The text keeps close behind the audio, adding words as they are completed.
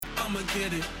I'ma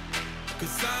get it.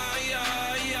 'Cause I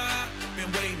been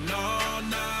waiting all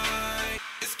night.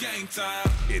 It's game time.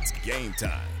 It's game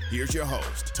time. Here's your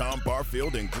host, Tom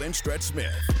Barfield and Glenn Stretch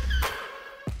Smith.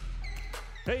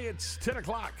 Hey, it's 10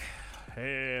 o'clock,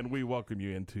 and we welcome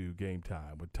you into Game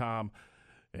Time with Tom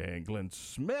and Glenn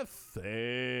Smith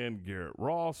and Garrett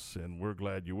Ross, and we're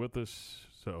glad you're with us.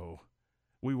 So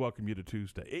we welcome you to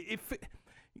Tuesday.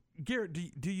 Garrett,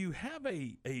 do you have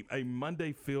a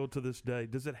Monday feel to this day?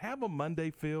 Does it have a Monday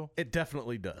feel? It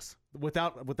definitely does.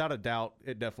 Without a doubt,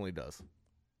 it definitely does.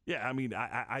 Yeah, I mean,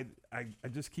 I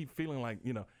just keep feeling like,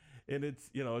 and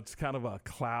it's kind of a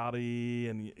cloudy,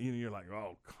 and you're like,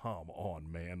 oh, come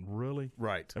on, man, really?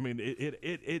 Right. I mean,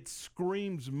 it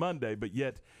screams Monday, but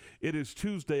yet it is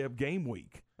Tuesday of game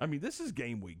week. I mean, this is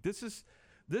game week. This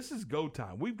is go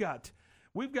time. We've got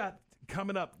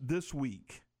coming up this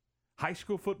week high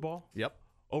school football. Yep.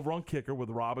 Over on Kicker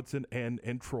with Robinson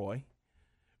and Troy.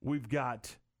 We've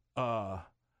got the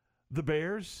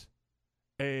Bears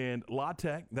and La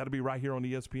Tech. That'll be right here on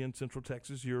ESPN Central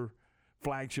Texas, your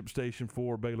flagship station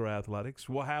for Baylor Athletics.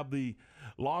 We'll have the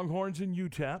Longhorns and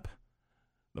UTEP,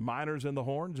 the Miners and the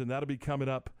Horns, and that'll be coming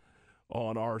up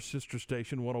on our sister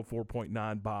station,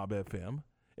 104.9 Bob FM.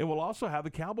 And we'll also have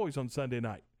the Cowboys on Sunday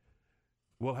night.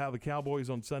 We'll have the Cowboys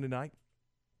on Sunday night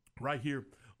right here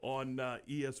on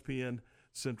ESPN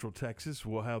Central Texas.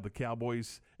 We'll have the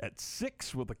Cowboys at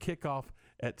 6 with a kickoff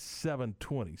at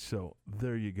 7:20. So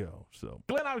there you go. So,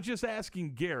 Glenn, I was just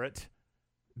asking Garrett,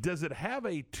 does it have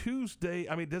a Tuesday?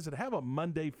 I mean, does it have a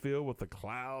Monday feel with the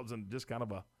clouds and just kind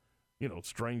of a,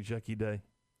 strange, yucky day?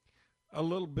 A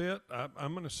little bit.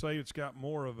 I'm going to say it's got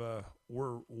more of a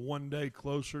we're one day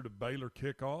closer to Baylor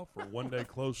kickoff, or one day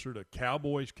closer to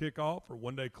Cowboys kickoff, or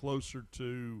one day closer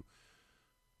to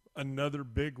another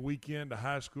big weekend of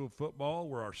high school football.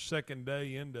 We're our second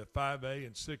day into 5A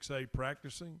and 6A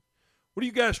practicing. What are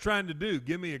you guys trying to do?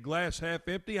 Give me a glass half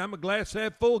empty? I'm a glass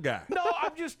half full guy. No,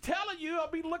 I'm just telling you.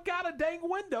 I mean, look out a dang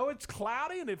window. It's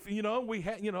cloudy, and if we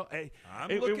had, I'm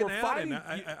looking out, and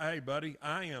hey, buddy,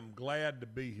 I am glad to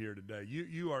be here today.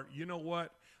 You are. You know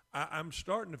what? I'm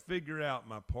starting to figure out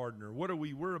my partner. What are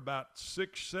we? We're about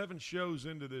 6-7 shows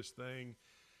into this thing,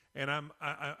 and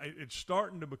it's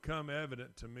starting to become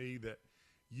evident to me that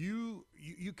you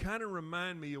kind of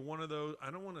remind me of one of those.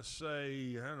 I don't want to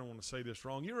say this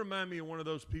wrong. You remind me of one of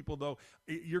those people, though.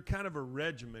 You're kind of a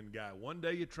regimen guy. One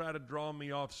day you try to draw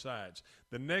me off sides.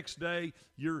 The next day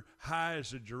you're high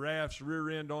as a giraffe's rear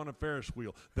end on a Ferris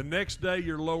wheel. The next day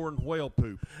you're lowering whale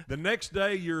poop. The next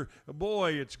day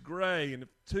it's gray, and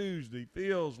Tuesday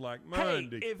feels like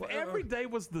Monday. Hey, if every day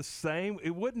was the same,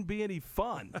 it wouldn't be any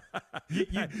fun.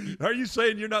 Are you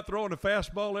saying you're not throwing a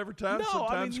fastball every time? No,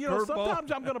 sometimes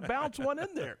sometimes I'm going to bounce one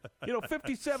in there.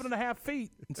 57 and a half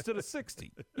feet instead of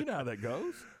 60. You know how that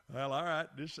goes. Well, all right.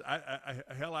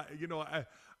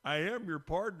 I am your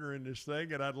partner in this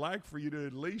thing, and I'd like for you to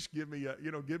at least give me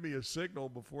a signal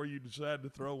before you decide to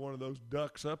throw one of those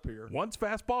ducks up here. One's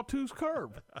fastball, two's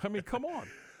curve. I mean, come on.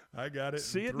 I got it.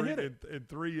 See it and hit it. And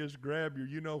 3 is grab your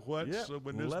you-know-what, yeah, so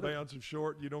when this bounces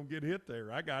short, you don't get hit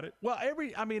there. I got it. Well,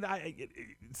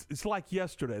 it's like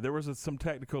yesterday. There was some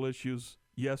technical issues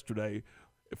yesterday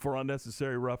for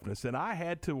unnecessary roughness, and I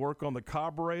had to work on the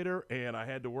carburetor, and I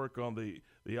had to work on the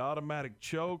automatic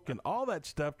choke and all that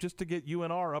stuff just to get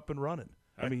UNR up and running.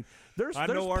 I mean, there's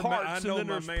parts and then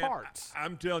there's parts.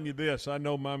 I'm telling you this. I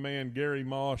know my man Gary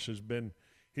Moss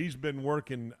he's been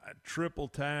working triple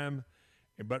time.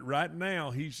 But right now,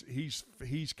 he's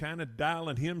kind of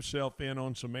dialing himself in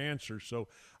on some answers. So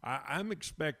I'm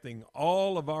expecting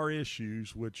all of our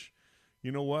issues, which,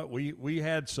 you know what, we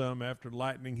had some after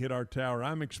lightning hit our tower.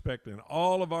 I'm expecting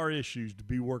all of our issues to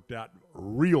be worked out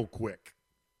real quick.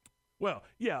 Well,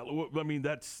 yeah, I mean,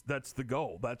 that's the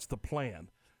goal. That's the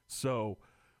plan. So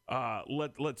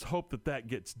let's hope that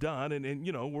gets done. And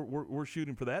we're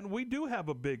shooting for that. And we do have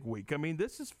a big week. I mean,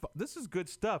 this is good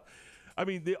stuff. I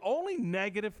mean, the only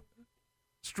negative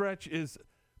stretch is,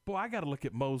 I got to look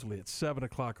at Mosley at 7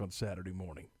 o'clock on Saturday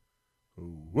morning.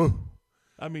 Ooh, whoa.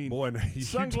 I mean, boy,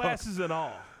 sunglasses and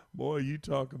all. Boy, you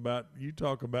talk about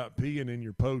peeing in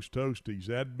your post toasties.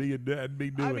 That'd be doing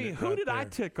it. I mean, who did there. I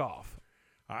tick off?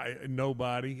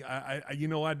 Nobody.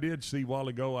 I did see a while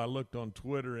ago. I looked on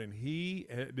Twitter, and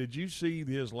did you see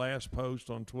his last post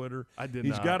on Twitter? I did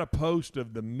not. He's got a post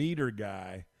of the meter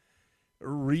guy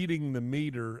reading the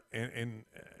meter, and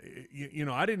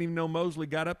I didn't even know Mosley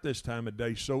got up this time of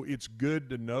day. So it's good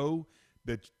to know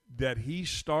that he's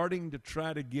starting to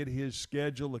try to get his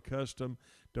schedule accustomed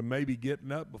to maybe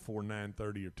getting up before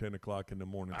 9:30 or 10 o'clock in the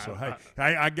morning. So,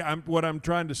 I'm what I'm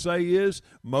trying to say is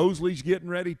Mosley's getting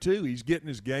ready too. He's getting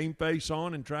his game face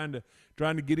on and trying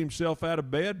to get himself out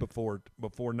of bed before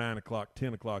 9 o'clock,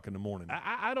 10 o'clock in the morning.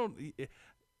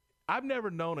 I've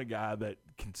never known a guy that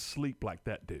can sleep like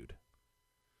that dude.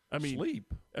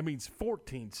 Sleep? I mean, it's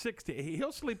 14, 16.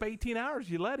 He'll sleep 18 hours.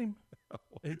 You let him.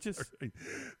 It just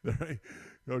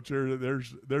Coach,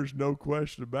 there's no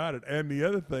question about it. And the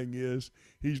other thing is,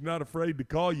 he's not afraid to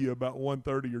call you about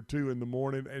 1:30 or 2 in the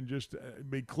morning and just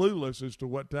be clueless as to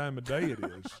what time of day it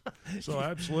is. So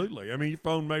absolutely, I mean, your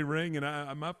phone may ring,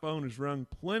 and my phone has rung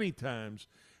plenty times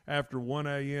after 1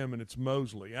 a.m. and it's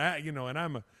Mosley. I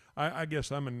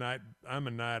guess I'm a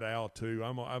night owl too.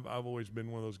 I've always been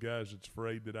one of those guys that's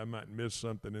afraid that I might miss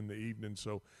something in the evening,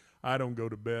 so I don't go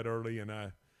to bed early, and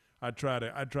I try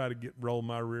to roll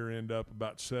my rear end up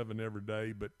about 7 every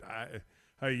day. But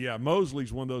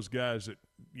Mosley's one of those guys that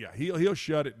he'll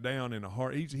shut it down in a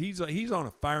heart. He's on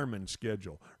a fireman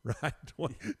schedule, right?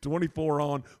 24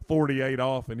 on, 48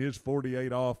 off, and his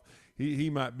 48 off. He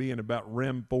might be in about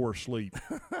REM 4 sleep.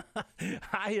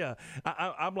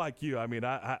 I'm like you. I mean,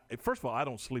 I first of all, I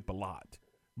don't sleep a lot,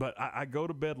 but I go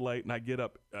to bed late and I get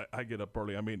up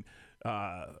early. I mean,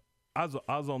 I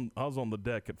was on the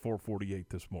deck at 4:48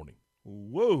 this morning.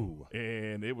 Whoa!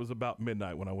 And it was about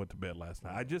midnight when I went to bed last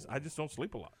night. I just don't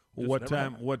sleep a lot. What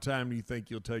time do you think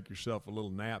you'll take yourself a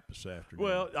little nap this afternoon?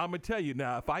 Well, I'm gonna tell you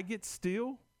now. If I get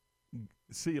still,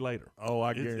 see you later. Oh,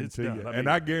 I guarantee you.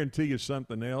 I guarantee you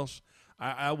something else.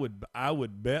 I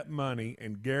would bet money,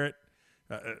 and Garrett,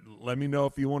 let me know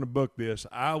if you want to book this.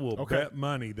 I will bet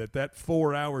money that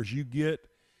 4 hours you get,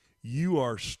 you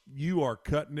are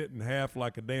cutting it in half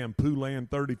like a damn Poulan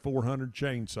 3400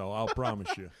 chainsaw. I'll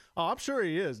promise you. Oh, I'm sure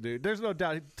he is, dude. There's no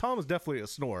doubt. Tom is definitely a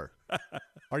snorer.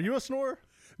 Are you a snorer?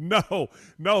 No,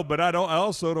 but I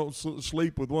also don't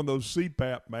sleep with one of those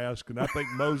CPAP masks, and I think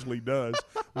Mosley does.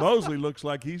 Mosley looks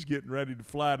like he's getting ready to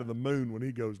fly to the moon when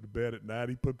he goes to bed at night.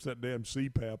 He puts that damn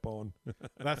CPAP on.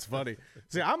 That's funny.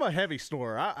 See, I'm a heavy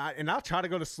snorer, and I'll try to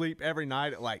go to sleep every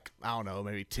night at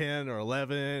maybe 10 or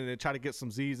 11, and try to get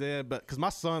some Z's in. But because my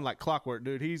son, like clockwork,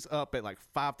 dude, he's up at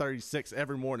 5:36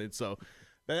 every morning, so.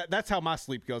 That's how my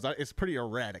sleep goes. It's pretty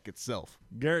erratic itself.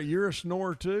 Garrett, you're a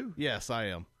snorer too? Yes, I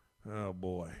am. Oh,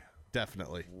 boy.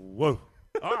 Definitely. Whoa.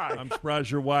 All right. I'm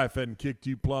surprised your wife hadn't kicked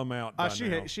you plumb out by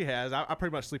now. She has. I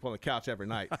pretty much sleep on the couch every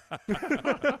night.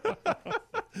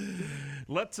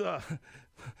 Let's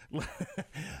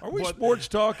are we sports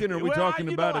talking, or are we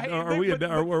talking about it? Are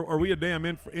we a damn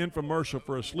infomercial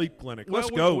for a sleep clinic? Let's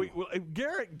go.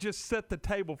 Garrett just set the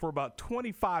table for about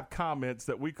 25 comments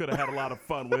that we could have had a lot of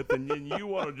fun with, and you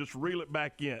want to just reel it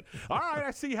back in. All right, I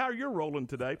see how you're rolling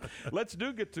today. Let's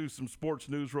get to some sports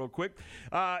news real quick.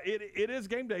 It is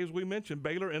game day, as we mentioned.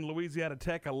 Baylor and Louisiana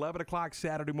Tech, 11 o'clock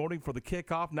Saturday morning for the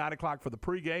kickoff, 9 o'clock for the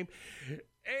pregame,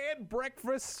 and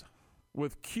breakfast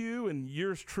with Q and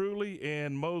yours truly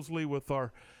and Mosley with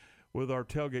our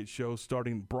tailgate show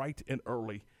starting bright and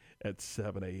early at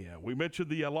 7 a.m. We mentioned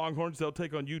the Longhorns. They'll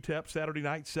take on UTEP Saturday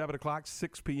night, 7 o'clock,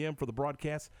 6 p.m. for the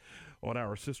broadcast on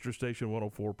our sister station,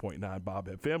 104.9 Bob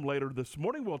FM. Later this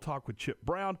morning, we'll talk with Chip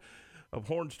Brown of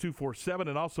Horns 247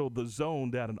 and also The Zone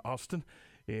down in Austin.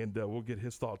 And we'll get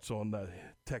his thoughts on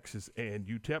Texas and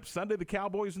UTEP. Sunday, the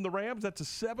Cowboys and the Rams. That's a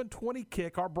 7:20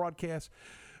 kick. Our broadcast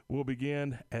will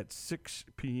begin at 6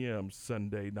 p.m.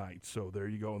 Sunday night. So there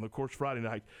you go. And, of course, Friday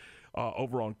night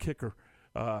over on Kicker,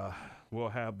 we'll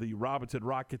have the Robinson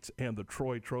Rockets and the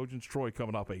Troy Trojans. Troy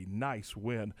coming off a nice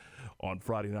win on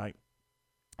Friday night.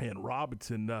 And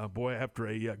Robinson, after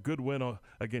a good win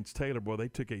against Taylor, they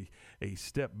took a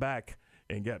step back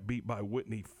and got beat by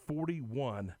Whitney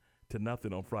 41-0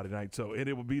 on Friday night. So, and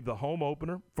it will be the home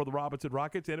opener for the Robinson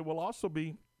Rockets, and it will also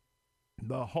be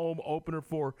the home opener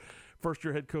for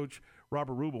first-year head coach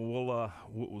Robert Rubel.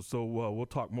 We'll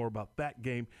talk more about that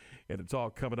game, and it's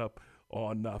all coming up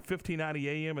on 1590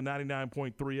 AM and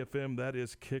 99.3 FM. That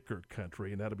is Kicker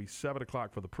Country, and that'll be 7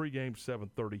 o'clock for the pregame,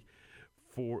 7:30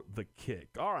 for the kick.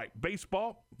 All right,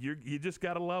 baseball, you just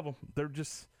got to love them. They're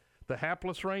just the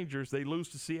hapless Rangers. They lose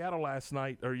to Seattle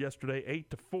yesterday,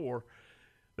 8-4.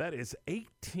 That is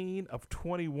 18 of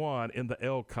 21 in the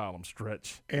L column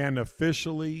stretch. And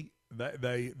officially,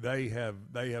 they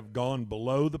have gone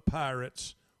below the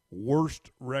Pirates'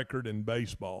 worst record in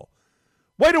baseball.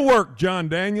 Way to work, John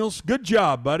Daniels. Good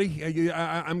job, buddy.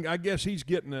 I guess he's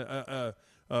getting a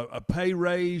pay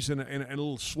raise and a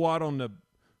little swat on the.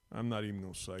 I'm not even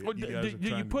going to say it. Well, did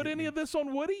you put any of this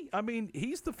on Woody? I mean,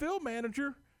 he's the field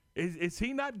manager. Is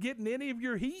he not getting any of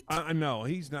your heat? No,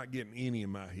 he's not getting any of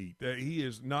my heat. He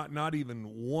is not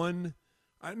even one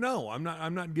No, I'm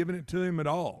not giving it to him at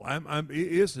all.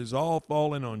 This is all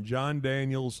falling on John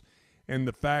Daniels and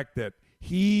the fact that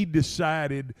he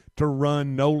decided to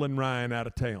run Nolan Ryan out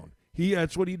of town.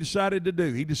 That's what he decided to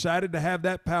do. He decided to have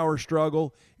that power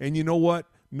struggle, and you know what?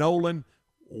 Nolan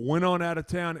went on out of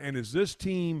town, and as this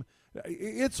team,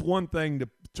 it's one thing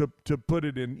to put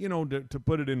it in, to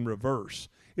put it in reverse.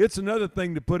 It's another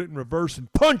thing to put it in reverse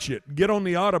and punch it, get on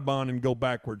the Autobahn and go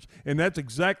backwards. And that's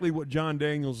exactly what John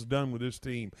Daniels has done with this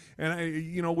team. And,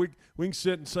 we can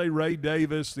sit and say Ray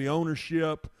Davis, the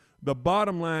ownership. The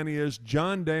bottom line is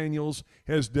John Daniels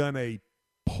has done a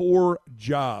poor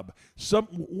job.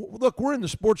 Look, we're in the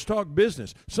sports talk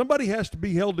business. Somebody has to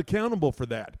be held accountable for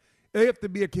that. They have to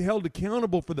be held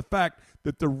accountable for the fact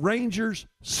that the Rangers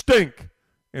stink.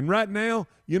 And right now,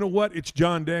 you know what? It's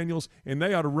John Daniels, and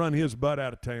they ought to run his butt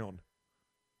out of town.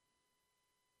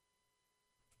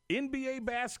 NBA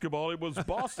basketball, it was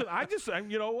Boston.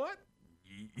 You know what?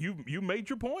 You made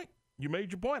your point. You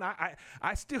made your point.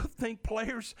 I still think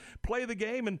players play the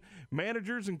game and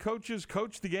managers and coaches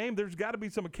coach the game. There's got to be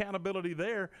some accountability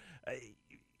there.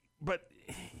 But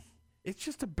it's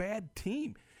just a bad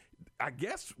team. I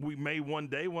guess we may one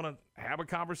day want to have a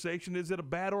conversation. Is it a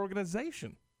bad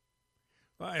organization?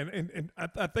 And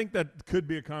I think that could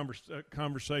be a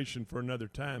conversation for another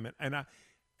time. And I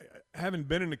haven't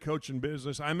been in the coaching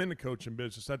business. I'm in the coaching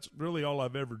business. That's really all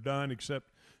I've ever done,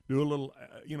 except do a little,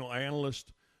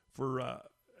 analyst for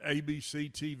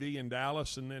ABC TV in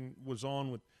Dallas, and then was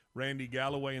on with Randy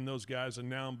Galloway and those guys. And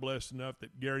now I'm blessed enough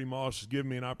that Gary Moss has given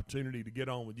me an opportunity to get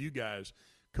on with you guys.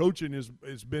 Coaching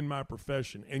has been my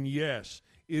profession. And, yes,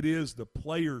 it is the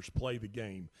players play the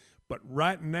game. But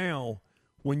right now,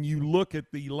 when you look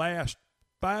at the last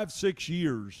 5-6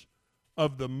 years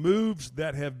of the moves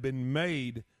that have been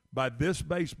made by this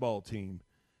baseball team,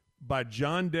 by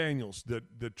John Daniels,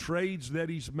 the trades that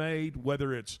he's made,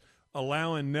 whether it's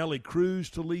allowing Nelly Cruz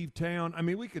to leave town. I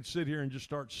mean, we could sit here and just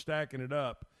start stacking it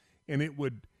up, and it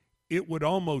would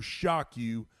almost shock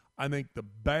you, I think, the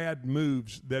bad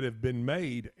moves that have been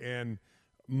made and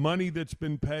money that's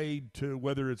been paid to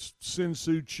whether it's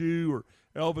Sin-Soo Choo or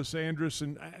Elvis Andrus.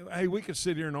 And, hey, we could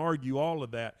sit here and argue all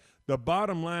of that. The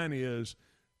bottom line is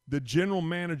the general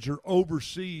manager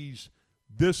oversees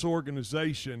this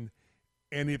organization.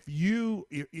 And if you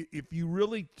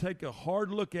really take a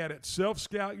hard look at it,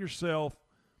 self-scout yourself,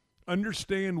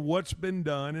 understand what's been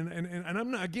done, and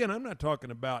I'm not talking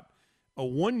about a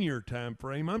 1-year time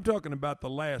frame. I'm talking about the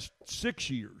last 6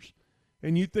 years.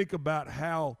 And you think about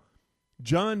how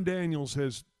John Daniels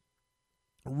has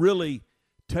really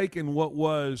taken what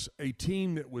was a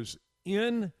team that was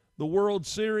in the World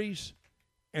Series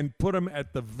and put them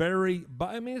at the very –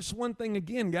 I mean, it's one thing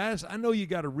again, guys. I know you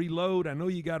got to reload. I know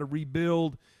you got to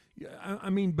rebuild. I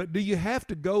mean, but do you have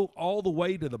to go all the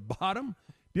way to the bottom?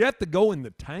 Do you have to go in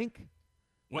the tank?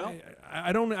 Well,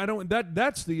 I don't.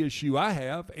 That's the issue I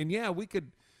have. And yeah, we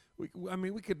could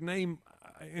name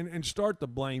and start the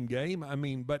blame game. I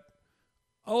mean, but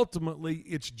ultimately,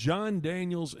 it's John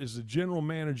Daniels as the general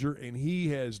manager, and he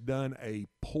has done a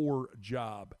poor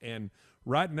job. And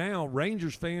right now,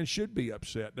 Rangers fans should be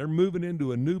upset. They're moving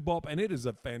into a new ballpark, and it is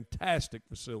a fantastic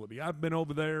facility. I've been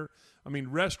over there. I mean,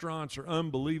 restaurants are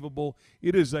unbelievable.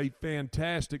 It is a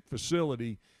fantastic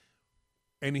facility.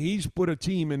 And he's put a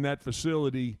team in that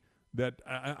facility that,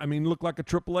 looked like a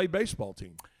AAA baseball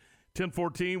team.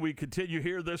 10:14, we continue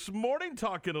here this morning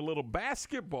talking a little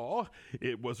basketball.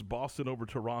 It was Boston over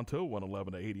Toronto,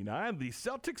 111-89. The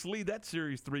Celtics lead that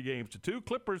series 3-2.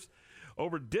 Clippers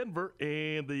over Denver,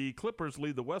 and the Clippers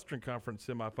lead the Western Conference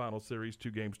semifinal series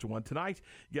 2-1. Tonight,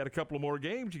 you got a couple of more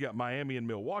games. You got Miami and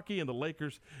Milwaukee, and the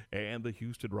Lakers and the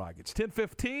Houston Rockets.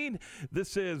 10:15,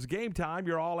 this is Game Time,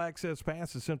 your all-access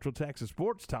pass to Central Texas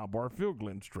Sports. Tom Barfield,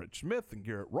 Glenn Stretch Smith, and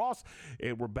Garrett Ross,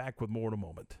 and we're back with more in a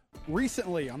moment.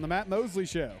 Recently on the Matt Mosley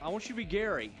Show. I want you to be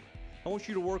Gary. I want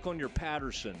you to work on your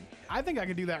Patterson. I think I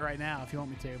can do that right now if you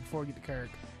want me to, before we get to Kirk.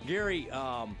 Gary,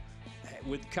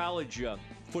 with college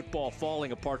football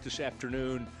falling apart this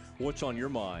afternoon, what's on your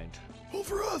mind? Well,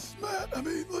 for us, Matt,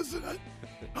 listen,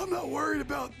 I'm not worried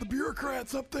about the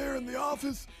bureaucrats up there in the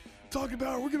office talking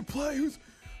about we're going to play. Who's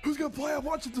going to play? I'm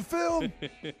watching the film.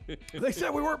 They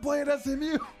said we weren't playing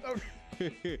SMU.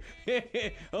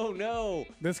 Oh, no.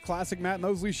 This classic Matt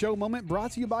Mosley Show moment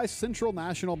brought to you by Central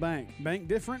National Bank. Bank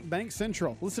different, Bank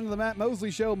Central. Listen to the Matt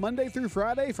Mosley Show Monday through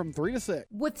Friday from 3 to 6.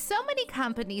 With so many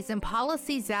companies and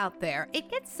policies out there, it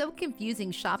gets so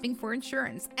confusing shopping for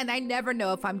insurance, and I never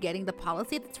know if I'm getting the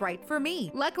policy that's right for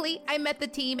me. Luckily, I met the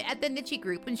team at the Niche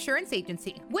Group Insurance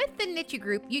Agency. With the Niche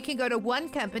Group, you can go to one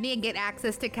company and get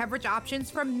access to coverage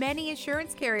options from many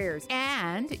insurance carriers,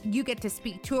 and you get to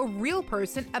speak to a real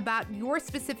person about your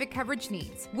specific coverage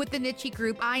needs. With the Niche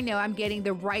Group, I know I'm getting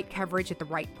the right coverage at the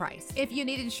right price. If you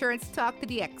need insurance, talk to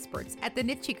the experts at the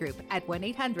Niche Group at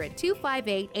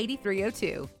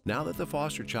 1-800-258-8302. Now that the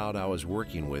foster child I was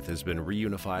working with has been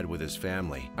reunified with his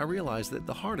family, I realized that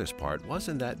the hardest part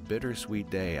wasn't that bittersweet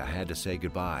day I had to say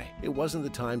goodbye. It wasn't the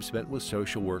time spent with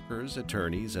social workers,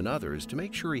 attorneys, and others to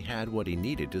make sure he had what he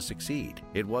needed to succeed.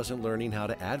 It wasn't learning how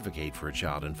to advocate for a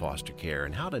child in foster care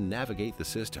and how to navigate the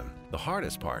system. The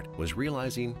hardest part was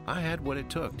realizing I had what it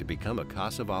took to become a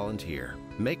CASA volunteer.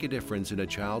 Make a difference in a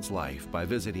child's life by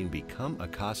visiting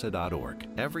becomeacasa.org.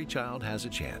 Every child has a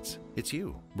chance. It's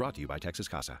you. Brought to you by Texas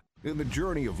CASA. In the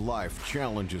journey of life,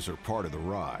 challenges are part of the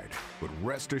ride. But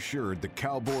rest assured, the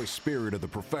cowboy spirit of the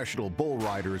professional bull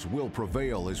riders will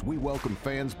prevail as we welcome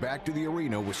fans back to the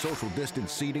arena with social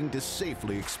distance seating to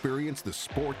safely experience the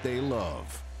sport they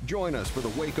love. Join us for the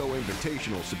Waco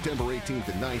Invitational September 18th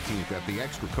and 19th at the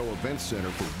Extraco Events Center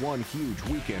for one huge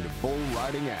weekend of bull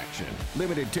riding action.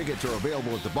 Limited tickets are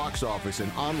available at the box office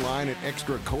and online at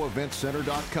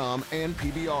extracoeventcenter.com and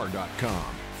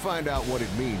pbr.com. Find out what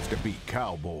it means to be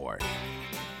cowboy.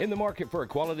 In the market for a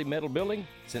quality metal building?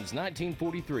 Since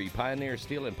 1943, Pioneer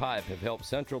Steel and Pipe have helped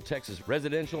Central Texas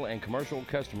residential and commercial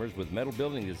customers with metal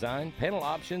building design, panel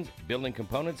options, building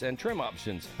components, and trim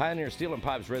options. Pioneer Steel and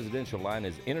Pipe's residential line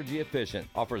is energy efficient,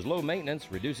 offers low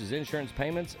maintenance, reduces insurance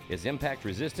payments, is impact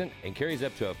resistant, and carries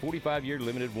up to a 45-year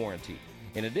limited warranty.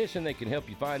 In addition, they can help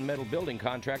you find metal building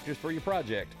contractors for your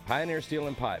project. Pioneer Steel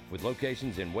and Pipe, with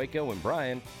locations in Waco and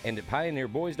Bryan, and at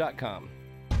pioneerboys.com.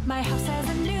 My house has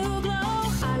a new glow.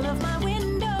 I love my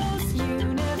windows.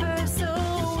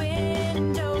 Universal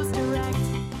Windows Direct.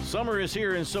 Summer is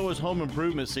here and so is home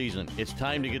improvement season. It's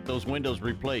time to get those windows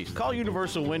replaced. Call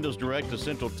Universal Windows Direct of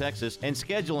Central Texas and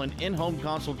schedule an in-home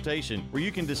consultation where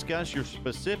you can discuss your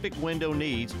specific window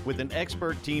needs with an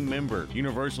expert team member.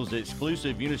 Universal's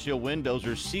exclusive Unishield windows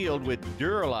are sealed with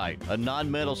Duralite, a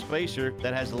non-metal spacer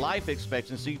that has life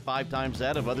expectancy 5 times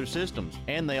that of other systems.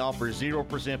 And they offer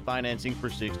 0% financing for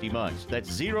 60 months. That's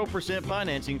 0%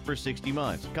 financing for 60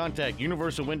 months. Contact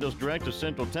Universal Windows Direct of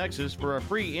Central Texas for a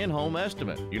free in-home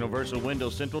estimate.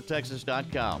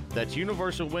 UniversalWindowsCentralTexas.com. That's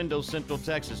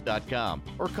UniversalWindowsCentralTexas.com.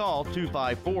 Or call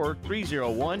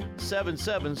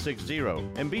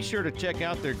 254-301-7760. And be sure to check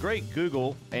out their great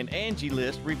Google and Angie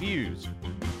List reviews.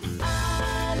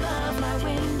 I love my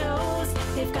windows.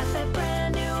 They've got that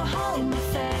brand new home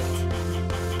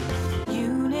effect.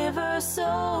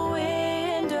 Universal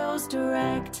Windows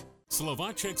Direct.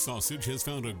 Slovacek Sausage has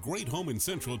found a great home in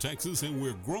Central Texas, and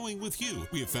we're growing with you.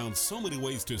 We have found so many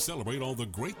ways to celebrate all the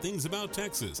great things about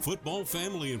Texas. Football,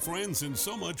 family, and friends, and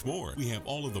so much more. We have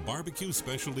all of the barbecue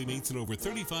specialty meats and over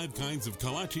 35 kinds of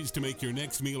kolaches to make your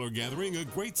next meal or gathering a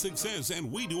great success,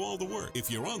 and we do all the work. If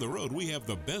you're on the road, we have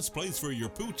the best place for your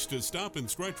pooch to stop and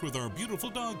stretch with our beautiful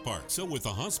dog park. So with the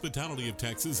hospitality of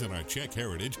Texas and our Czech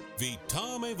heritage,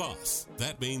 Vítame vás.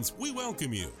 That means we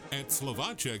welcome you. At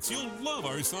Slovacek's, you'll love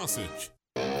our sausage.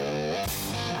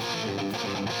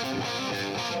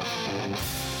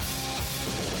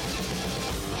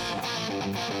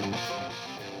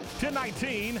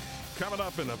 10:19 coming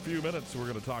up in a few minutes. We're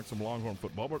going to talk some Longhorn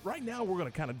football, but right now we're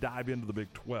going to kind of dive into the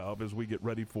Big 12 as we get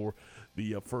ready for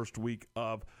the first week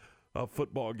of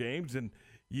football games. And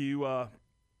you we're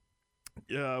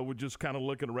just kind of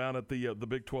looking around at the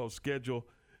Big 12 schedule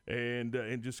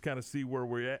and just kind of see where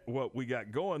we're at, what we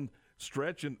got going.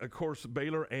 Stretch, and of course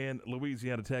Baylor and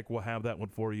Louisiana Tech will have that one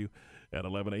for you at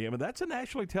 11 a.m. and that's a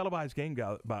nationally televised game,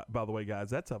 by the way, guys.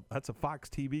 That's a Fox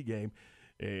TV game,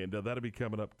 and that'll be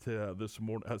coming up to this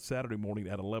morning, Saturday morning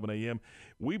at 11 a.m.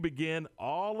 We begin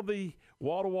all of the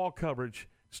wall-to-wall coverage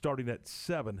starting at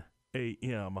 7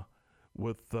 a.m.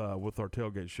 with our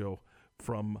tailgate show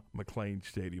from McLean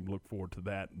Stadium. Look forward to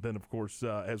that. Then, of course,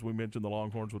 as we mentioned, the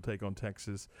Longhorns will take on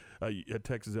Texas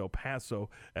El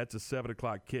Paso. That's a 7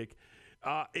 o'clock kick.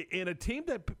 In a team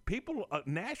that people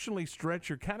nationally stretch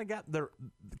are kind of got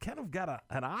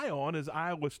an eye on is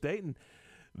Iowa State, and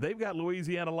they've got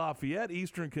Louisiana Lafayette,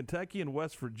 Eastern Kentucky, and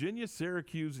West Virginia,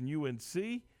 Syracuse, and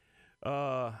UNC.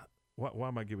 Why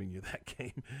am I giving you that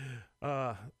game?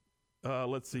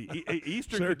 Let's see,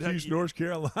 Eastern Syracuse, Kentucky, North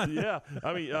Carolina. Yeah,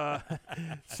 I mean,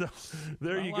 so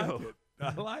there you go.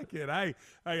 I like it.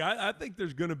 I think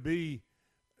there's going to be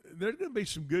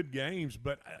some good games,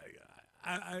 but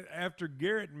I after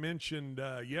Garrett mentioned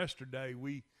yesterday,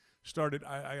 we started.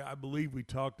 I believe we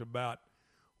talked about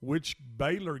which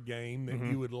Baylor game that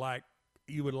you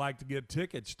would like to get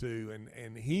tickets to,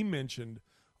 and he mentioned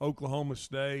Oklahoma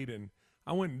State, and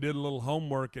I went and did a little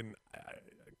homework and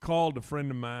called a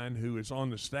friend of mine who is on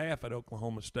the staff at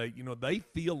Oklahoma State. You know, they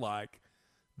feel like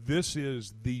this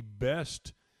is the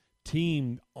best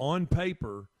team on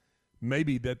paper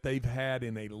maybe that they've had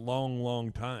in a long,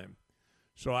 long time.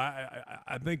 So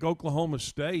I think Oklahoma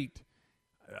State,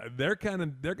 they're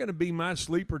going to be my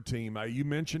sleeper team. You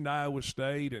mentioned Iowa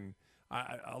State, and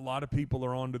a lot of people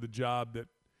are onto the job that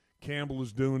Campbell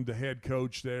is doing, the head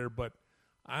coach there. But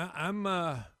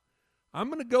I'm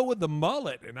going to go with the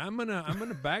mullet, and I'm going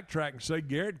to backtrack and say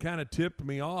Garrett kind of tipped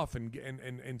me off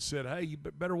and said, hey, you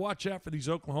better watch out for these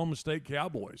Oklahoma State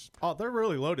Cowboys. Oh, they're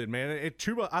really loaded, man.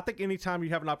 Chuba, I think anytime you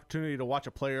have an opportunity to watch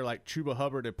a player like Chuba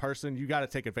Hubbard in person, you got to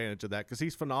take advantage of that because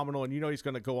he's phenomenal, and you know he's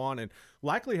going to go on and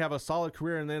likely have a solid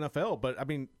career in the NFL. But, I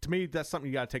mean, to me, that's something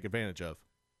you got to take advantage of.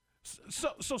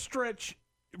 So Stretch,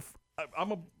 I'm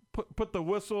going to put the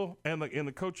whistle and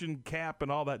the coaching cap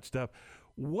and all that stuff.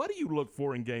 What do you look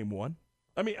for in game one?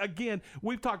 I mean, again,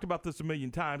 we've talked about this a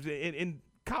million times. In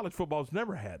college football's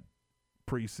never had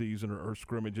preseason or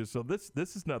scrimmages, so this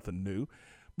is nothing new.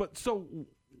 But so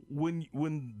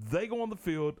when they go on the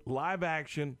field, live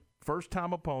action, first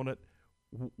time opponent,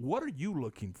 what are you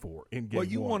looking for in game one?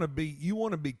 Well, you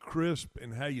want to be crisp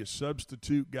in how you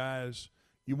substitute guys.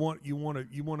 You want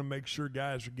to make sure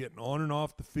guys are getting on and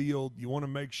off the field. You want to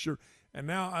make sure. And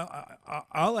now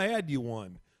I'll add you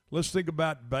one. Let's think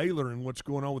about Baylor and what's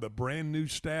going on with a brand-new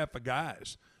staff of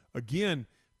guys. Again,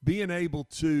 being able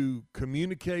to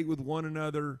communicate with one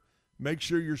another, make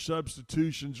sure your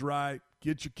substitution's right,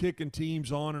 get your kicking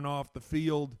teams on and off the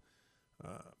field,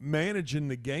 managing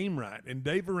the game right. And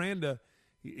Dave Aranda,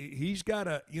 he's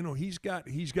got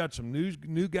some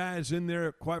new guys in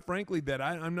there, quite frankly, that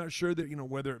I'm not sure that,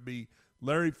 whether it be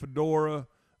Larry Fedora,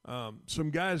 some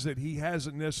guys that he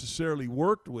hasn't necessarily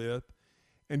worked with,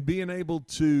 and being able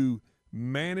to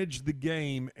manage the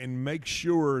game and make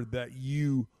sure that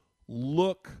you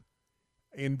look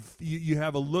and you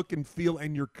have a look and feel,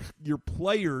 and your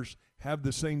players have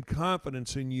the same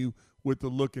confidence in you with the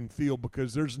look and feel,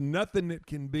 because there's nothing that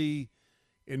can be,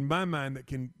 in my mind, that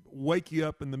can wake you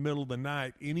up in the middle of the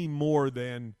night any more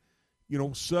than,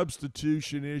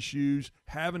 substitution issues,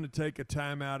 having to take a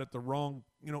timeout at the wrong,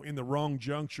 in the wrong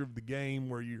juncture of the game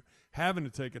where you're having to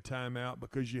take a timeout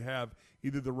because you have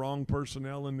either the wrong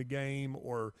personnel in the game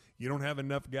or you don't have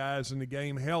enough guys in the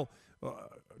game. Hell,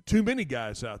 too many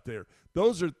guys out there.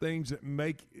 Those are things that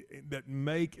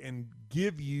make and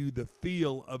give you the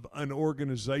feel of an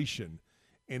organization.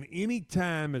 And any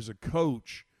time as a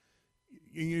coach,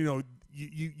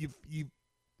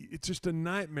 it's just a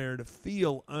nightmare to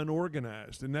feel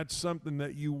unorganized, and that's something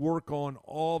that you work on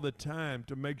all the time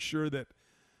to make sure that.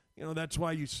 That's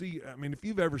why you see, if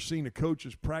you've ever seen a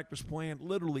coach's practice plan,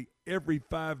 literally every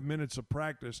 5 minutes of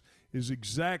practice is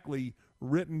exactly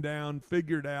written down,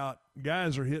 figured out.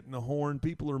 Guys are hitting the horn.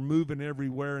 People are moving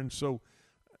everywhere. And so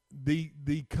the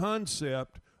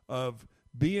concept of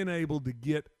being able to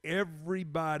get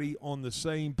everybody on the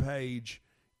same page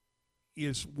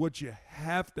is what you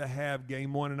have to have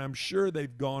game one. And I'm sure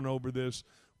they've gone over this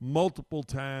multiple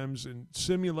times and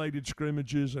simulated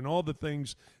scrimmages and all the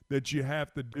things that you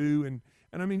have to do. And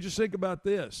just think about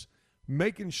this,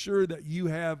 making sure that you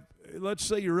have, let's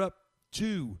say you're up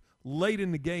 2 late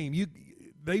in the game,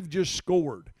 they've just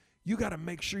scored. You got to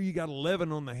make sure you got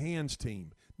 11 on the hands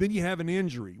team. Then you have an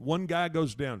injury. One guy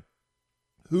goes down.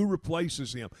 Who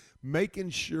replaces him? Making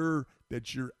sure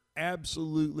that you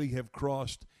absolutely have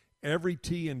crossed every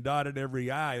T and dotted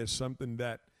every I is something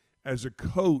that, as a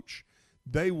coach,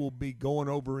 they will be going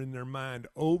over in their mind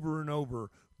over and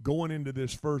over going into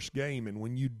this first game. And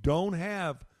when you don't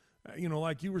have,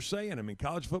 like you were saying,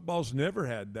 college football's never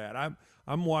had that.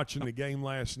 I'm watching the game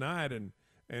last night, and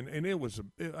it was,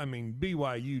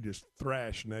 BYU just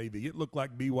thrashed Navy. It looked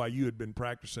like BYU had been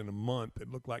practicing a month.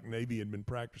 It looked like Navy had been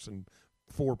practicing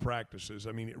 4 practices.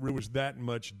 It was that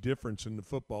much difference in the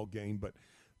football game. But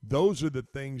those are the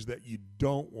things that you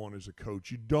don't want as a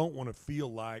coach. You don't want to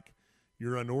feel like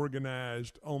you're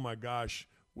unorganized. Oh my gosh,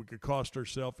 we could cost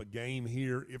ourselves a game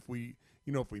here if we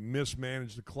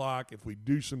mismanage the clock. If we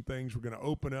do some things, we're going to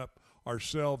open up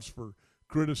ourselves for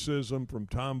criticism from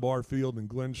Tom Barfield and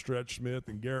Glenn Stretch Smith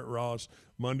and Garrett Ross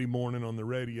Monday morning on the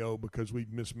radio because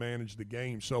we've mismanaged the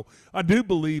game. So I do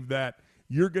believe that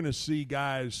you're going to see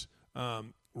guys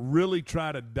really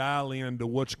try to dial into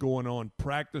what's going on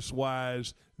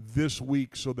practice-wise this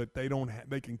week so that they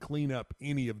can clean up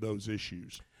any of those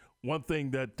issues. One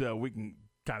thing that we can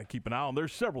kind of keep an eye on,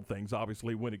 there's several things,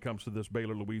 obviously, when it comes to this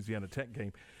Baylor-Louisiana Tech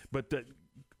game, but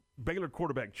Baylor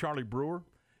quarterback Charlie Brewer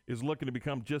is looking to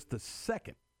become just the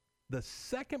second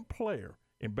player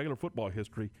in Baylor football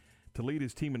history to lead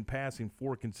his team in passing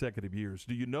 4 consecutive years.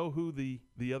 Do you know who the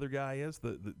other guy is?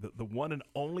 The one and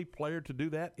only player to do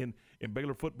that in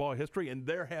Baylor football history? And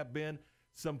there have been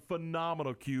some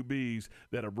phenomenal QBs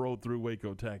that have rolled through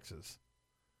Waco, Texas.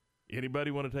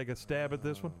 Anybody want to take a stab at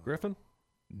this one? Griffin?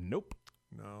 Nope.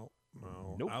 No.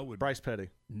 Nope. I would. Bryce Petty?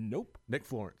 Nope. Nick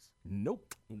Florence?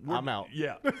 Nope. I'm out.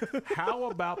 Yeah. How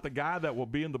about the guy that will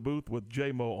be in the booth with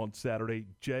J-Mo on Saturday,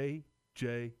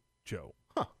 J.J. Joe?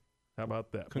 Huh. How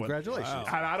about that? Congratulations. Wow.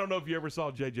 I don't know if you ever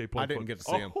saw J.J. play. I didn't get to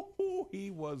see him. Oh, he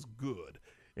was good.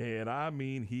 And I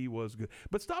mean, he was good.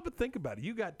 But stop and think about it.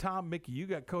 You got Tom Mickey. You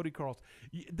got Cody Carlson.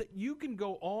 You can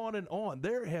go on and on.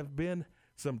 There have been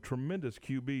some tremendous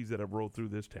QBs that have rolled through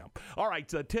this town. All right,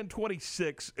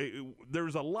 10:26.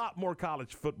 There's a lot more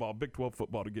college football, Big 12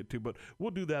 football to get to, but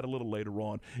we'll do that a little later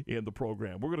on in the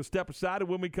program. We're going to step aside, and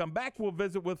when we come back, we'll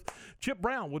visit with Chip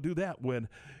Brown. We'll do that when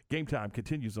Game Time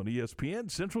continues on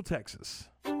ESPN Central Texas.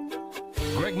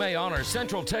 Greg May honors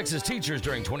Central Texas teachers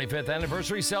during 25th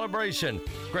anniversary celebration.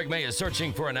 Greg May is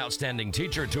searching for an outstanding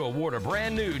teacher to award a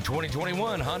brand new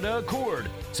 2021 Honda Accord.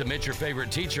 Submit your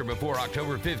favorite teacher before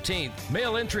October 15th.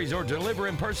 Mail entries or deliver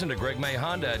in person to Greg May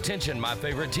Honda. Attention, my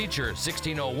favorite teacher,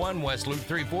 1601 West Loop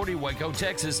 340, Waco,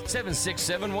 Texas,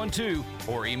 76712.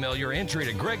 Or email your entry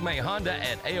to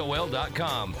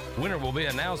gregmayhonda@aol.com. Winner will be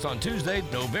announced on Tuesday,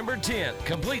 November 10th.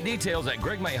 Complete details at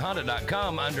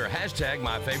gregmayhonda.com under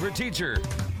 #MyFavoriteTeacher.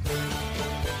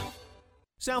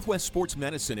 Southwest Sports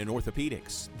Medicine and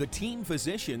Orthopedics, the team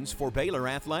physicians for Baylor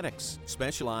Athletics,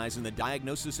 specialize in the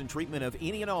diagnosis and treatment of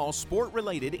any and all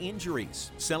sport-related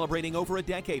injuries. Celebrating over a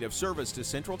decade of service to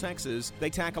Central Texas,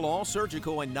 they tackle all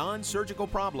surgical and non-surgical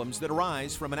problems that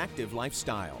arise from an active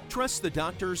lifestyle. Trust the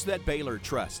doctors that Baylor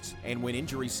trusts, and when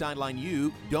injuries sideline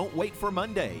you, don't wait for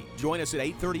Monday. Join us at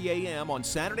 8:30 a.m. on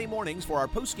Saturday mornings for our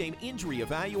post-game injury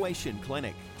evaluation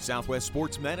clinic. Southwest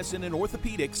Sports Medicine and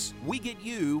Orthopedics, we get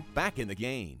you back in the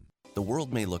game. The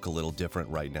world may look a little different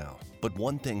right now, but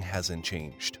one thing hasn't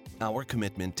changed: our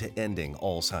commitment to ending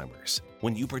Alzheimer's.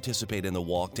 When you participate in the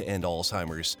Walk to End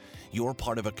Alzheimer's, you're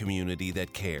part of a community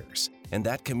that cares, and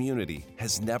that community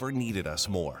has never needed us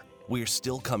more. We're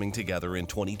still coming together in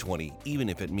 2020, even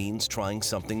if it means trying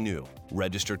something new.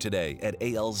 Register today at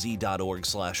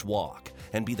alz.org/walk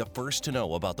and be the first to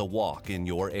know about the walk in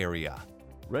your area.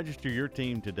 Register your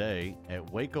team today at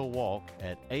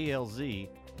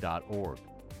WacoWalk@alz.org.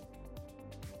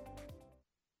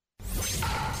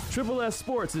 Triple S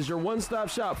Sports is your one-stop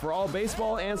shop for all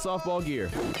baseball and softball gear.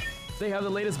 They have the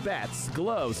latest bats,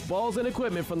 gloves, balls, and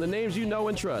equipment from the names you know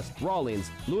and trust: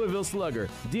 Rawlings, Louisville Slugger,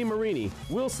 DeMarini,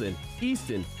 Wilson,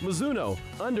 Easton, Mizuno,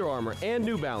 Under Armour, and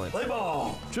New Balance. Play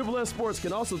ball! Triple S Sports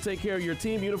can also take care of your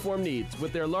team uniform needs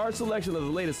with their large selection of the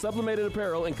latest sublimated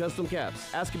apparel and custom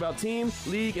caps. Ask about team,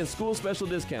 league, and school special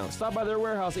discounts. Stop by their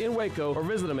warehouse in Waco or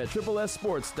visit them at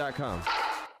triplessports.com.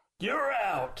 You're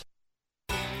out!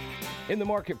 In the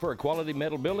market for a quality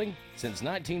metal building? Since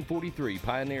 1943,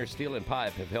 Pioneer Steel and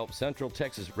Pipe have helped Central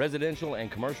Texas residential and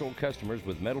commercial customers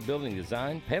with metal building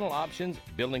design, panel options,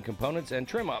 building components, and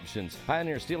trim options.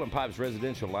 Pioneer Steel and Pipe's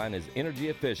residential line is energy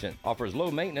efficient, offers low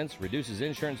maintenance, reduces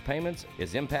insurance payments,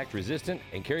 is impact resistant,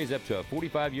 and carries up to a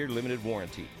 45-year limited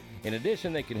warranty. In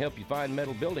addition, they can help you find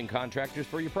metal building contractors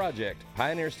for your project.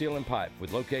 Pioneer Steel and Pipe,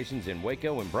 with locations in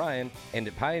Waco and Bryan, and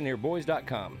at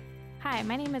pioneerboys.com. Hi,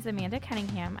 my name is Amanda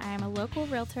Cunningham. I am a local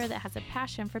realtor that has a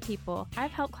passion for people.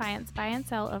 I've helped clients buy and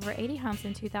sell over 80 homes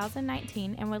in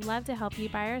 2019 and would love to help you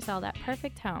buy or sell that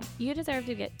perfect home. You deserve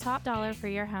to get top dollar for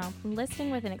your home.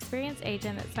 Listing with an experienced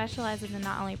agent that specializes in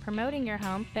not only promoting your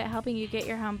home, but helping you get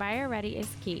your home buyer ready is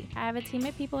key. I have a team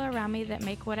of people around me that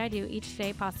make what I do each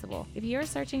day possible. If you are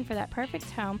searching for that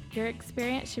perfect home, your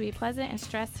experience should be pleasant and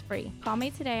stress-free. Call me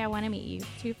today. I want to meet you.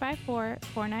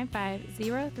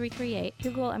 254-495-0338.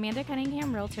 Google Amanda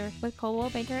Cunningham Realtor with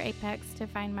Coldwell Banker Apex to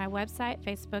find my website,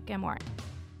 Facebook, and more.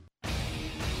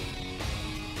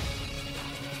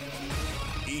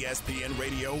 ESPN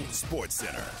Radio Sports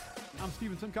Center. I'm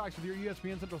Steven Simcox with your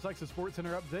ESPN Central Texas Sports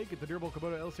Center update. Get the durable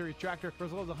Kubota L-Series tractor for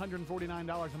as low as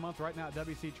 $149 a month right now at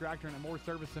WC Tractor and at Moore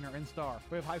Service Center in Star.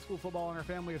 We have high school football on our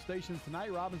family of stations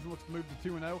tonight. Robinson looks to move to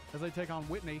 2-0 as they take on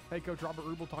Whitney. Head coach Robert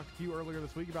Rubel talked to you earlier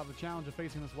this week about the challenge of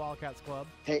facing this Wildcats club.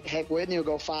 Heck, Whitney will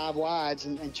go 5 wides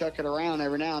and chuck it around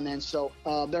every now and then. So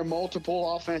they're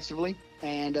multiple offensively.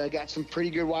 And got some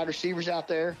pretty good wide receivers out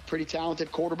there, pretty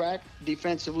talented quarterback.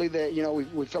 Defensively, that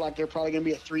we feel like they're probably going to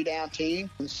be a 3-down team.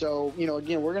 And so,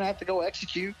 again, we're going to have to go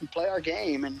execute and play our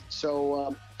game. And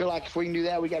so feel like if we can do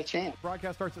that, we got a chance.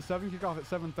 Broadcast starts at 7, kickoff at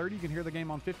 7:30. You can hear the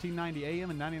game on 1590 AM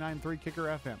and 99.3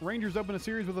 Kicker FM. Rangers open a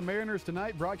series with the Mariners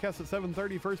tonight. Broadcast at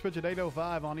 7:30. First pitch at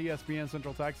 8:05 on ESPN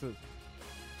Central Texas.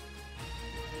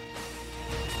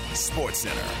 Sports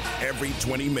Center, every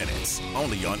 20 minutes,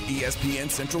 only on ESPN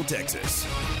Central Texas.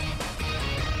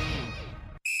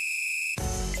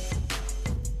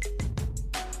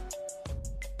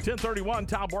 (10:31)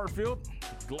 Tom Barfield,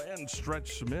 Glenn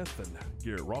Stretch Smith, and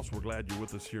Garrett Ross. We're glad you're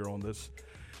with us here on this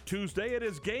Tuesday. It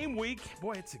is game week.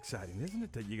 Boy, it's exciting, isn't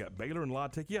it? That you got Baylor and La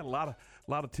Tech. You got a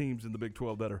lot of teams in the Big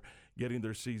 12 that are getting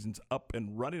their seasons up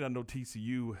and running. I know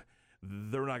TCU.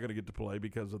 They're not going to get to play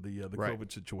because of the right.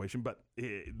 COVID situation, but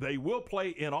they will play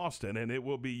in Austin, and it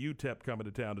will be UTEP coming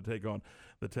to town to take on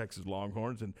the Texas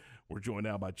Longhorns. And we're joined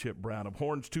now by Chip Brown of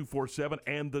Horns 247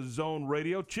 and the Zone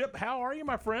Radio. Chip, how are you,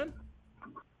 my friend?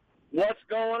 What's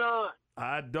going on?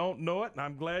 I don't know it, and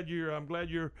I'm glad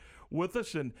you're with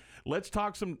us. And let's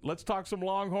talk some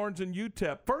Longhorns and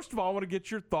UTEP. First of all, I want to get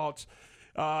your thoughts.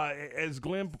 As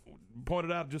Glenn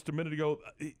pointed out just a minute ago,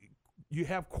 you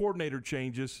have coordinator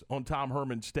changes on Tom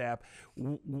Herman's staff.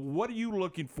 What are you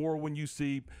looking for when you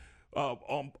see,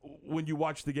 when you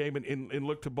watch the game and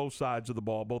look to both sides of the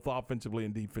ball, both offensively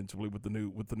and defensively, with the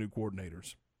new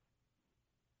coordinators?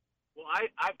 Well,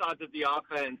 I thought that the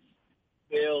offense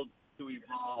failed to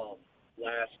evolve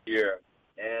last year,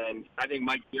 and I think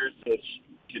Mike Yurcich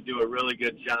could do a really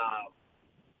good job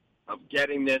of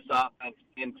getting this offense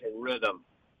into rhythm.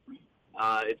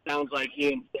 It sounds like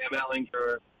he and Sam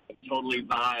Ehlinger totally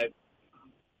vibe,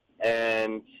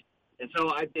 and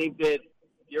so I think that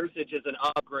Yurcich is an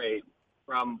upgrade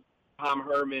from Tom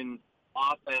Herman's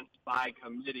offense by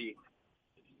committee,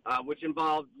 which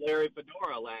involved Larry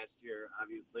Fedora last year.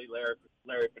 Obviously,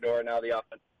 Larry Fedora now the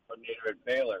offensive coordinator at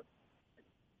Baylor.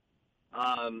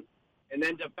 And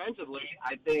then defensively,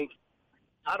 I think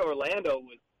Todd Orlando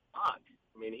was stuck.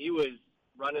 I mean, he was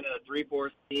running a 3-4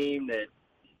 team that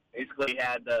basically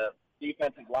had the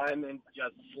defensive linemen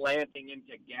just slanting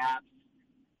into gaps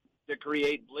to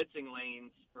create blitzing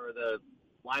lanes for the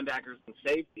linebackers and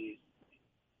safeties.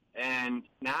 And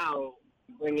now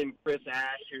bring in Chris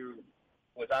Ash, who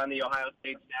was on the Ohio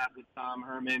State staff with Tom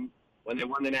Herman when they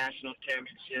won the national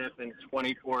championship in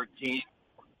 2014.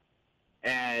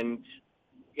 And,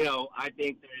 I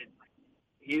think that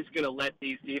he's going to let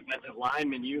these defensive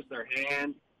linemen use their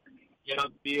hands, get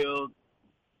upfield.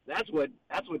 That's what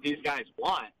these guys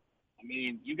want. I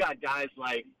mean, you got guys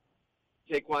like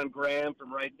Taquan Graham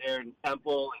from right there in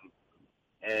Temple,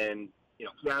 and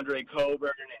Keandre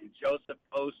Coburn and Joseph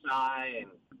Osai,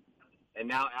 and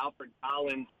now Alfred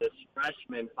Collins, this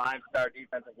freshman 5-star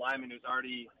defensive lineman who's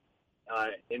already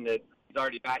he's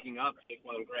already backing up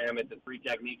Taquan Graham at the 3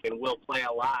 technique and will play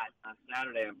a lot on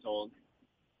Saturday, I'm told.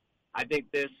 I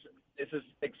think this is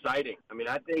exciting. I mean,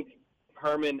 I think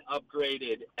Herman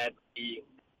upgraded at the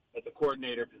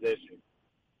coordinator position.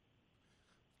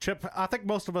 Chip, I think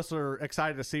most of us are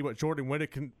excited to see what Jordan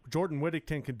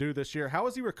Whittington can do this year. How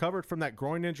has he recovered from that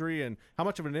groin injury, and how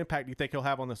much of an impact do you think he'll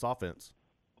have on this offense?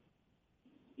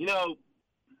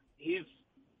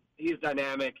 He's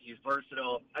dynamic. He's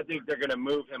versatile. I think they're going to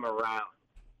move him around.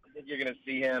 I think you're going to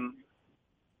see him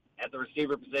at the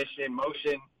receiver position,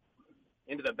 motion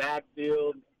into the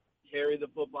backfield, carry the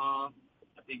football.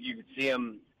 I think you could see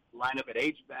him line up at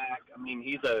H-back. I mean,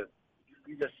 he's a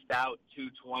stout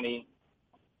 220.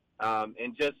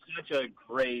 And just such a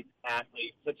great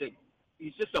athlete.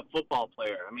 He's just a football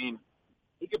player. I mean,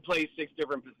 he could play 6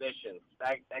 different positions.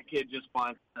 That kid just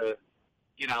wants to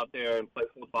get out there and play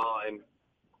football,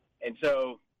 and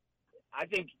so I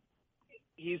think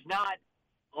he's not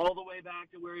all the way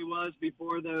back to where he was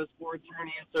before the sports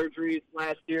hernia surgeries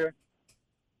last year.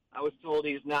 I was told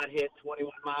he's not hit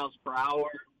 21 miles per hour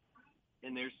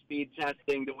in their speed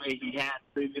testing the way he had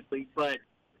previously, but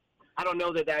I don't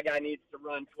know that guy needs to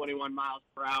run 21 miles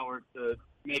per hour to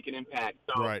make an impact.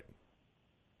 So right.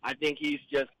 I think he's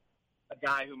just a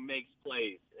guy who makes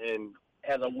plays and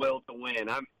has a will to win.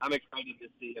 I'm excited to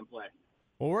see him play.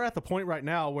 Well, we're at the point right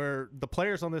now where the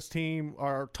players on this team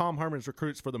are Tom Herman's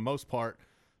recruits for the most part.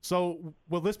 So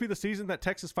will this be the season that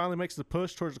Texas finally makes the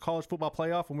push towards the college football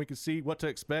playoff and we can see what to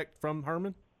expect from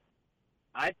Herman?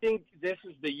 I think this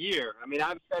is the year. I mean,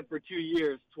 I've said for 2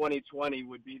 years 2020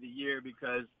 would be the year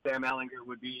because Sam Ehlinger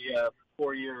would be a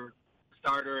 4-year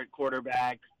starter at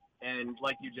quarterback. And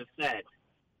like you just said,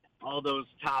 all those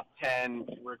top 10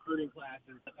 recruiting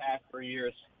classes the past 3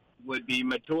 years would be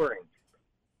maturing.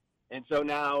 And so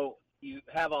now you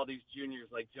have all these juniors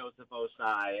like Joseph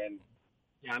Osai and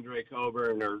DeAndre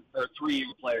Coburn, or 3-year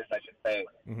players, I should say.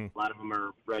 Mm-hmm. A lot of them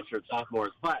are redshirt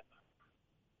sophomores. But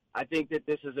I think that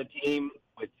this is a team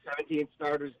with 17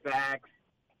 starters back,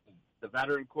 the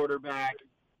veteran quarterback.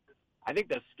 I think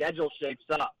the schedule shapes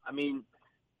up. I mean,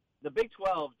 the Big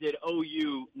 12 did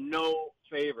OU no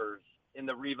favors in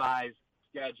the revised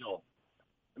schedule.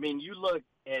 I mean, you look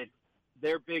at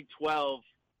their Big 12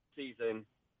 season,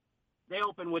 they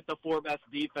open with the 4 best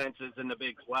defenses in the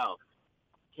Big 12.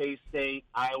 K-State,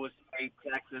 Iowa State,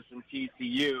 Texas, and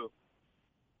TCU.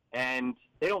 And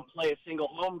they don't play a single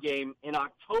home game in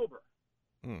October.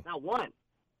 Not one.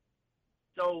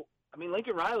 So, I mean,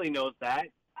 Lincoln Riley knows that.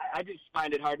 I just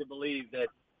find it hard to believe that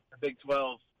the Big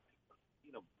 12,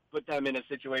 put them in a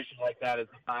situation like that as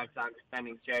a 5-time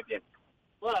defending champion.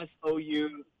 Plus,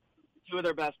 OU, 2 of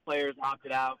their best players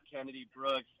opted out, Kennedy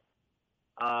Brooks,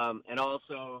 and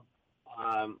also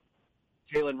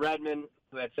Jalen Redmond,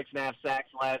 who had 6.5 sacks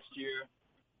last year.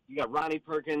 You got Ronnie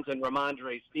Perkins and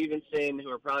Ramondre Stevenson, who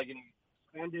are probably getting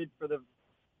suspended for the,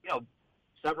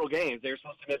 several games. They were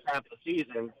supposed to miss half the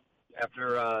season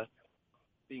after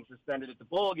being suspended at the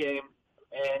bowl game.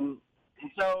 And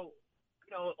so,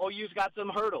 OU's got some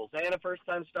hurdles. They had a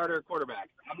first-time starter at quarterback.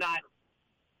 I'm not,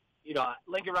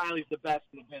 Lincoln Riley's the best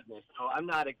in the business, so I'm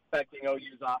not expecting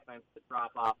OU's offense to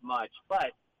drop off much.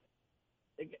 But,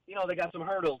 they got some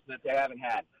hurdles that they haven't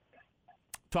had.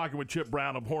 Talking with Chip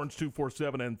Brown of Horns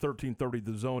 247 and 1330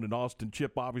 The Zone in Austin.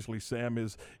 Chip, obviously Sam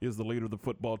is the leader of the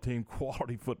football team,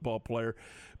 quality football player.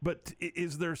 But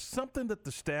is there something that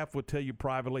the staff would tell you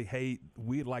privately, hey,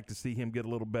 we'd like to see him get a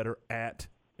little better at,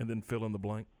 and then fill in the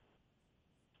blank?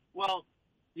 Well,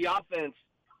 the offense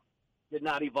did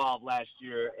not evolve last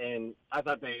year, and I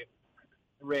thought they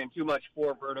ran too much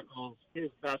 4 verticals. His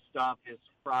best stuff is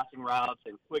crossing routes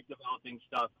and quick developing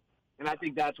stuff, and I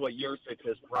think that's what Yurcich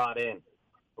has brought in.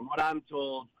 From what I'm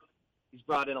told, he's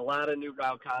brought in a lot of new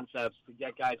route concepts to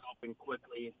get guys open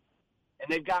quickly. And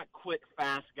they've got quick,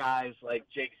 fast guys like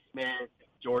Jake Smith,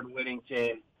 Jordan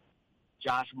Whittington,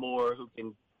 Josh Moore, who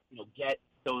can, get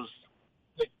those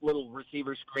quick little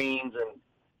receiver screens and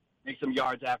make some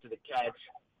yards after the catch.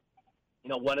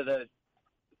 One of the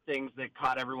things that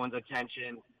caught everyone's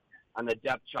attention on the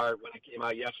depth chart when it came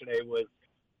out yesterday was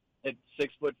that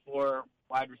 6'4"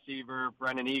 wide receiver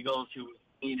Brennan Eagles, who was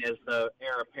seen as the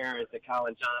heir apparent that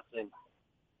Colin Johnson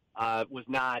was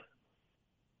not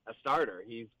a starter.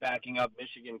 He's backing up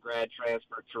Michigan grad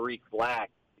transfer Tariq Black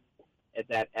at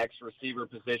that X-receiver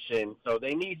position. So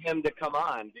they need him to come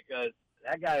on because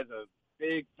that guy's a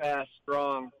big, fast,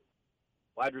 strong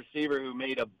wide receiver who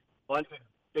made a bunch of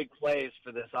big plays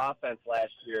for this offense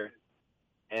last year.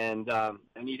 And I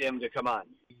need him to come on.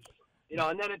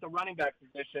 And then at the running back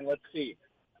position, let's see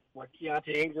what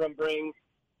Keontae Ingram brings.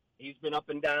 He's been up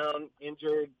and down,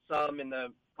 injured some in the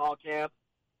fall camp.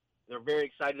 They're very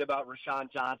excited about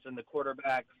Rashawn Johnson, the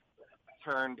quarterback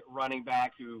turned running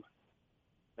back who,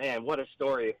 man, what a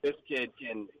story. If this kid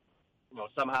can,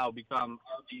 somehow become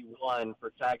RB1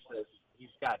 for Texas, he's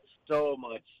got so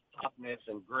much toughness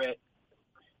and grit.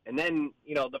 And then,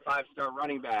 the 5-star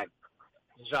running back,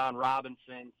 John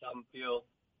Robinson, some feel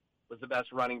was the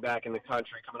best running back in the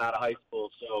country coming out of high school.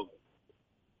 So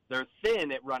they're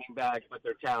thin at running back, but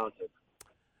they're talented.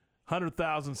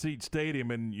 100,000-seat stadium,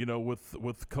 and,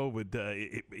 with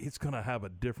COVID, it's going to have a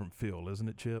different feel, isn't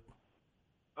it, Chip?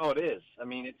 Oh, it is. I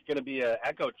mean, it's going to be an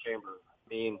echo chamber.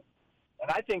 And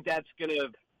I think that's going to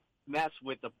mess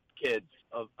with the kids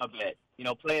a bit.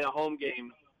 Playing a home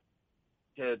game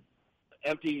to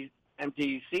empty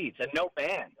seats and no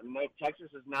band. Texas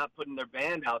is not putting their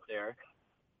band out there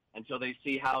until they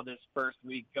see how this first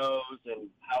week goes and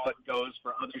how it goes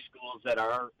for other schools that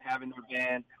are having their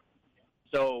band.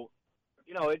 So,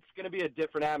 it's going to be a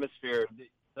different atmosphere.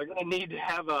 They're going to need to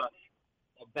have a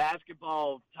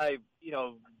basketball type,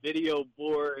 video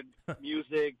board,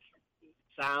 music,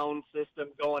 sound system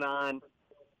going on,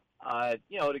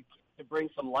 to bring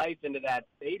some life into that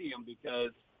stadium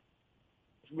because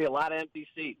there's going to be a lot of empty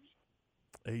seats.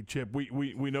 Hey, Chip,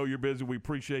 we know you're busy. We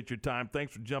appreciate your time.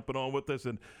 Thanks for jumping on with us,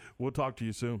 and we'll talk to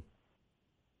you soon.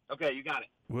 Okay, you got it.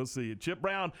 We'll see you. Chip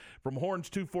Brown from Horns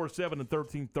 247 and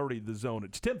 1330 The Zone.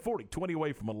 It's 10:40, 20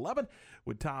 away from 11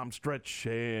 with Tom, Stretch,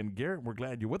 and Garrett. We're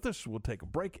glad you're with us. We'll take a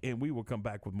break, and we will come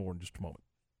back with more in just a moment.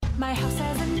 My house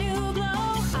has a new glow.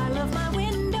 I love my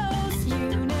windows.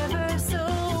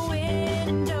 Universal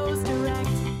Windows Direct.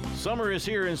 Summer is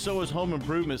here and so is home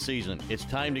improvement season. It's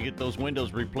time to get those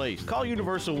windows replaced. Call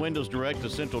Universal Windows Direct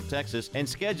of Central Texas and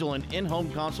schedule an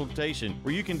in-home consultation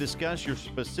where you can discuss your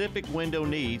specific window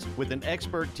needs with an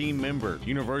expert team member.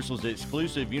 Universal's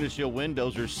exclusive Unishield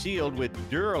windows are sealed with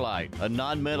Duralite, a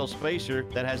non-metal spacer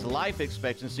that has life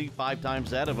expectancy 5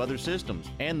 times that of other systems.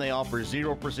 And they offer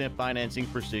 0% financing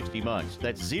for 60 months.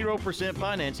 That's 0%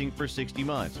 financing for 60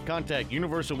 months. Contact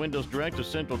Universal Windows Direct of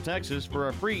Central Texas for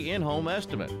a free in-home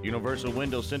estimate.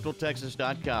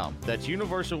 UniversalWindowsCentralTexas.com. That's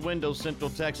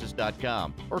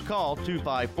UniversalWindowsCentralTexas.com. Or call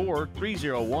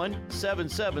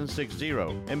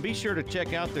 254-301-7760. And be sure to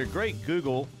check out their great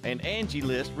Google and Angie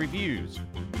List reviews.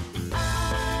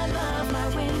 I love my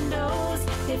windows.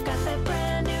 They've got that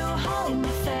brand new home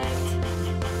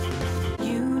effect.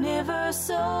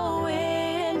 Universal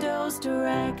Windows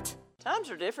Direct.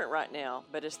 Times are different right now,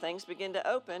 but as things begin to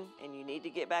open and you need to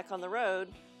get back on the road,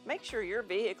 make sure your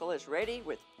vehicle is ready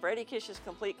with Freddie Kish's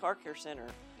Complete Car Care Center.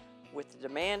 With the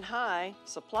demand high,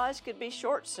 supplies could be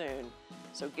short soon.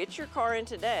 So get your car in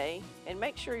today and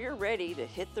make sure you're ready to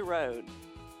hit the road.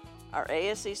 Our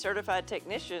ASE certified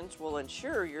technicians will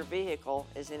ensure your vehicle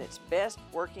is in its best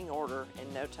working order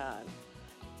in no time.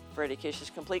 Freddie Kish's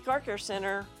Complete Car Care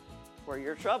Center, where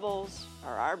your troubles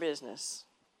are our business.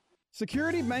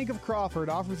 Security Bank of Crawford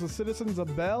offers the citizens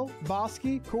of Bell,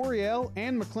 Bosque, Coryell,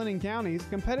 and McLennan counties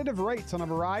competitive rates on a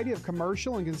variety of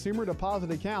commercial and consumer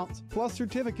deposit accounts, plus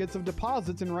certificates of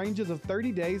deposits in ranges of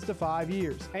 30 days to 5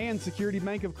 years. And Security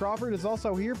Bank of Crawford is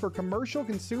also here for commercial,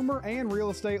 consumer, and real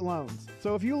estate loans.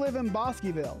 So if you live in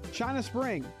Bosqueville, China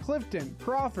Spring, Clifton,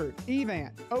 Crawford,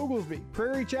 Evant, Oglesby,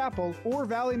 Prairie Chapel, or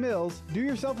Valley Mills, do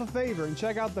yourself a favor and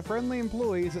check out the friendly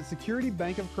employees at Security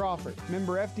Bank of Crawford.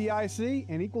 Member FDIC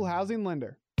and Equal Housing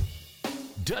Lender.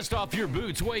 Dust off your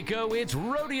boots, Waco. It's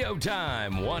rodeo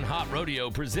time. One hot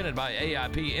rodeo presented by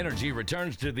AIP Energy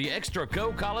returns to the Extra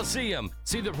Co Coliseum.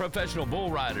 See the professional bull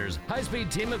riders,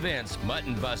 high-speed team events,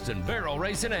 mutton busting, barrel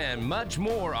racing, and much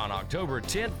more on October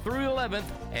 10th through 11th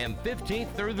and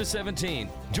 15th through the 17th.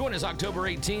 Join us October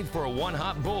 18th for a one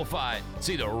hot bullfight.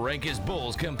 See the rankest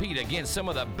bulls compete against some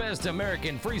of the best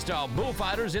American freestyle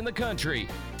bullfighters in the country.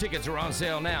 Tickets are on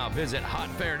sale now. Visit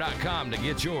hotfair.com to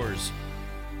get yours.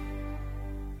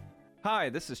 Hi,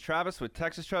 this is Travis with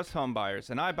Texas Trust Home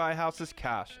Buyers, and I buy houses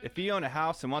cash. If you own a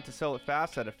house and want to sell it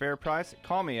fast at a fair price,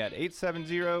 call me at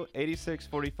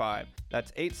 870-8645.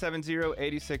 That's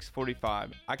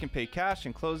 870-8645. I can pay cash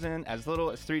and close in as little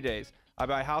as 3 days. I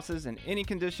buy houses in any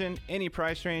condition, any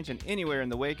price range, and anywhere in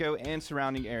the Waco and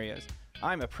surrounding areas.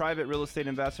 I'm a private real estate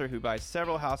investor who buys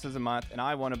several houses a month, and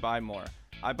I want to buy more.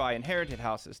 I buy inherited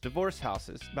houses, divorced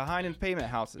houses, behind in payment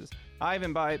houses. I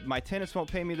even buy my tenants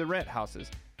won't pay me the rent houses.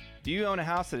 Do you own a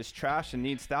house that is trashed and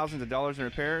needs thousands of dollars in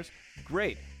repairs?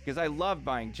 Great, because I love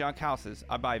buying junk houses.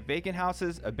 I buy vacant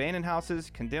houses, abandoned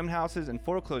houses, condemned houses, and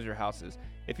foreclosure houses.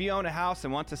 If you own a house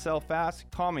and want to sell fast,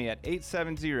 call me at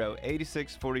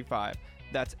 870-8645.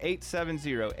 That's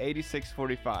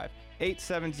 870-8645.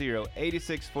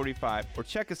 870-8645. Or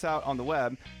check us out on the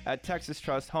web at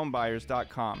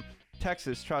TexasTrustHomebuyers.com.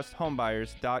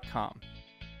 TexasTrustHomebuyers.com.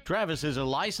 Travis is a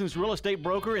licensed real estate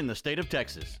broker in the state of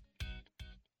Texas.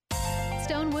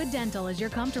 Stonewood Dental is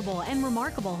your comfortable and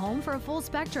remarkable home for a full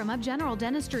spectrum of general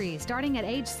dentistry starting at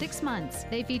age 6 months.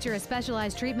 They feature a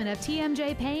specialized treatment of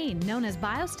TMJ pain known as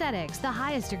biostetics, the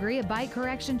highest degree of bite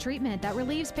correction treatment that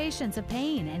relieves patients of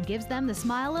pain and gives them the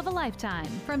smile of a lifetime.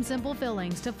 From simple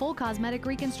fillings to full cosmetic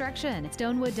reconstruction,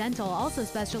 Stonewood Dental also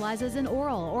specializes in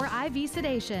oral or IV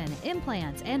sedation,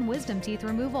 implants, and wisdom teeth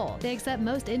removal. They accept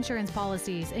most insurance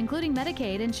policies, including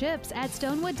Medicaid and CHIPS at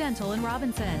Stonewood Dental in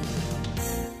Robinson.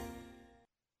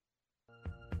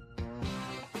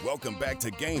 Welcome back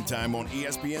to Game Time on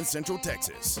ESPN Central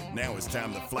Texas. Now it's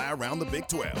time to fly around the Big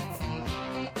 12.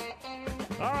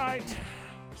 All right,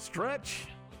 Stretch.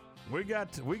 We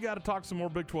got to talk some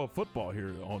more Big 12 football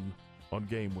here on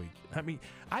game week. I mean,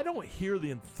 I don't hear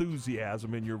the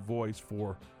enthusiasm in your voice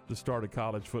for the start of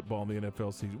college football in the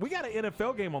NFL season. We got an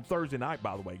NFL game on Thursday night,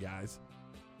 by the way, guys.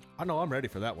 I know I'm ready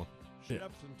for that one. Chefs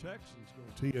and Texans going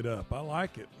to tee it up. I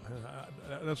like it.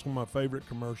 That's one of my favorite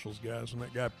commercials, guys, when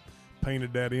that guy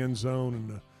painted that end zone and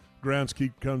the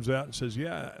groundskeeper comes out and says,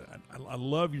 yeah, I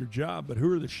love your job, but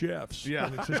who are the chefs? Yeah.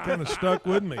 And it's just kind of stuck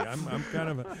with me. I'm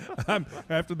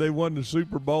after they won the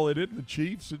Super Bowl, it isn't the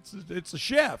Chiefs, it's the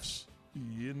chefs.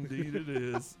 Indeed it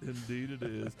is. Indeed it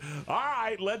is. All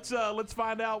right, let's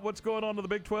find out what's going on in the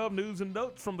Big 12 news and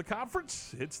notes from the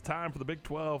conference. It's time for the Big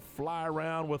 12 fly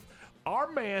around with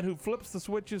our man who flips the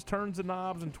switches, turns the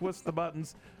knobs, and twists the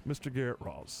buttons, Mr. Garrett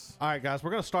Ross. All right, guys, we're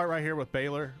going to start right here with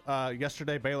Baylor.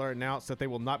 Yesterday, Baylor announced that they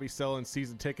will not be selling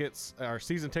season tickets or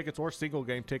single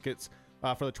game tickets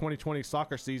for the 2020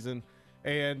 soccer season.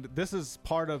 And this is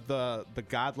part of the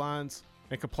guidelines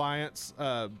and compliance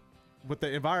with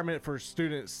the environment for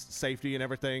students' safety and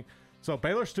everything. So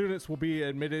Baylor students will be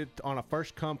admitted on a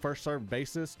first-come, first-served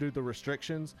basis due to the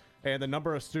restrictions, and the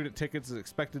number of student tickets is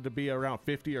expected to be around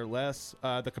 50 or less.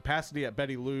 The capacity at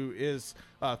Betty Lou is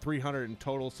 300 in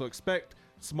total, so expect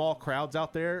small crowds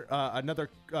out there.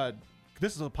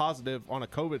 This is a positive on a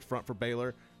COVID front for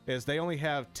Baylor, is they only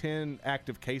have 10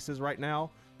 active cases right now.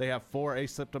 They have 4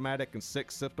 asymptomatic and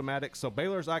 6 symptomatic, so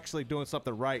Baylor's actually doing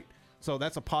something right. So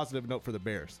that's a positive note for the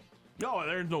Bears. No,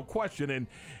 there's no question,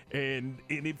 and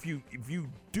if you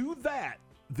do that,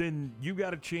 then you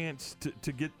got a chance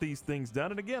to get these things done.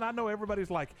 And again, I know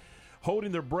everybody's like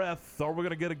holding their breath. Are we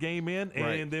going to get a game in?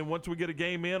 Right. And then once we get a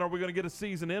game in, are we going to get a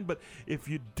season in? But if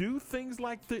you do things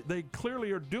like they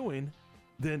clearly are doing,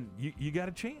 then you got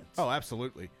a chance. Oh,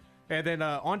 absolutely. And then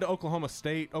on to Oklahoma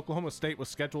State. Oklahoma State was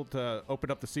scheduled to open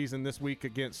up the season this week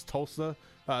against Tulsa.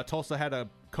 Tulsa had a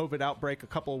COVID outbreak a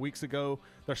couple of weeks ago.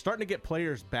 They're starting to get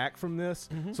players back from this.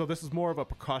 So this is more of a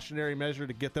precautionary measure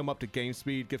to get them up to game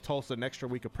speed, give Tulsa an extra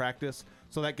week of practice.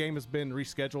 So that game has been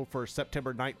rescheduled for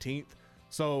September 19th.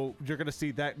 So you're going to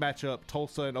see that matchup,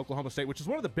 Tulsa and Oklahoma State, which is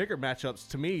one of the bigger matchups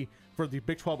to me for the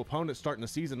Big 12 opponents starting the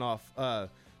season off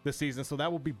this season. So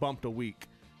that will be bumped a week.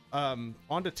 On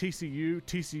to TCU.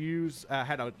 TCU's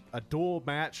had a dual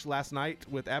match last night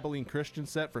with Abilene Christian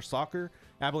set for soccer.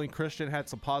 Abilene Christian had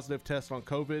some positive tests on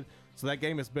COVID, so that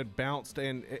game has been bounced.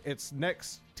 And it's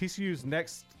TCU's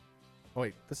next. Oh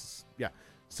wait,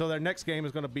 So their next game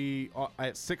is going to be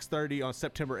at 6:30 on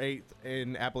September 8th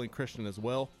in Abilene Christian as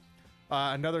well.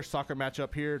 Another soccer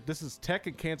matchup here. This is Tech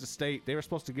and Kansas State. They were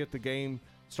supposed to get the game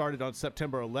started on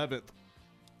September 11th,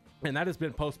 and that has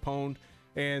been postponed.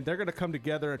 And they're going to come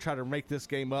together and try to make this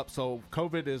game up. So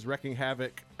COVID is wreaking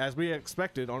havoc, as we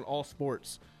expected, on all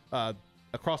sports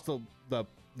across the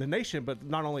nation. But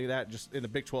not only that, just in the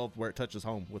Big 12 where it touches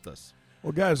home with us.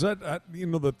 Well, guys,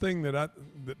 the thing that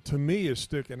to me is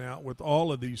sticking out with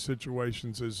all of these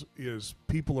situations is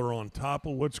people are on top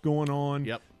of what's going on.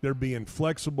 Yep. They're being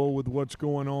flexible with what's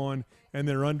going on, and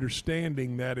they're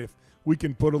understanding that if we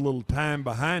can put a little time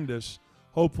behind us,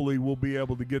 hopefully we'll be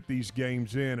able to get these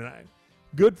games in. And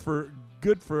good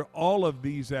for all of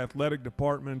these athletic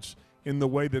departments in the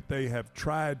way that they have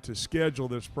tried to schedule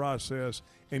this process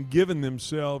and given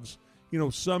themselves,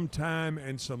 some time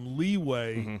and some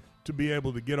leeway to be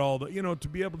able to get all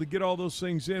those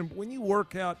things in. When you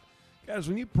work out, guys,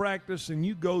 when you practice and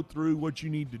you go through what you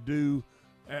need to do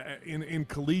in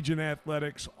collegiate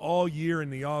athletics all year in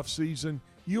the off season,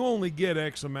 you only get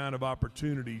X amount of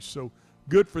opportunities. So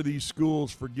good for these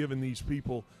schools for giving these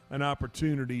people an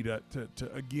opportunity to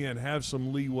again have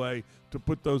some leeway to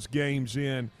put those games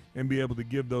in and be able to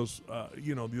give those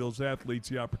those athletes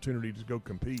the opportunity to go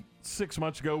compete. 6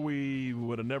 months ago, we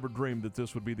would have never dreamed that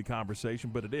this would be the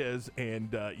conversation, but it is,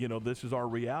 and this is our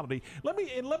reality. Let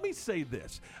me say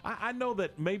this: I know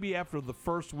that maybe after the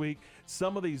first week,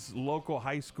 some of these local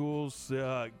high schools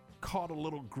caught a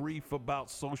little grief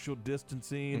about social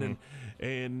distancing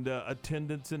and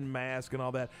attendance and mask and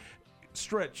all that.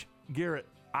 Stretch, Garrett,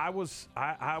 I was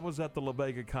at the La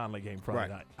Vega Conley game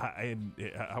Friday night,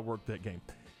 I worked that game.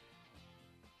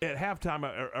 At halftime,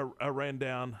 I ran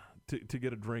down to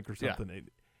get a drink or something. Yeah.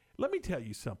 Let me tell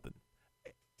you something.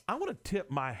 I want to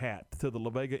tip my hat to the La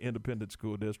Vega Independent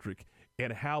School District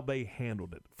and how they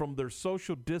handled it, from their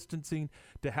social distancing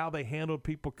to how they handled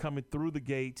people coming through the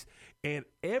gates, and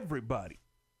everybody,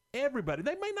 they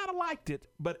may not have liked it,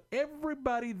 but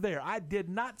everybody there, I did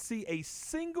not see a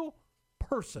single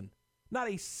person, not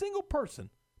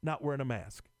not wearing a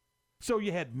mask. So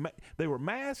they were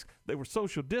masked, they were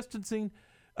social distancing.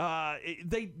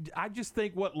 I just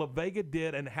think what La Vega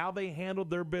did and how they handled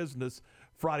their business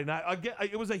Friday night. Again,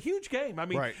 it was a huge game. I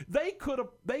mean, they could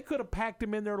have packed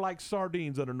them in there like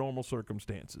sardines under normal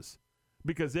circumstances,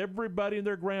 because everybody and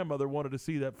their grandmother wanted to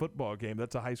see that football game.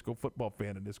 That's a high school football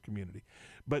fan in this community,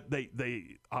 but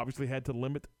they obviously had to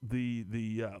limit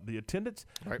the attendance.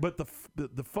 Right. But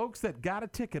the folks that got a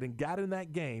ticket and got in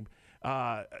that game,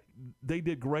 they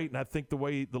did great. And I think the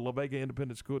way the La Vega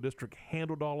Independent School District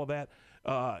handled all of that,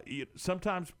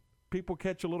 sometimes people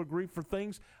catch a little grief for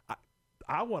things.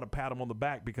 I want to pat them on the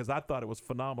back because I thought it was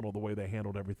phenomenal the way they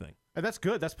handled everything. And that's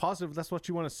good. That's positive. That's what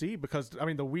you want to see because, I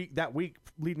mean, that week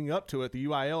leading up to it, the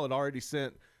UIL had already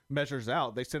sent measures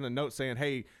out. They sent a note saying,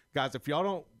 hey, guys, if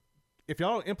y'all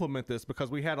don't implement this because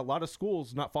we had a lot of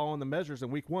schools not following the measures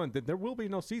in week 1, then there will be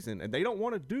no season. And they don't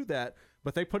want to do that,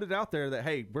 but they put it out there that,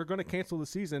 hey, we're going to cancel the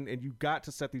season and you got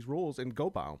to set these rules and go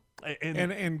by them.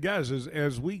 And guys,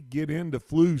 as we get into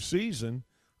flu season,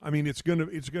 I mean, it's gonna.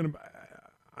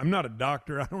 I'm not a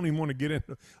doctor. I don't even want to get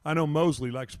into. I know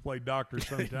Mosley likes to play doctor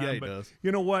sometimes. Yeah, he but does.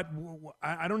 You know what?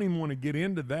 I don't even want to get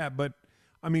into that. But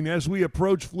I mean, as we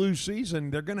approach flu season,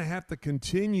 they're going to have to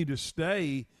continue to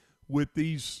stay with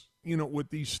these, with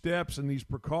these steps and these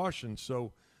precautions.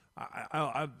 So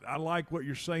I like what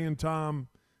you're saying, Tom.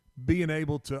 Being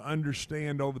able to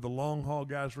understand over the long haul,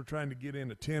 guys, we're trying to get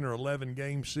in a 10 or 11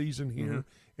 game season here,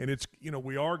 and it's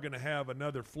we are going to have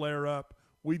another flare up.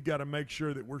 We've got to make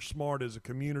sure that we're smart as a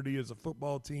community, as a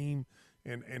football team,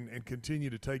 and continue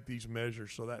to take these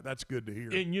measures. So that's good to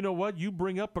hear. And you know what? You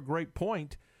bring up a great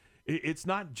point. It's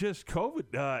not just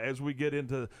COVID as we get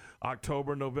into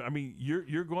October, November. I mean,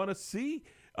 you're going to see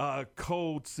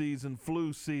cold season,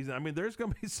 flu season. I mean, there's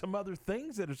going to be some other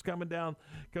things that is coming down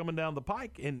the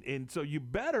pike, and so you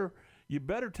better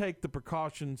take the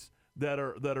precautions that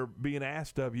are being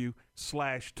asked of you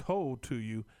 / told to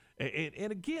you.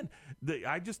 And again,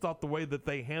 I just thought the way that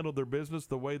they handled their business,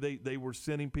 the way they were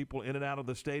sending people in and out of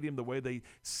the stadium, the way they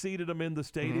seated them in the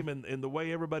stadium, and the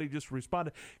way everybody just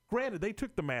responded. Granted, they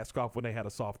took the mask off when they had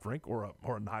a soft drink or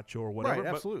a nacho or whatever.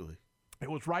 Right, absolutely. It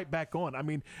was right back on. I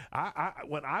mean, I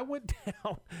when I went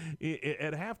down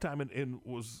at halftime and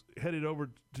was headed over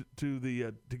to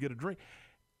get a drink,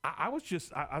 I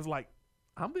was like,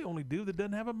 I'm the only dude that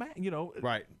doesn't have a mask.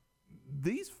 Right.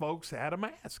 These folks had a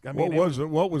mask. I mean,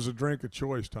 what was the drink of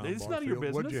choice, Tom? It's none of your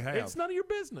business. What'd you have? It's none of your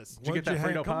business. Did you get that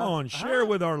Frito Come pie? on, share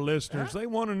with our listeners. They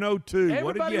want to know too.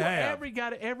 What did you have?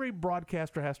 Every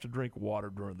broadcaster has to drink water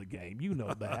during the game. You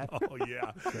know that. Oh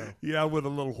yeah, yeah, with a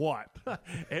little what?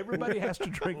 Everybody has to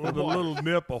drink with water. a little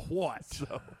nip of what?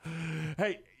 So,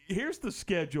 hey, here's the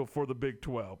schedule for the Big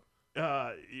 12.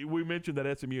 We mentioned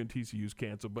that SMU and TCU's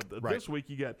canceled, but this week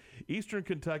you got Eastern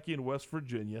Kentucky and West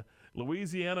Virginia,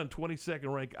 Louisiana and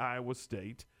 22nd ranked Iowa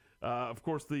State, of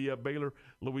course the Baylor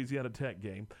Louisiana Tech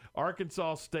game,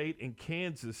 Arkansas State and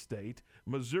Kansas State,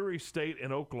 Missouri State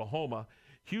and Oklahoma,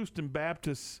 Houston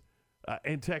Baptist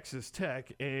and Texas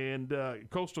Tech, and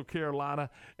Coastal Carolina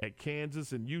at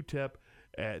Kansas and UTEP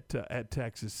at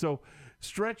Texas. So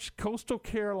stretch Coastal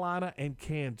Carolina and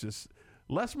Kansas.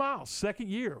 Les Miles, second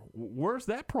year. Where's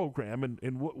that program,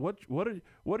 and what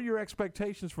are your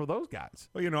expectations for those guys?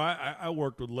 Well, I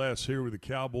worked with Les here with the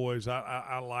Cowboys.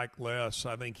 I like Les.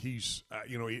 I think he's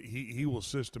he will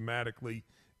systematically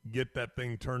get that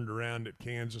thing turned around at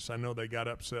Kansas. I know they got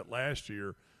upset last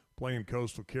year playing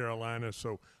Coastal Carolina,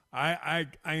 so I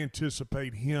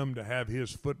anticipate him to have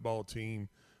his football team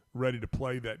ready to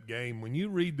play that game. When you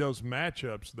read those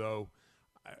matchups, though.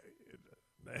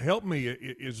 Help me,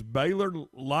 is Baylor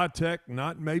La Tech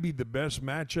not maybe the best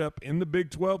matchup in the Big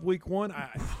 12 Week 1?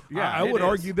 I would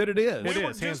argue that it is. We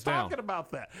were just talking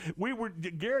about that.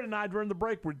 Garrett and I during the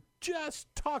break were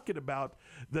just talking about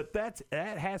that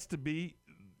has to be,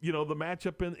 the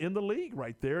matchup in the league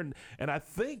right there. And I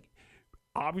think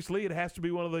obviously it has to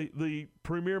be one of the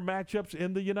premier matchups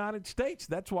in the United States.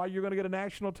 That's why you're going to get a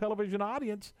national television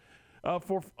audience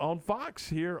on Fox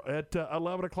here at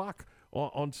 11 o'clock.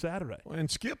 On Saturday.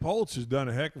 And Skip Holtz has done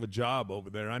a heck of a job over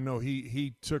there. I know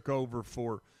he took over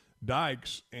for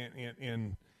Dykes,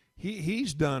 and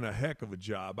he's done a heck of a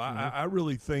job. I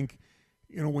really think,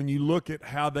 when you look at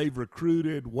how they've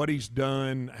recruited, what he's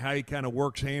done, how he kind of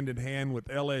works hand in hand with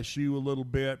LSU a little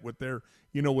bit with their,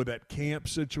 with that camp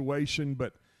situation.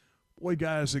 But boy,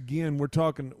 guys, again, we're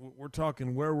talking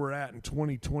where we're at in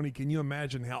 2020. Can you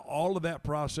imagine how all of that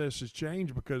process has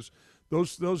changed because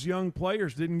those young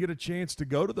players didn't get a chance to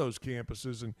go to those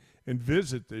campuses and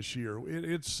visit this year.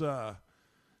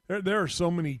 There are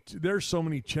so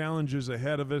many challenges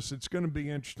ahead of us. It's going to be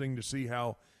interesting to see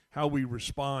how we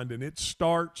respond, and it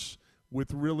starts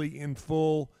with really in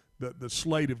full the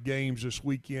slate of games this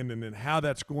weekend, and then how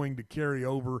that's going to carry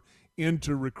over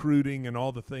into recruiting and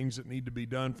all the things that need to be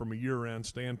done from a year-round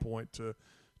standpoint to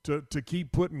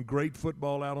keep putting great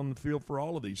football out on the field for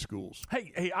all of these schools.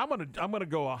 Hey, I'm gonna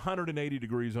go 180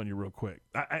 degrees on you real quick,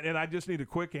 and I just need a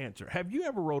quick answer. Have you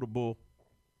ever rode a bull?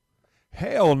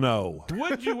 Hell no.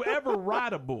 Would you ever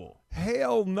ride a bull?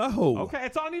 Hell no. Okay,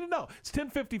 that's all I need to know. It's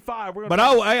 10:55. But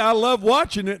I love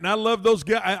watching it, and I love those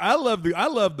guys. I love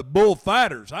the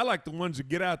bullfighters. I like the ones that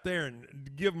get out there and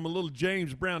give them a little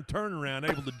James Brown turnaround,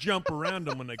 able to jump around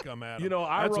them when they come out.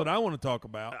 That's what I want to talk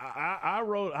about.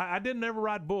 I didn't ever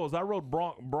ride bulls. I rode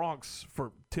broncs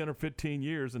for 10 or 15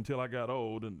 years until I got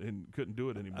old and couldn't do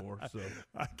it anymore. So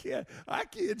I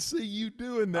can't see you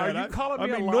doing that. Are you calling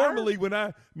me a liar?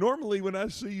 Normally when I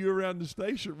see you around the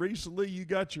station recently, you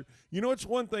got your. It's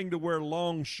one thing to wear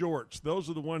long shorts. Those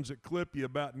are the ones that clip you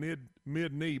about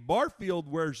mid-knee. Barfield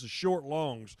wears the short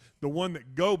longs, the one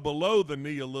that go below the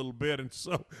knee a little bit, and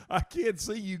so I can't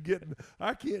see you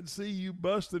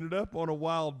busting it up on a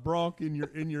wild bronc in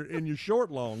your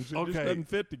short longs. It just doesn't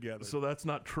fit together. So that's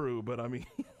not true, but I mean.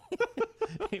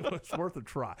 It's worth a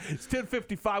try. It's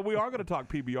 10:55. We are going to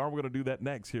talk PBR. We're going to do that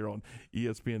next here on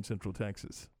ESPN Central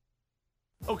Texas.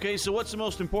 Okay, so what's the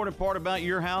most important part about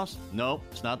your house? Nope,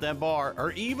 it's not that bar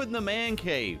or even the man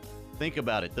cave. Think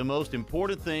about it. The most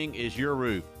important thing is your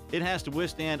roof. It has to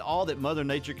withstand all that Mother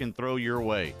Nature can throw your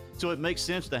way. So it makes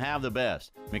sense to have the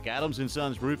best. McAdams &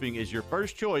 Sons Roofing is your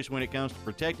first choice when it comes to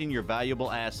protecting your valuable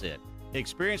asset.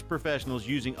 Experienced professionals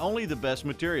using only the best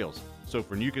materials. So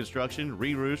for new construction,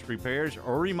 re-roofs, repairs,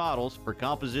 or remodels for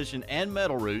composition and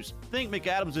metal roofs, think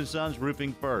McAdams & Sons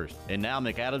Roofing first. And now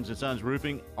McAdams & Sons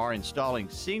Roofing are installing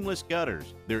seamless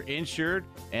gutters. They're insured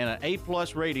and an A+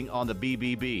 rating on the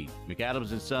BBB.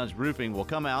 McAdams & Sons Roofing will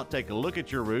come out, take a look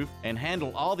at your roof, and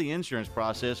handle all the insurance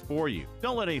process for you.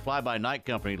 Don't let any fly-by-night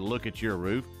company look at your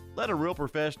roof. Let a real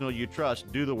professional you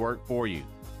trust do the work for you.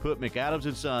 Put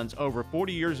McAdams & Sons over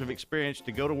 40 years of experience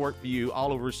to go to work for you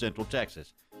all over Central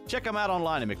Texas. Check them out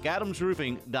online at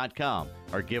McAdamsRoofing.com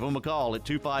or give them a call at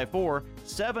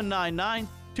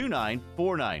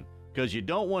 254-799-2949 because you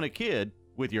don't want a kid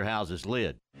with your house's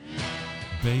lid.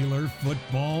 Baylor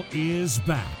football is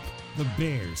back. The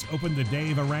Bears open the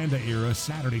Dave Aranda era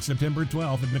Saturday, September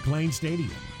 12th at McLean Stadium,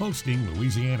 hosting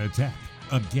Louisiana Tech.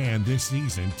 Again this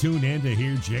season, tune in to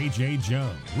hear J.J.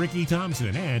 Jones, Ricky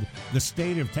Thompson, and the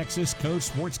State of Texas Coach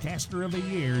Sportscaster of the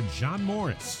Year, John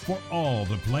Morris, for all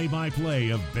the play-by-play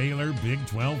of Baylor Big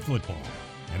 12 football.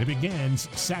 And it begins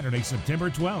Saturday, September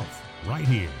 12th, right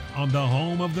here on the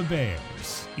home of the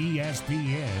Bears,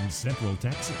 ESPN Central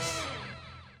Texas.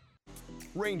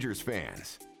 Rangers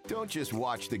fans, don't just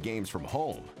watch the games from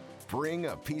home. Bring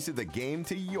a piece of the game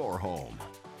to your home.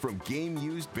 From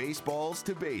game-used baseballs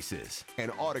to bases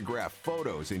and autographed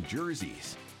photos and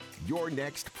jerseys, your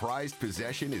next prized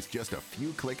possession is just a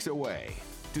few clicks away.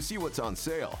 To see what's on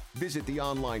sale, visit the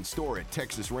online store at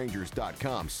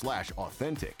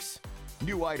texasrangers.com/authentics.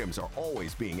 New items are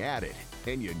always being added,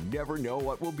 and you never know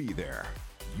what will be there.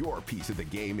 Your piece of the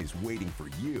game is waiting for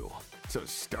you, so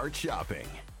start shopping.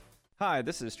 Hi,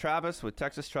 this is Travis with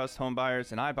Texas Trust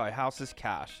Homebuyers, and I buy houses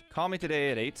cash. Call me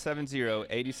today at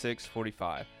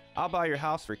 870-8645. I'll buy your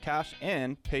house for cash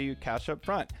and pay you cash up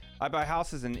front. I buy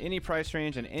houses in any price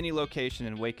range and any location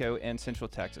in Waco and Central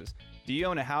Texas. Do you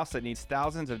own a house that needs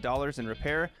thousands of dollars in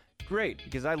repair? Great,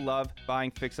 because I love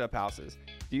buying fix-up houses.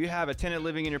 Do you have a tenant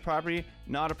living in your property?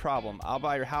 Not a problem. I'll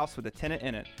buy your house with a tenant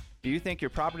in it. Do you think your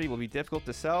property will be difficult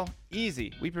to sell?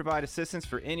 Easy. We provide assistance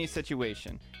for any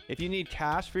situation. If you need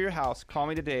cash for your house, call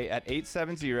me today at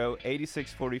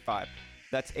 870-8645.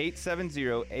 That's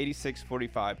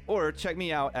 870-8645. Or check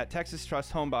me out at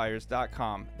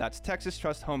TexasTrustHomebuyers.com. That's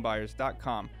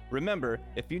TexasTrustHomebuyers.com. Remember,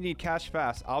 if you need cash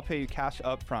fast, I'll pay you cash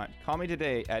up front. Call me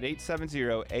today at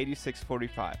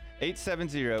 870-8645.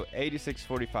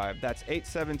 870-8645. That's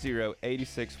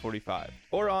 870-8645.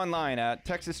 Or online at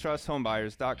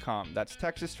TexasTrustHomebuyers.com. That's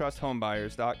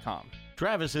TexasTrustHomebuyers.com.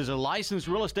 Travis is a licensed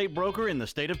real estate broker in the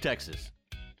state of Texas.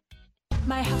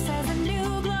 My house has a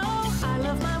new glow. I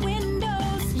love my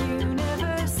windows.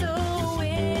 Universal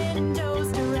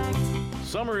Windows Direct.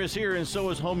 Summer is here and so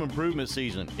is home improvement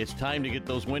season. It's time to get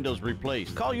those windows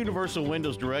replaced. Call Universal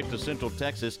Windows Direct of Central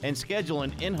Texas and schedule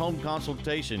an in-home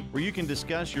consultation where you can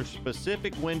discuss your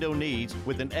specific window needs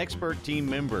with an expert team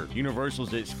member.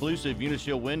 Universal's exclusive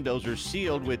Unishield windows are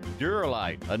sealed with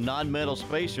Duralite, a non-metal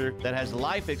spacer that has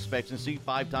life expectancy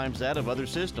 5 times that of other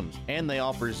systems. And they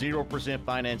offer 0%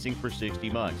 financing for 60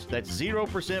 months. That's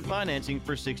 0% financing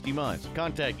for 60 months.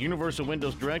 Contact Universal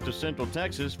Windows Direct of Central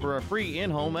Texas for a free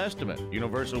in-home estimate.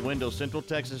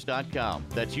 UniversalWindowsCentralTexas.com.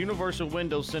 That's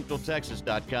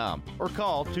UniversalWindowsCentralTexas.com. Or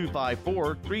call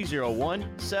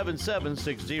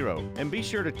 254-301-7760. And be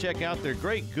sure to check out their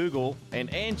great Google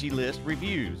and Angie List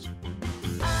reviews.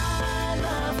 I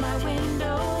love my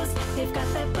windows. They've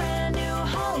got that brand new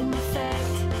home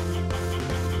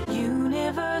effect.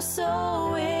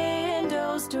 Universal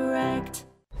Windows Direct.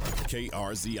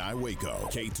 KRZI Waco,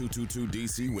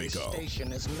 K222DC Waco,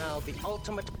 Station is now the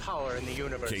ultimate power in the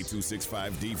universe.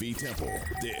 K265DV Temple.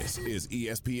 This is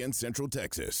ESPN Central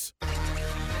Texas.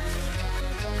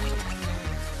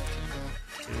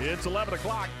 It's 11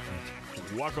 o'clock.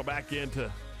 Welcome back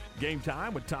into Game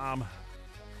Time with Tom,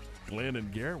 Glenn, and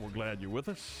Garrett. We're glad you're with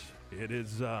us. It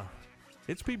is,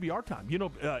 it's PBR time. You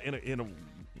know, in a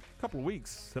couple of weeks,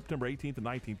 September 18th and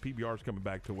 19th, PBR is coming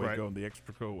back to Waco in the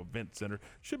Extraco Event Center.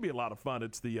 Should be a lot of fun.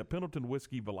 It's the Pendleton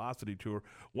Whiskey Velocity Tour.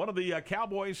 One of the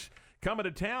Cowboys coming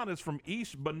to town is from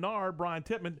East Bernard, Brian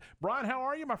Tittman. Brian, how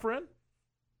are you, my friend?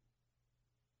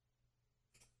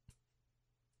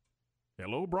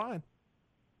 Hello, Brian.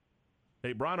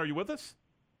 Hey, Brian, are you with us?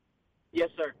 Yes,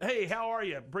 sir. Hey, how are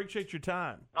you? Appreciate your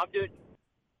time. I'm doing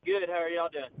good. How are y'all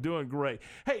doing? Doing great.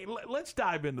 Hey, let's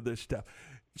dive into this stuff.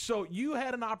 So you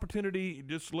had an opportunity,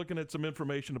 just looking at some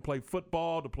information, to play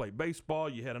football, to play baseball.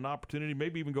 You had an opportunity,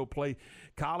 maybe even go play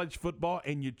college football,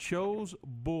 and you chose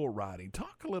bull riding.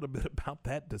 Talk a little bit about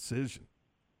that decision.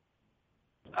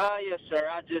 Yes, sir.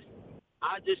 I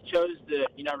just chose to,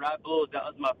 ride bulls. That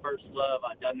was my first love.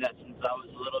 I've done that since I was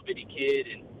a little bitty kid,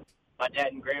 and my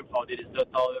dad and grandpa did it. So that's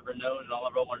all I've ever known and all I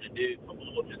ever wanted to do.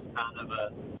 Football was just kind of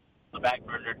a back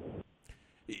burner.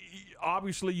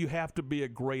 Obviously, you have to be a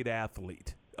great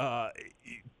athlete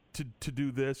to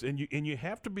do this, and you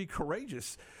have to be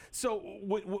courageous. So,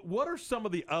 what are some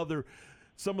of the other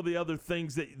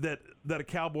things that a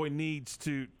cowboy needs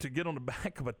to get on the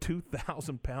back of a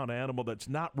 2,000-pound animal that's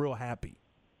not real happy?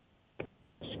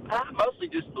 Mostly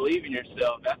just believe in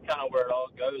yourself. That's kind of where it all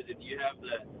goes. If you have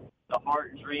the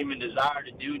heart, dream, and desire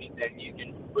to do anything, you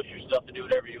can push yourself to do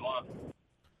whatever you want.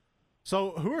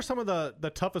 So who are some of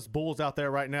the toughest bulls out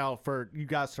there right now for you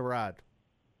guys to ride?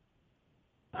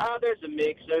 There's a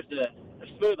mix. There's the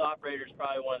smooth operator is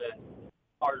probably one of the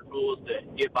harder bulls to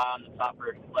get by on the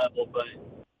topper level, but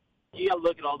you got to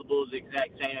look at all the bulls the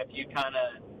exact same. If you kind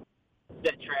of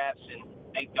set traps and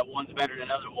think that one's better than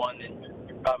another one, then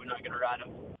you're probably not going to ride them.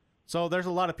 So there's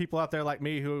a lot of people out there like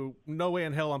me who, no way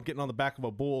in hell I'm getting on the back of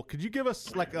a bull. Could you give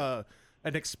us like an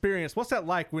experience? What's that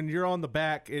like when you're on the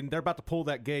back and they're about to pull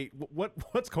that gate?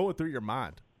 What's going through your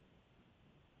mind?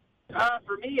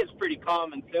 For me, it's pretty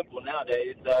calm and simple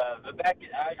nowadays.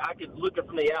 I could look it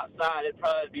from the outside. It'd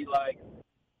probably be like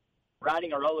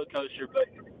riding a roller coaster, but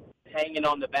hanging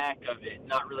on the back of it,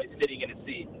 not really sitting in a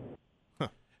seat.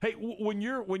 Hey, when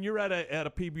you're at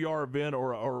a PBR event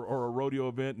or a rodeo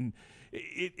event, and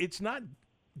it's not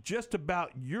just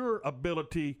about your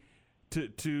ability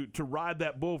to ride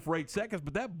that bull for 8 seconds,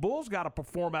 but that bull's got to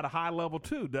perform at a high level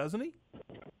too, doesn't he?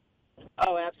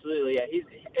 Oh, absolutely. Yeah,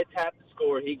 it's half the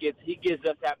score. He gives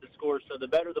us half the score. So the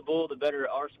better the bull, the better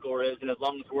our score is. And as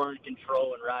long as we're in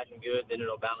control and riding good, then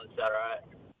it'll balance out all right.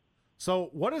 So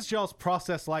what is y'all's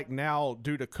process like now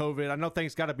due to COVID? I know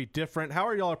things got to be different. How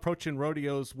are y'all approaching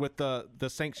rodeos with the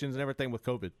sanctions and everything with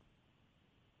COVID?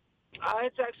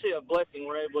 It's actually a blessing.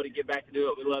 We're able to get back to do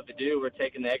what we love to do. We're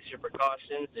taking the extra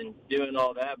precautions and doing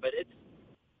all that. But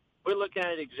we're looking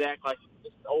at it exactly like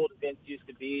old events used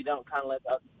to be. Don't kind of let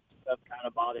that stuff kind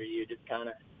of bother you. Just kind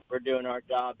of, we're doing our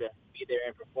job to be there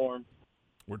and perform.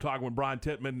 We're talking with Brian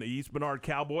Tittman, the East Bernard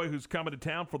Cowboy, who's coming to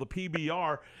town for the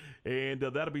PBR, and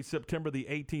that'll be September the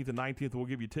 18th and 19th. We'll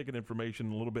give you ticket information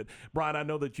in a little bit. Brian, I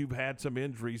know that you've had some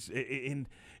injuries in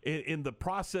the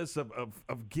process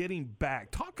of getting back.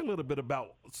 Talk a little bit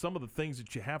about some of the things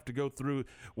that you have to go through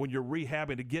when you're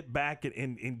rehabbing to get back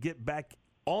and get back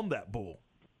on that bull.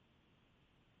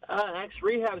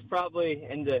 Actually, rehab's probably,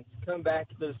 and to come back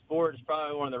to the sport is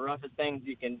probably one of the roughest things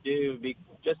you can do,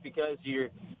 just because you're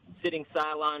sitting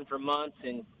sideline for months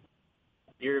and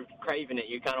you're craving it.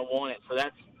 You kind of want it. So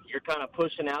you're kind of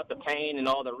pushing out the pain and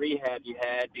all the rehab you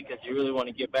had because you really want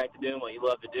to get back to doing what you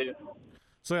love to do.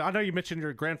 So I know you mentioned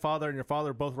your grandfather and your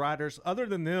father, both riders. Other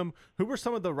than them, who were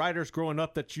some of the riders growing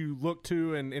up that you looked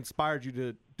to and inspired you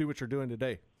to do what you're doing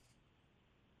today?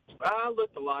 I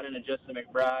looked a lot into Justin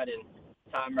McBride and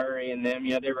Ty Murray and them.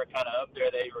 They were kind of up there.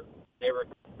 They were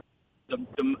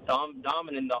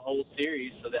dominant the whole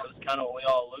series, so that was kind of what we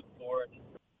all looked for. And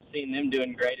seeing them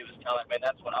doing great, it was kind of like, man,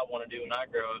 that's what I want to do when I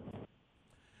grow up.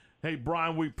 Hey,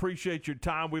 Brian, we appreciate your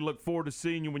time. We look forward to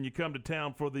seeing you when you come to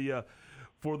town for the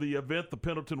event, the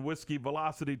Pendleton Whiskey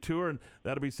Velocity Tour, and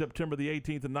that'll be September the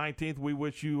 18th and 19th. We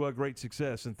wish you great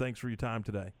success, and thanks for your time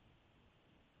today.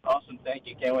 Awesome. Thank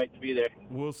you. Can't wait to be there.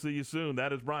 We'll see you soon.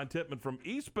 That is Brian Tittman from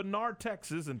East Bernard,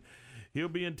 Texas, and he'll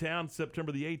be in town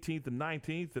September the 18th and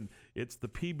 19th, and it's the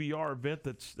PBR event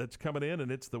that's coming in,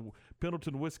 and it's the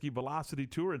Pendleton Whiskey Velocity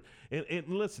Tour. And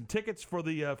listen, tickets for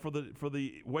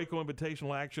the Waco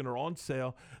Invitational Action are on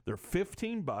sale. They're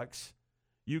 $15.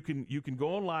 You can go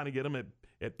online and get them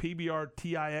at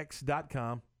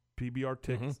pbrtix.com,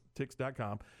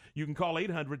 pbrtix.com. You can call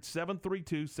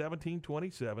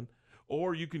 800-732-1727,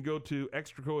 or you can go to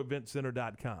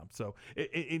extracoeventcenter.com. So,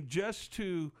 and just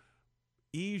to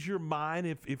ease your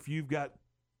mind, if you've got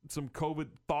some COVID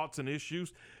thoughts and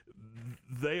issues,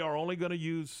 they are only going to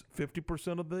use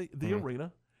 50% of the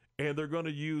arena, and they're going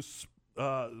to use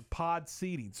pod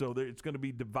seating. So it's going to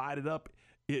be divided up.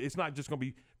 It's not just going to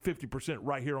be 50%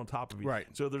 right here on top of you. Right.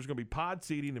 So there's going to be pod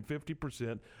seating and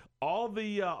 50%. All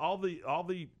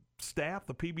the staff,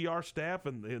 the PBR staff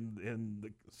and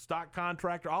the stock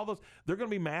contractor, all those, they're going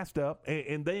to be masked up,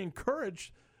 and they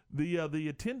encourage the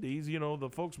attendees, the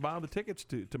folks buying the tickets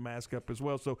to mask up as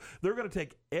well. So they're going to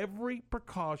take every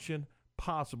precaution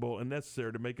possible and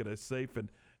necessary to make it a safe and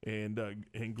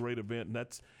great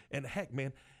event. And heck,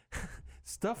 man,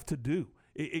 stuff to do.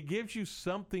 It gives you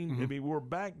something. I mean, we're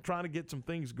back trying to get some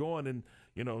things going, and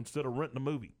instead of renting a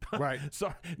movie. Right.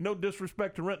 Sorry, no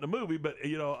disrespect to renting a movie, but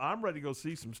I'm ready to go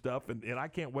see some stuff, and I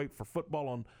can't wait for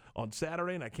football on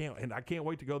Saturday, and I can't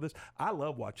wait to go this. I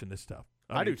love watching this stuff.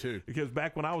 I do too. Because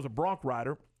back when I was a Bronc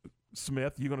rider,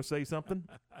 Smith, you going to say something?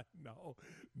 No.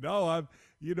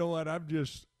 You know what?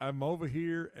 I'm over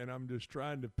here, and I'm just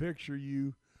trying to picture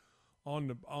you on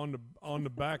the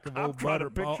back of old butter. I'm trying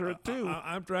to picture it too.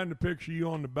 I'm trying to picture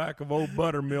you on the back of old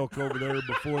Buttermilk over there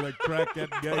before they crack that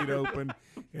gate open,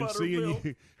 and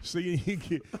seeing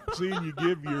you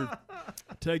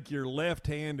take your left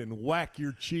hand and whack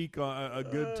your cheek a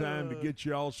good time to get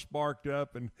you all sparked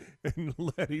up and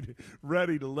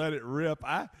ready to let it rip.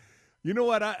 You know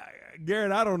what,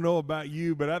 Garrett? I don't know about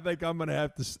you, but I think I'm gonna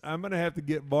have to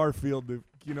get Barfield to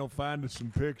find us some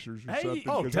pictures or something.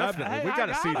 Oh, definitely. We got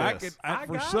to see this.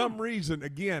 For some reason,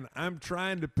 again, I'm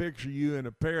trying to picture you in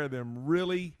a pair of them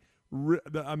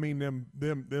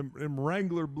them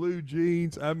Wrangler blue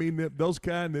jeans. I mean, those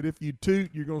kind that if you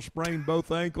toot, you're gonna sprain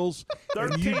both ankles.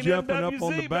 And you jumping up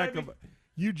on the back of.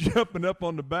 You jumping up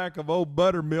on the back of old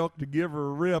Buttermilk to give her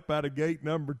a rip out of gate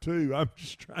number 2. I'm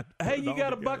just trying to. Hey, you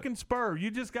got a buck and spur. You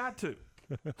just got to.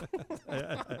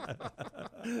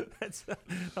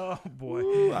 Oh boy!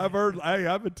 Ooh, I've heard. Hey,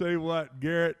 I'm gonna tell you what,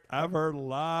 Garrett. I've heard a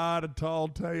lot of tall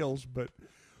tales, but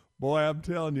boy, I'm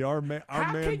telling you, our man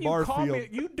Barfield. Call me?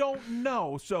 You don't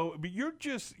know, so you're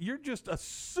just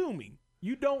assuming.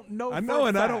 You don't know. I know,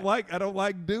 and I don't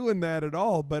like doing that at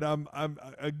all. But I'm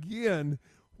again.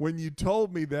 When you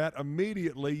told me that,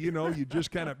 immediately, you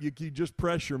just kind of you just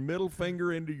press your middle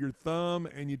finger into your thumb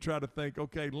and you try to think,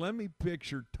 okay, let me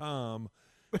picture Tom.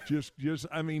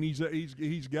 I mean, he's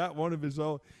got one of his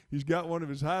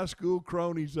high school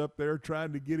cronies up there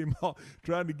trying to get him all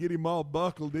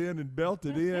buckled in and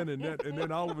belted in, and then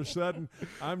all of a sudden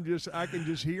I can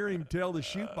just hear him tell the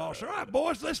shoot boss, all right,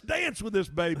 boys, let's dance with this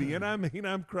baby, and I mean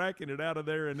I'm cracking it out of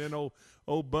there, and then old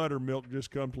Buttermilk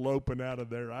just comes loping out of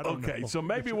there. I don't know. Okay, so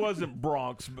maybe it wasn't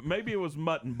Bronx, but maybe it was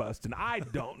mutton busting. I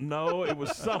don't know. It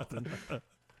was something.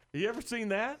 You ever seen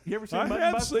that? You ever seen I mutton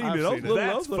have busting? seen it.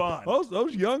 That's fun.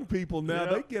 Those young people now,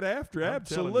 they get after it.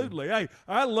 Absolutely. Hey,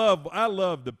 I love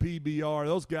the PBR.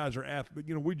 Those guys are athletes.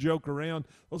 We joke around.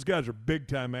 Those guys are big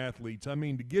time athletes. I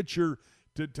mean, to get to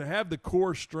have the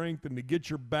core strength and to get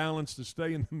your balance to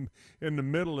stay in the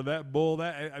middle of that bull,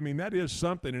 that is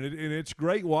something, and it's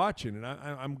great watching. And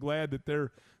I'm glad that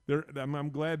I'm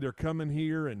glad they're coming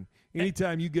here, and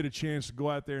anytime you get a chance to go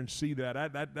out there and see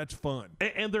that's fun.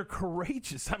 And they're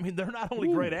courageous. I mean, they're not only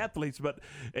great athletes, but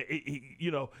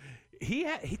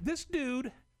this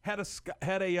dude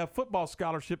had a football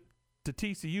scholarship to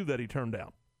TCU that he turned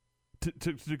down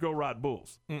to go ride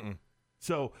bulls. Mm-mm.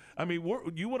 So I mean,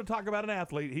 you want to talk about an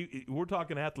athlete? We're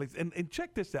talking athletes, and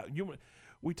check this out.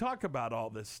 We talk about all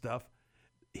this stuff.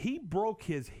 He broke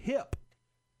his hip.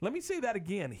 Let me say that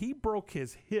again. He broke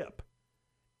his hip,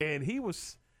 and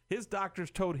his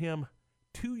doctors told him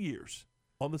 2 years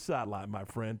on the sideline, my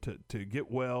friend, to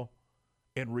get well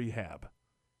and rehab.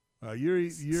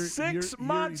 6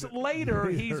 months later,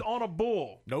 he's on a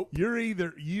bull. Nope. You're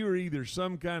either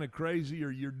some kind of crazy or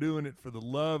you're doing it for the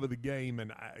love of the game.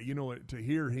 And to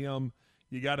hear him,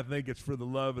 you got to think it's for the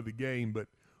love of the game. But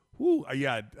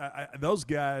those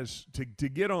guys to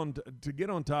get on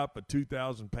top of a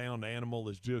 2,000-pound animal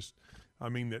is just. I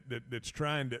mean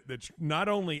that's not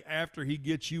only after he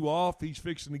gets you off, he's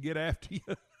fixing to get after you.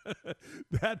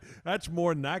 That's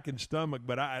more than I can stomach.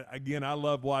 But I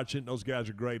love watching. Those guys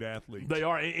are great athletes. They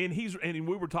are, and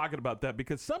we were talking about that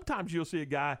because sometimes you'll see a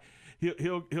guy,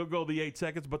 he'll go the 8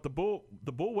 seconds, but the bull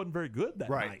wasn't very good that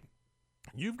night.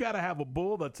 You've got to have a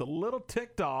bull that's a little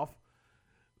ticked off,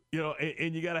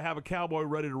 and you got to have a cowboy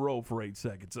ready to roll for 8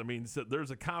 seconds. I mean, so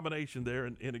there's a combination there,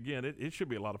 and again, it should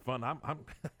be a lot of fun. I'm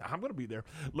going to be there.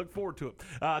 Look forward to it.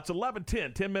 It's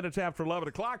 11:10, 10 minutes after 11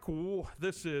 o'clock. Ooh,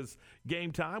 this is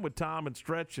Game Time with Tom and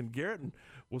Stretch and Garrett, and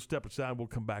we'll step aside. We'll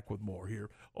come back with more here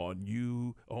on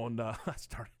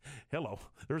Hello,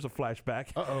 there's a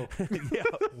flashback. Uh-oh. Yeah,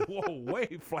 whoa, way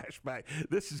flashback.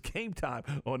 This is Game Time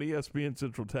on ESPN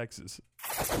Central Texas.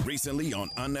 Recently on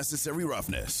Unnecessary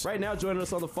Roughness. Right now, joining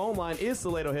us on the phone line is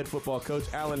Toledo head football coach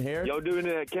Alan Hare. Y'all doing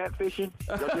that catfishing?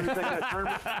 Y'all doing anything in that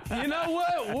tournament? You know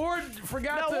what? Ward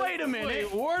forgot to. Wait a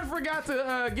minute. Ward forgot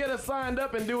to get us signed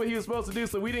up and do what he was supposed to do,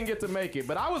 so we didn't get to make it.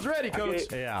 But I was ready,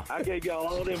 Coach. I gave y'all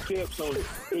all them tips on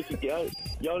fishing.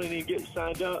 Y'all didn't even get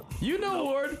signed up. You know,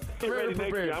 Ward. Get ready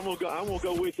next year. I'm gonna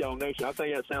go with y'all next year. I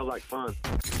think that sounds like fun.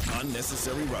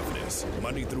 Unnecessary Roughness,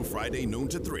 Monday through Friday, noon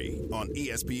to 3 on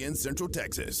ESPN Central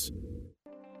Texas.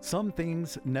 Some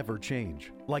things never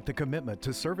change, like the commitment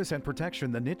to service and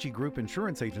protection the Nichi Group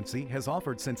Insurance Agency has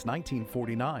offered since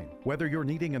 1949. Whether you're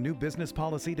needing a new business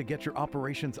policy to get your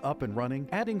operations up and running,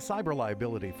 adding cyber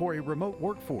liability for a remote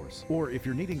workforce, or if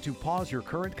you're needing to pause your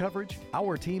current coverage,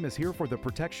 our team is here for the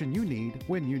protection you need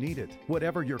when you need it.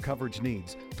 Whatever your coverage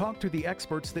needs, talk to the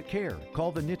experts that care.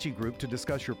 Call the Nichi Group to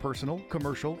discuss your personal,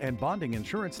 commercial, and bonding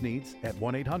insurance needs at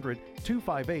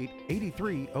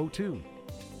 1-800-258-8302.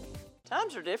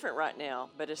 Times are different right now,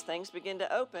 but as things begin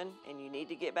to open and you need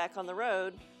to get back on the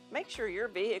road, make sure your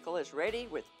vehicle is ready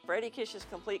with Freddie Kish's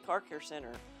Complete Car Care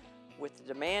Center. With the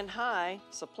demand high,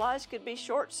 supplies could be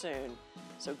short soon,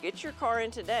 so get your car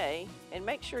in today and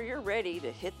make sure you're ready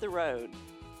to hit the road.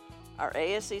 Our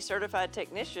ASE certified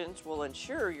technicians will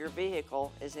ensure your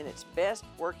vehicle is in its best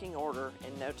working order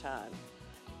in no time.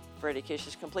 Freddie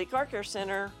Kish's Complete Car Care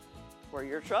Center, where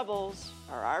your troubles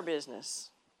are our business.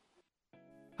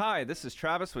 Hi, this is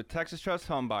Travis with Texas Trust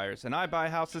Home Buyers, and I buy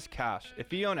houses cash.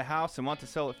 If you own a house and want to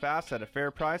sell it fast at a fair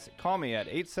price, call me at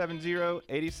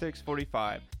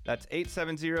 870-8645. That's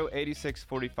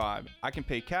 870-8645. I can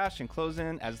pay cash and close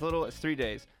in as little as 3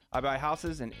 days. I buy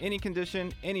houses in any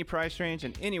condition, any price range,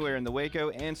 and anywhere in the Waco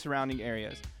and surrounding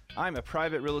areas. I'm a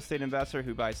private real estate investor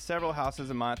who buys several houses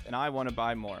a month, and I want to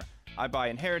buy more. I buy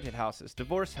inherited houses,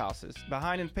 divorce houses,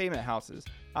 behind in payment houses.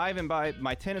 I even buy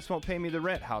my tenants won't pay me the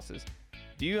rent houses.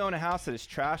 Do you own a house that is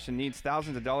trashed and needs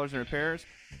thousands of dollars in repairs?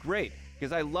 Great,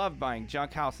 because I love buying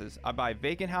junk houses. I buy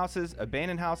vacant houses,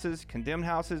 abandoned houses, condemned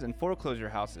houses, and foreclosure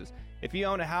houses. If you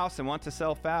own a house and want to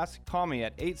sell fast, call me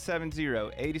at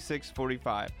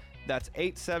 870-8645. That's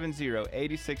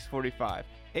 870-8645.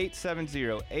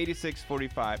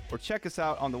 870-8645, or check us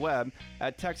out on the web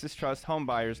at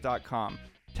texastrusthomebuyers.com.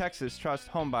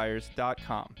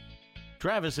 texastrusthomebuyers.com.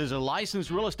 Travis is a licensed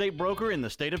real estate broker in the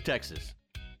state of Texas.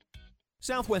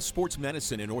 Southwest Sports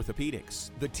Medicine and Orthopedics,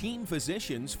 the team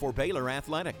physicians for Baylor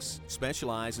Athletics,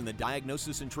 specialize in the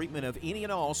diagnosis and treatment of any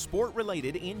and all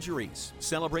sport-related injuries.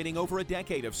 Celebrating over a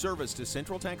decade of service to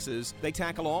Central Texas, they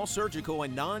tackle all surgical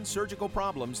and non-surgical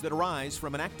problems that arise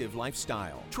from an active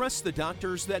lifestyle. Trust the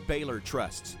doctors that Baylor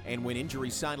trusts, and when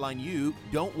injuries sideline you,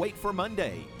 don't wait for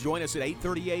Monday. Join us at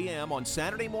 8:30 a.m. on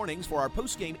Saturday mornings for our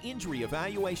post-game injury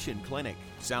evaluation clinic.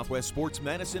 Southwest Sports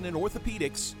Medicine and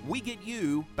Orthopedics, we get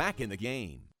you back in the game.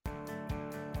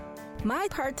 My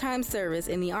part-time service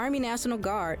in the Army National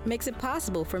Guard makes it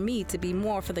possible for me to be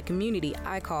more for the community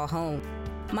I call home.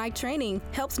 My training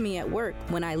helps me at work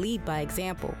when I lead by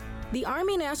example. The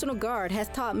Army National Guard has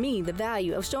taught me the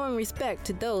value of showing respect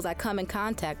to those I come in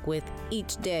contact with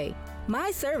each day.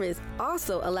 My service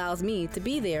also allows me to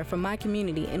be there for my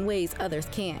community in ways others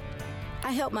can't.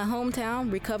 I help my hometown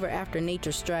recover after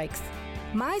nature strikes.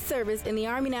 My service in the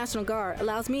Army National Guard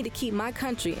allows me to keep my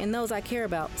country and those I care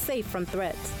about safe from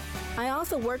threats. I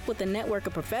also work with a network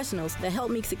of professionals that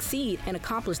help me succeed and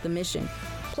accomplish the mission.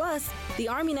 Plus, the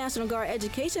Army National Guard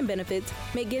education benefits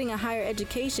make getting a higher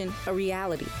education a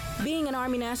reality. Being an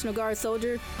Army National Guard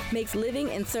soldier makes living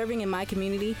and serving in my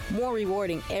community more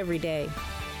rewarding every day.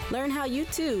 Learn how you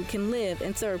too can live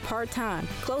and serve part-time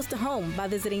close to home by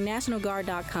visiting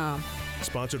nationalguard.com.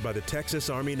 Sponsored by the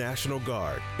Texas Army National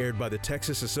Guard. Aired by the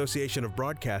Texas Association of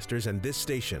Broadcasters and this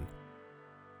station.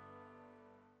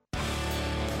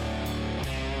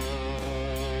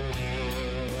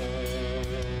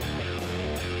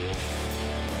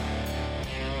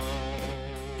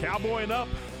 Cowboying up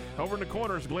over in the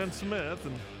corners, Glenn Smith,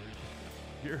 and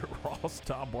here at Ross,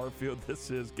 Tom Barfield. This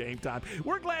is Game Time.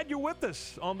 We're glad you're with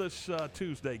us on this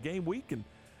Tuesday game week, and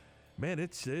man,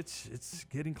 it's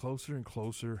getting closer and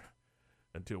closer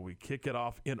until we kick it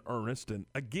off in earnest. And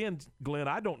again, Glenn,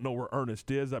 I don't know where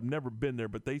Ernest is. I've never been there,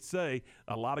 but they say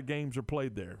a lot of games are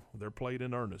played there. They're played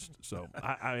in earnest. So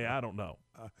I don't know.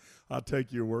 I'll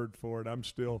take your word for it. I'm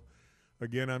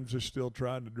just still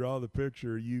trying to draw the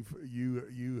picture.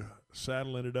 You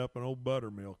saddling it up in old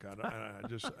buttermilk.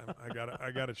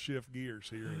 I got to shift gears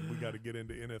here, and we got to get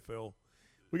into NFL.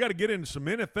 We got to get into some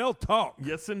NFL talk.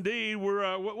 Yes, indeed.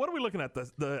 We're what are we looking at?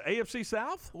 The AFC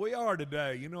South? We are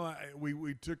today. You know,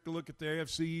 we took a look at the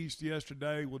AFC East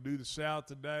yesterday. We'll do the South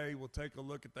today. We'll take a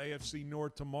look at the AFC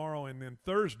North tomorrow, and then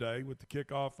Thursday with the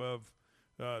kickoff of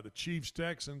the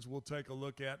Chiefs-Texans, we'll take a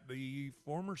look at the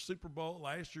former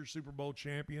last year's Super Bowl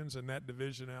champions and that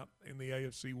division out in the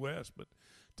AFC West. But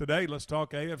today, let's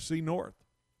talk AFC North.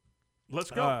 Let's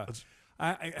go.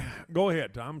 Go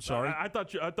ahead, Tom. I'm sorry. I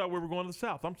thought we were going to the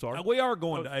South. I'm sorry. We are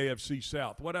going to AFC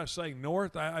South. What I say,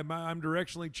 North, I'm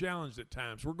directionally challenged at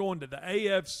times. We're going to the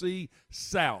AFC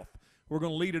South. We're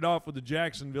going to lead it off with the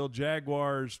Jacksonville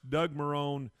Jaguars. Doug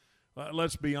Marrone.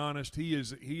 Let's be honest. He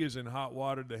is in hot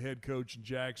water. The head coach in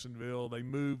Jacksonville. They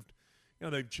moved.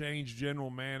 They've changed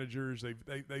general managers.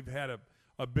 They've had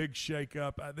a big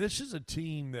shakeup. This is a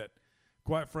team that,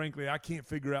 quite frankly, I can't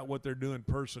figure out what they're doing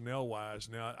personnel-wise.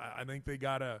 Now, I think they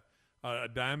got a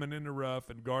diamond in the rough,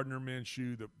 and Gardner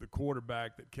Minshew, the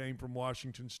quarterback that came from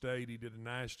Washington State, he did a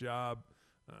nice job.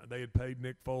 They had paid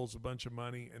Nick Foles a bunch of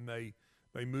money, and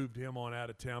they moved him on out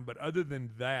of town. But other than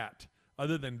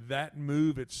that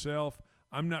move itself,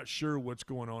 I'm not sure what's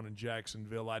going on in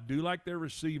Jacksonville. I do like their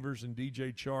receivers and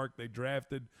DJ Chark. They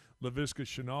drafted Laviska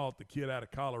Shenault, the kid out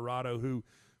of Colorado, who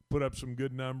put up some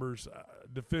good numbers.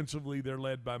 Defensively, they're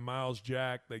led by Miles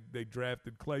Jack. They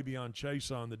drafted Clavion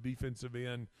Chason, the defensive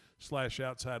end /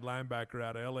 outside linebacker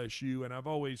out of LSU. And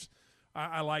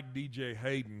I like DJ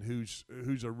Hayden,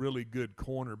 who's a really good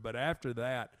corner. But after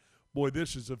that, boy,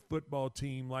 this is a football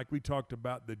team like we talked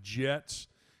about the Jets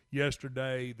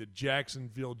yesterday, the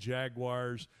Jacksonville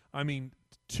Jaguars. I mean,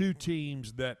 two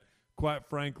teams that, quite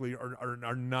frankly,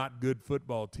 are not good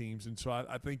football teams. And so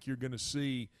I think you're going to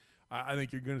see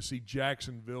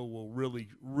Jacksonville will really,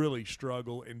 really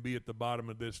struggle and be at the bottom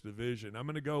of this division. I'm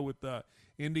going to go with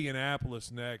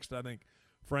Indianapolis next. I think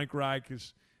Frank Reich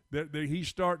he's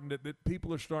starting that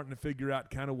people are starting to figure out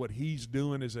kind of what he's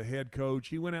doing as a head coach.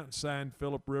 He went out and signed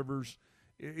Phillip Rivers.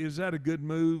 Is that a good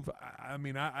move? I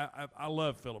mean, I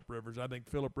love Phillip Rivers. I think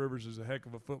Phillip Rivers is a heck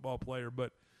of a football player.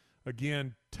 But,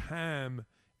 again, time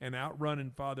and outrunning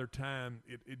Father Time,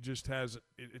 it just hasn't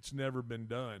 – it's never been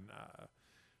done.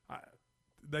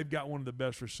 They've got one of the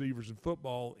best receivers in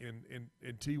football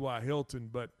in T.Y.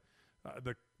 Hilton. But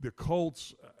the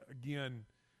Colts, again,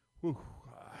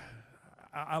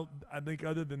 I think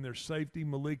other than their safety,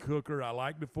 Malik Hooker, I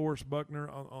like DeForest Buckner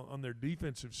on their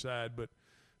defensive side, but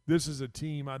this is a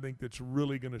team I think that's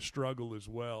really going to struggle as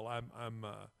well.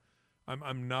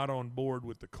 I'm not on board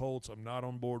with the Colts. I'm not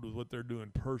on board with what they're doing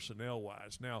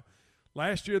personnel-wise. Now,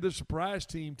 last year the surprise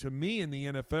team to me in the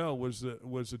NFL was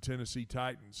the Tennessee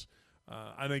Titans.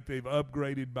 I think they've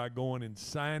upgraded by going and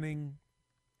signing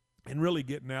and really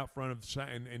getting out front of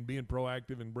and being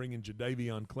proactive and bringing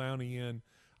Jadeveon Clowney in.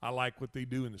 I like what they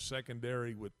do in the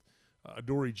secondary with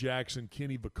Adoree Jackson,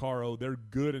 Kenny Vaccaro. They're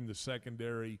good in the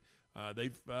secondary.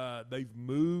 They've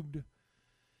moved,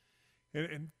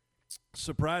 and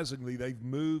surprisingly, they've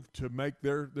moved to make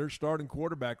their starting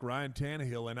quarterback Ryan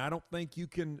Tannehill. And I don't think you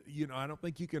can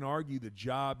argue the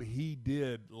job he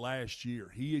did last year.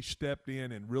 He stepped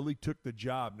in and really took the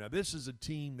job. Now, this is a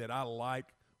team that I like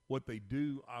what they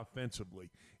do offensively,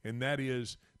 and that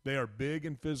is they are big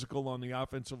and physical on the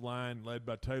offensive line, led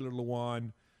by Taylor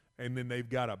Lewan, and then they've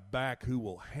got a back who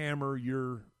will hammer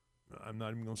your – I'm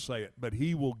not even going to say it, but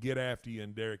he will get after you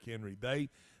in Derrick Henry.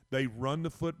 They run the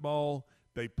football.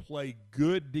 They play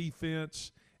good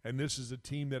defense, and this is a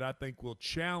team that I think will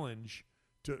challenge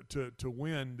to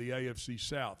win the AFC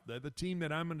South. They're the team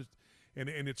that I'm going to – and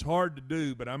it's hard to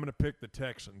do, but I'm going to pick the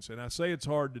Texans. And I say it's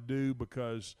hard to do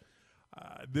because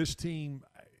this team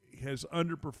has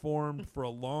underperformed for a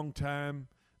long time.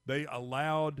 They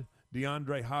allowed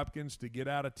DeAndre Hopkins to get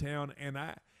out of town, and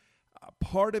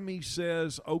part of me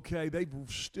says, okay, they're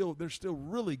still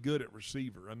really good at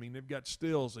receiver. I mean, they've got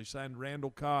Stills. They signed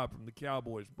Randall Cobb from the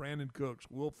Cowboys, Brandon Cooks,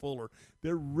 Will Fuller.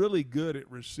 They're really good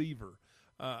at receiver.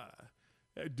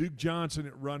 Duke Johnson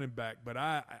at running back, but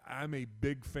I'm a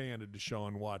big fan of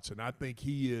Deshaun Watson. I think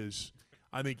he's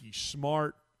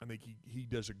smart. I think he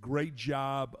does a great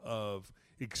job of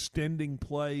extending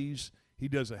plays. He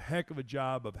does a heck of a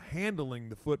job of handling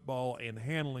the football and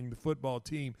handling the football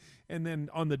team. And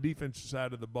then on the defensive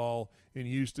side of the ball in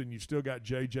Houston, you still got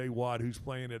J.J. Watt, who's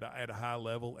playing at a high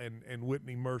level, and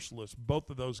Whitney Merciless. Both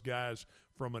of those guys,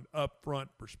 from an up-front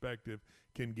perspective,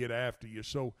 can get after you.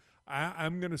 So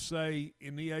I'm going to say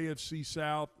in the AFC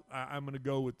South, I'm going to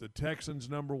go with the Texans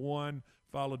number one,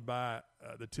 followed by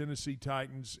the Tennessee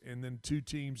Titans, and then two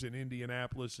teams in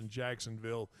Indianapolis and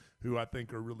Jacksonville who I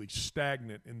think are really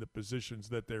stagnant in the positions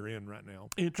that they're in right now.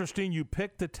 Interesting. You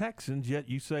picked the Texans, yet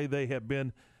you say they have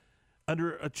been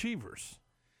underachievers.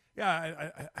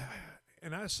 Yeah,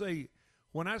 and I say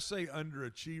when I say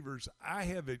underachievers,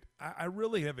 I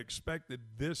really have expected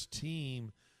this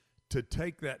team to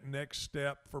take that next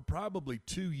step for probably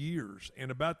 2 years, and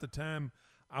about the time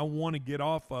I want to get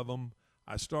off of them,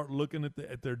 I start looking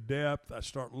at their depth. I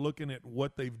start looking at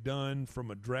what they've done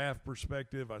from a draft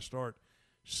perspective. I start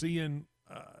seeing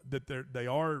that they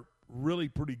are really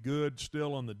pretty good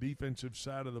still on the defensive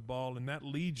side of the ball, and that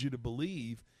leads you to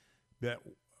believe that,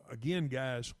 again,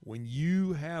 guys, when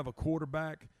you have a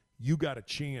quarterback, you got a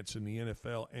chance in the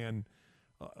NFL. And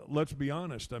let's be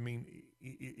honest, I mean,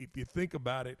 if you think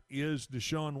about it, is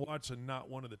Deshaun Watson not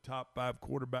one of the top 5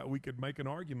 quarterbacks? We could make an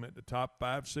argument, the top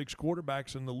 5, 6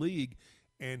 quarterbacks in the league,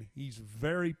 and he's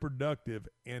very productive.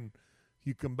 And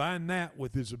you combine that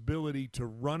with his ability to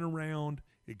run around,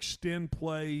 extend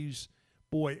plays,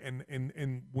 boy,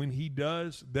 and when he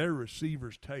does, their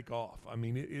receivers take off. I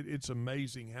mean, it's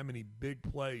amazing how many big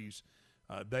plays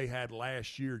they had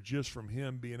last year just from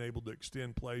him being able to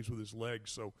extend plays with his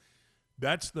legs. So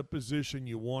that's the position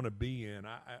you want to be in.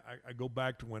 I go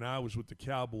back to when I was with the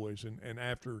Cowboys, and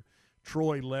after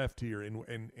Troy left here,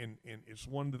 and it's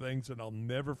one of the things that I'll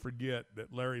never forget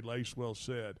that Larry Lacewell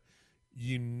said.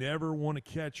 You never want to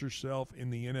catch yourself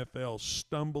in the NFL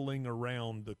stumbling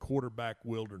around the quarterback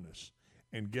wilderness.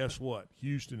 And guess what?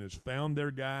 Houston has found their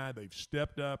guy. They've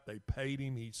stepped up. They paid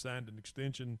him. He signed an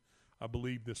extension, I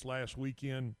believe, this last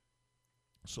weekend.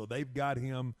 So they've got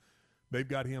him. They've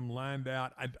got him lined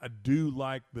out. I do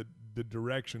like the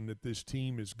direction that this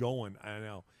team is going. I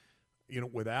know,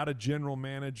 without a general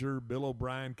manager, Bill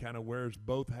O'Brien kind of wears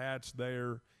both hats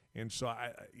there, and so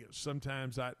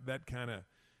sometimes that kind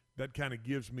of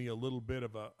gives me a little bit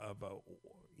of a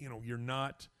you're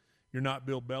not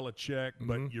Bill Belichick,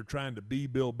 but you're trying to be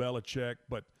Bill Belichick.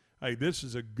 But hey, this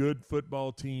is a good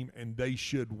football team, and they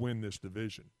should win this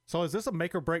division. So is this a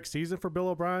make or break season for Bill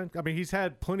O'Brien? I mean, he's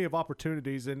had plenty of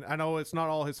opportunities, and I know it's not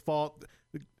all his fault.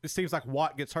 It seems like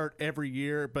Watt gets hurt every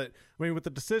year, but I mean, with the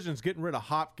decisions, getting rid of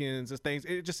Hopkins and things,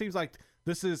 it just seems like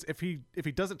this is, if he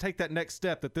doesn't take that next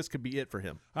step, that this could be it for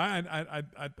him. I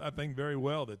think very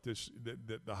well that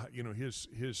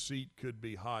his seat could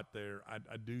be hot there.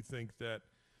 I do think that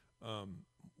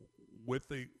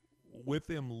with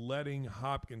them letting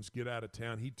Hopkins get out of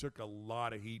town, he took a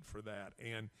lot of heat for that,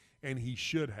 and he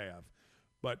should have.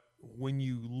 But when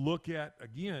you look at,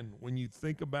 again, when you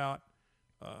think about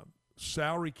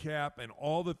salary cap and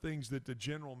all the things that the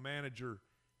general manager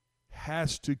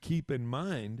has to keep in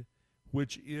mind,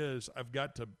 which is I've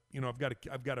got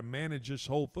to manage this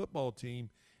whole football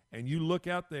team, and you look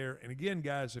out there, and again,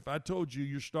 guys, if I told you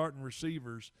your starting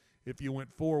receivers, if you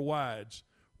went 4 wides,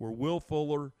 were Will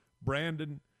Fuller,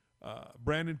 Brandon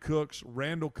Cooks,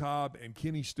 Randall Cobb, and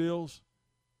Kenny Stills,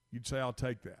 you'd say, I'll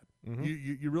take that. Mm-hmm.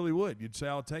 You really would. You'd say,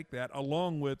 I'll take that,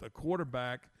 along with a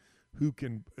quarterback who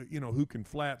can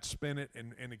flat spin it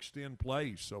and extend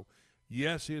plays. So,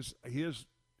 yes,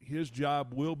 his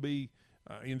job will be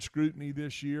in scrutiny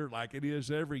this year, like it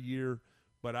is every year.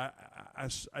 But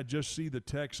I just see the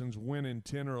Texans winning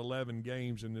 10 or 11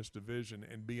 games in this division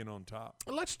and being on top.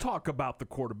 Let's talk about the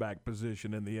quarterback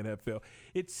position in the NFL.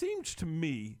 It seems to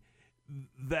me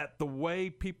that the way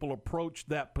people approach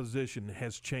that position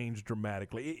has changed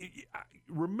dramatically.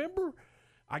 Remember,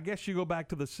 I guess you go back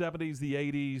to the 70s, the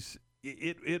 80s,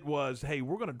 it was, hey,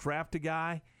 we're going to draft a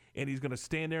guy, and he's going to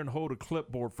stand there and hold a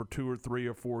clipboard for 2 or 3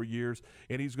 or 4 years,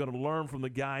 and he's going to learn from the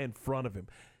guy in front of him.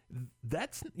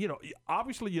 That's,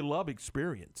 obviously you love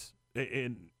experience,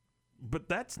 but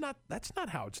that's not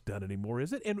how it's done anymore,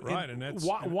 is it? And that's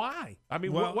why? I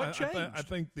mean, what changed? I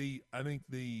think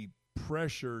the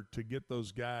pressure to get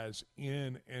those guys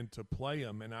in and to play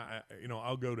them, and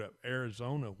I'll go to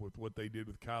Arizona with what they did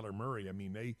with Kyler Murray. I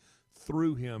mean, they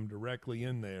threw him directly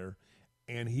in there,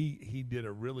 and he did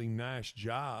a really nice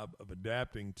job of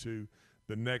adapting to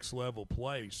the next level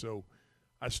play. So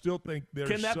I still think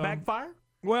can that backfire?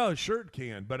 Well, sure it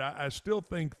can, but I still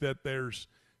think that there's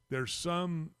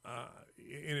some,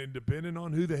 and depending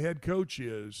on who the head coach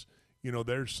is,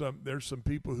 there's some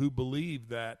people who believe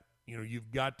that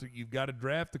you've got to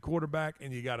draft the quarterback,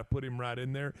 and you got to put him right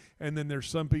in there. And then there's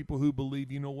some people who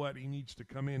believe, you know what, he needs to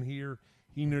come in here.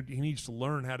 He needs to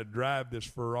learn how to drive this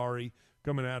Ferrari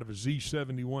coming out of a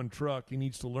Z71 truck. He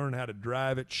needs to learn how to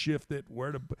drive it, shift it,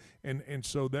 and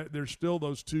so that there's still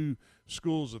those two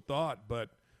schools of thought. But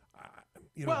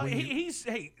he's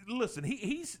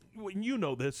you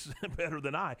know this better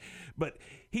than I, but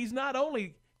he's not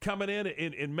only coming in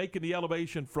and making the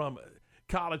elevation from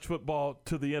college football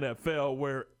to the NFL,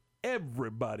 where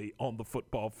everybody on the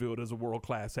football field is a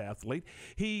world-class athlete.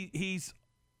 He's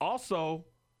also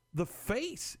the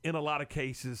face in a lot of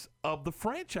cases of the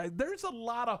franchise. There's a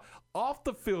lot of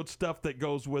off-the-field stuff that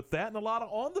goes with that, and a lot of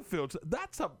on-the-field.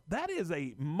 That is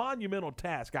a monumental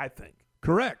task, I think.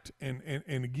 Correct, and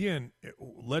again,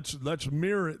 let's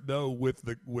mirror it though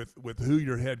with who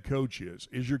your head coach is.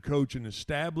 Is your coach an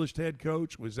established head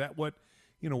coach? Was that what?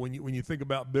 When you think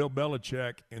about Bill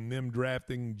Belichick and them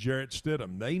drafting Jarrett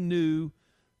Stidham, they knew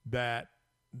that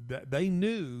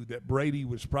Brady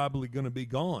was probably going to be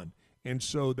gone, and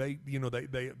so they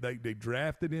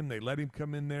drafted him. They let him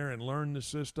come in there and learn the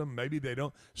system. Maybe they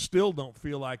still don't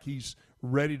feel like he's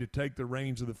ready to take the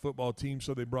reins of the football team,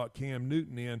 so they brought Cam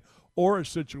Newton in, or a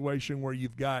situation where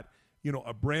you've got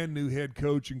a brand new head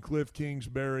coach in Cliff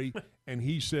Kingsbury, and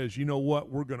he says, you know what,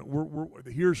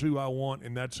 here's who I want,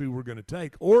 and that's who we're going to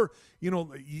take. Or,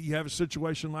 you have a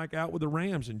situation like out with the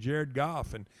Rams and Jared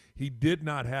Goff, and he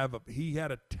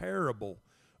had a terrible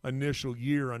initial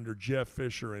year under Jeff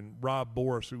Fisher and Rob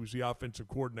Boris, who was the offensive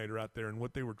coordinator out there, and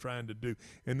what they were trying to do.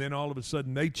 And then all of a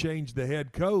sudden they changed the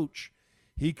head coach.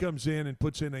 He comes in and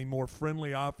puts in a more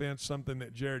friendly offense, something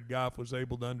that Jared Goff was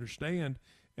able to understand,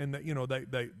 and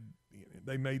that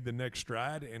they made the next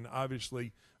stride and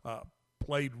obviously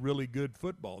played really good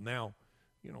football. Now,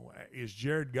 is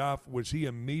Jared Goff, was he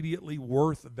immediately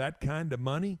worth that kind of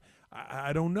money?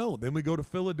 I don't know. Then we go to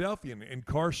Philadelphia and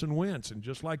Carson Wentz, and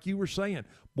just like you were saying,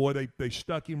 boy, they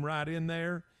stuck him right in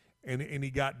there, and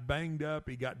he got banged up.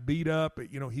 He got beat up.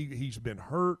 He's been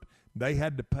hurt. They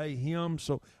had to pay him.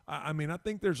 So, I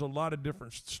think there's a lot of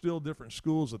different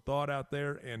schools of thought out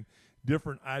there, and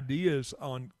different ideas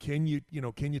on can you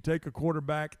take a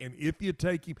quarterback, and if you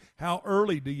take him, how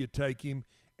early do you take him?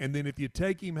 And then if you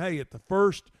take him, hey, at the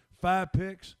first 5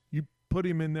 picks, you put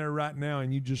him in there right now,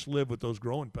 and you just live with those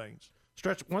growing pains.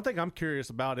 Stretch, one thing I'm curious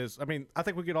about is, I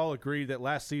think we could all agree that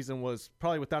last season was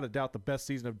probably without a doubt the best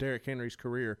season of Derrick Henry's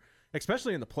career,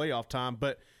 especially in the playoff time.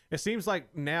 But it seems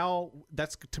like now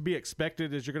that's to be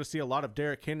expected, as you're going to see a lot of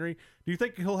Derrick Henry. Do you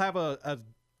think he'll have a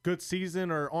good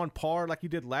season or on par like he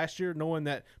did last year, knowing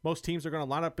that most teams are going to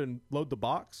line up and load the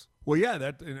box? Well,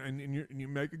 yeah, and you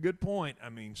make a good point.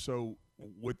 So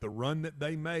with the run that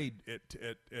they made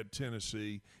at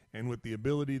Tennessee, and with the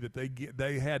ability that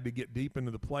they had to get deep into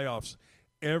the playoffs,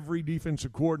 every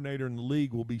defensive coordinator in the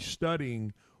league will be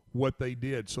studying what they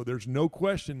did. So there's no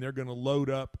question they're going to load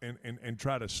up and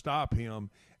try to stop him.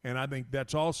 And I think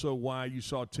that's also why you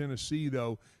saw Tennessee,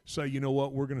 though, say, you know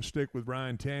what, we're going to stick with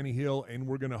Ryan Tannehill, and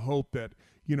we're going to hope that,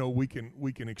 we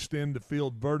can extend the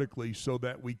field vertically so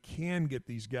that we can get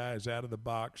these guys out of the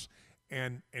box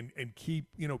and keep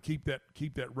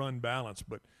that run balance.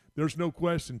 But there's no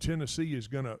question Tennessee is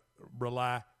going to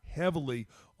rely heavily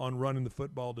on running the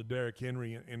football to Derrick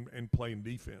Henry and playing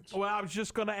defense. Well, I was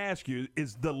just going to ask you,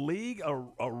 is the league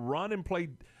a run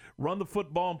the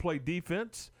football and play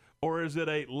defense, or is it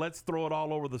a let's throw it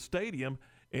all over the stadium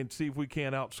and see if we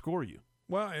can't outscore you?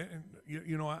 Well,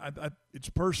 it's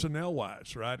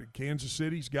personnel-wise, right? Kansas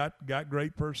City's got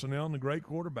great personnel and a great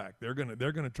quarterback. They're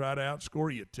gonna try to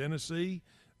outscore you. Tennessee,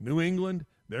 New England,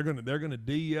 they're gonna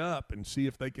D you up and see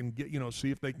if they can get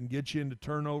you into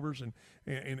turnovers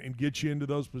and get you into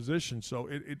those positions. So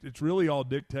it's really all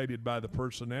dictated by the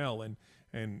personnel,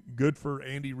 and good for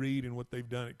Andy Reid and what they've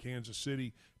done at Kansas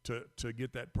City to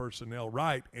get that personnel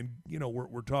right. And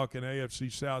we're talking AFC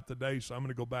South today, so I'm going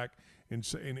to go back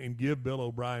and give Bill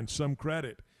O'Brien some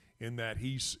credit in that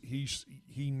he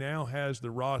now has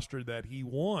the roster that he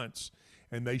wants,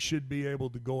 and they should be able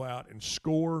to go out and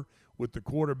score with the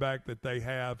quarterback that they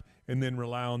have, and then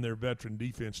rely on their veteran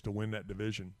defense to win that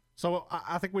division. So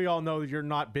I think we all know that you're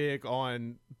not big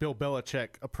on Bill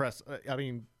Belichick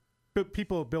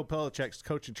people of Bill Belichick's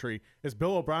coaching tree. Is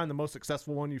Bill O'Brien the most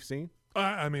successful one you've seen?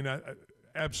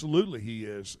 Absolutely he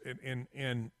is,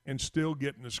 and still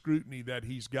getting the scrutiny that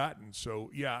he's gotten.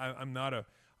 So yeah,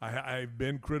 I've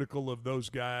been critical of those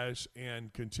guys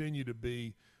and continue to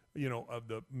be, of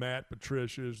the Matt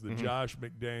Patricias, the Josh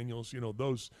McDaniels,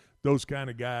 those kind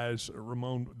of guys,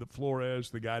 Ramon Flores,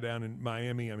 the guy down in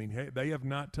Miami. They have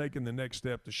not taken the next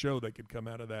step to show they could come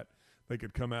out of that they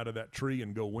could come out of that tree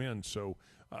and go win. So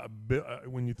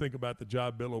when you think about the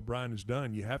job Bill O'Brien has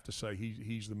done, you have to say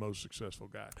he's the most successful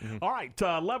guy. All right,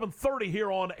 11:30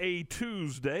 here on a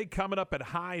Tuesday. Coming up at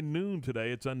high noon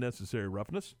today, it's Unnecessary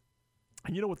Roughness.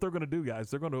 And you know what they're going to do,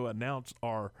 guys? They're going to announce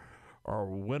our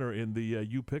winner in the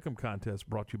You Pick'em contest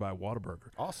brought to you by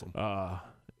Whataburger. Awesome. I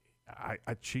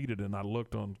cheated and I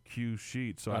looked on Q's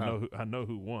sheet, so I know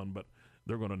who won, but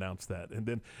they're going to announce that. And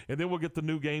then we'll get the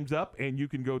new games up, and you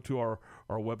can go to our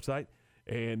website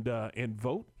and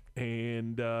vote,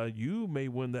 and you may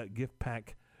win that gift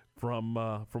pack from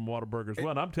Whataburger as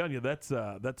well. And I'm telling you, that's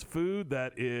food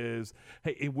that is.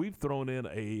 Hey, and we've thrown in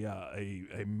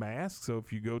a mask. So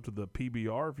if you go to the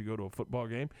PBR, if you go to a football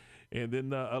game, and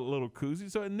then a little koozie,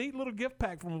 so a neat little gift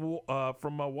pack from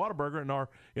Whataburger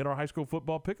in our high school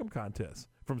football pick'em contest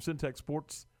from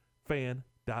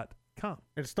SyntexSportsFan.com.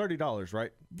 It's $30,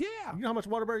 right? Yeah. You know how much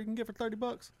Whataburger you can get for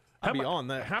 $30? I'd be on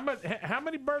that. How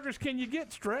many burgers can you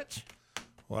get, Stretch?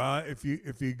 Well, if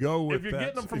you go with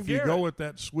you go with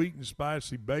that sweet and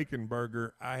spicy bacon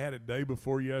burger, I had it day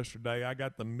before yesterday. I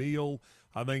got the meal.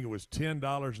 I think it was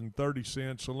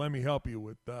 $10.30. So let me help you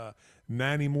with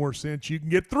 90 more cents. You can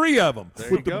get 3 of them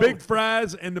with the big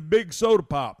fries and the big soda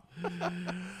pop.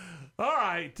 All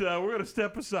right, we're going to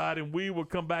step aside, and we will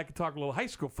come back and talk a little high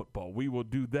school football. We will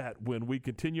do that when we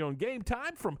continue on Game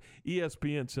Time from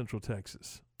ESPN Central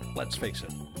Texas. Let's face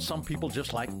it, some people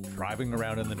just like driving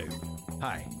around in the new.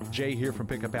 Hi, Jay here from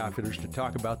Pickup Outfitters to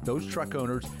talk about those truck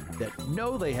owners that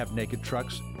know they have naked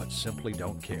trucks but simply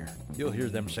don't care. You'll hear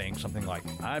them saying something like,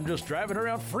 I'm just driving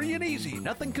around free and easy,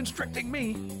 nothing constricting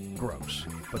me. Gross.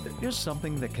 But there is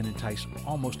something that can entice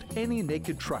almost any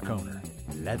naked truck owner.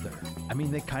 Leather. I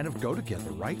mean, they kind of go together,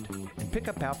 right? And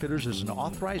Pickup Outfitters is an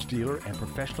authorized dealer and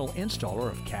professional installer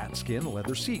of cat skin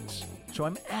leather seats. So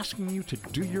I'm asking you to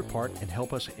do your part and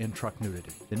help us end truck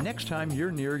nudity. The next time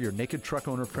you're near your naked truck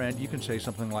owner friend, you can say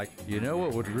something like, you know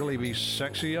what would really be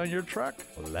sexy on your truck?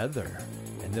 Leather.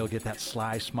 And they'll get that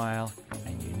sly smile,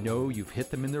 and you know you've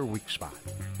hit them in their weak spot.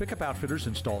 Pickup Outfitters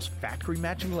installs factory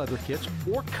matching leather kits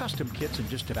or custom kits in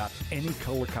just about any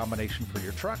color combination for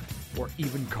your truck or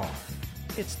even car.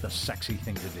 It's the sexy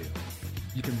thing to do.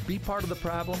 You can be part of the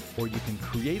problem, or you can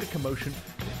create a commotion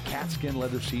with cat skin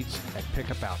leather seats at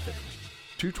Pickup Outfitters.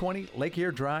 220 Lake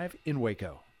Air Drive in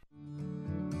Waco.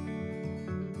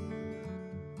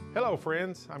 Hello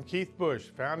friends, I'm Keith Bush,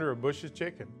 founder of Bush's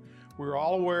Chicken. We're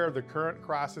all aware of the current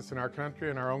crisis in our country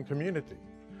and our own community.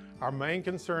 Our main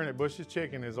concern at Bush's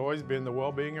Chicken has always been the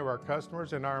well-being of our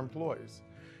customers and our employees.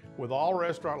 With all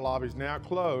restaurant lobbies now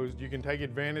closed, you can take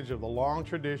advantage of the long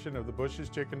tradition of the Bush's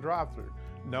Chicken drive-thru,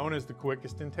 known as the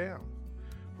quickest in town.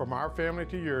 From our family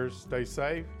to yours, stay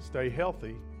safe, stay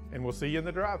healthy, and we'll see you in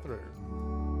the drive-thru.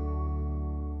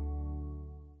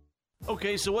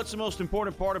 Okay, so what's the most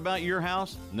important part about your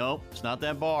house? Nope, it's not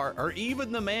that bar or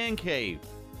even the man cave.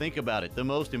 Think about it. The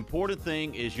most important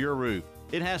thing is your roof.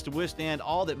 It has to withstand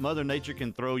all that Mother Nature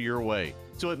can throw your way.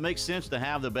 So it makes sense to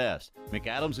have the best.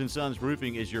 McAdams & Sons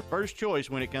Roofing is your first choice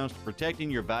when it comes to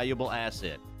protecting your valuable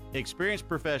asset. Experienced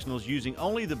professionals using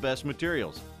only the best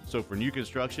materials. So for new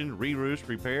construction, re-roofs,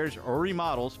 repairs, or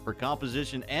remodels for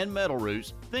composition and metal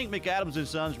roofs, think McAdams &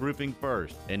 Sons Roofing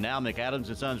first. And now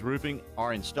McAdams & Sons Roofing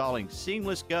are installing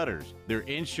seamless gutters. They're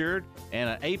insured and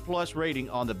an A+ rating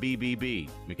on the BBB.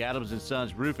 McAdams &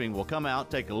 Sons Roofing will come out,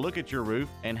 take a look at your roof,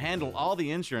 and handle all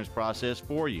the insurance process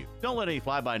for you. Don't let any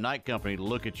fly-by-night company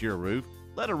look at your roof.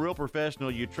 Let a real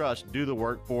professional you trust do the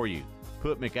work for you.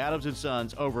 Put McAdams &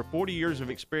 Sons over 40 years of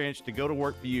experience to go to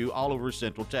work for you all over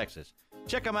Central Texas.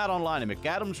 Check them out online at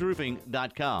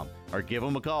McAdamsRoofing.com or give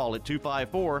them a call at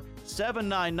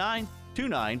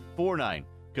 254-799-2949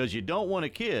 because you don't want a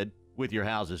kid with your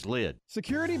house's lid.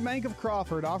 Security Bank of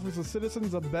Crawford offers the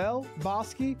citizens of Bell,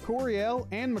 Bosque, Coryell,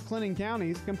 and McLennan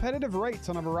counties competitive rates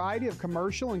on a variety of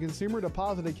commercial and consumer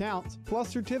deposit accounts, plus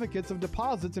certificates of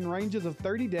deposits in ranges of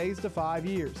 30 days to 5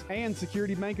 years. And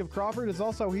Security Bank of Crawford is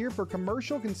also here for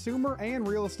commercial, consumer, and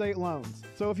real estate loans.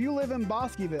 So if you live in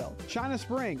Bosqueville, China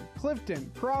Spring, Clifton,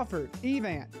 Crawford,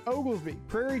 Evant, Oglesby,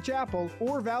 Prairie Chapel,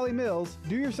 or Valley Mills,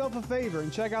 do yourself a favor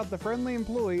and check out the friendly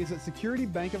employees at Security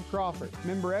Bank of Crawford.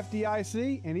 Member FDIC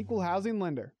and equal housing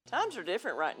lender. Times are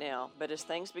different right now, but as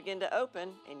things begin to open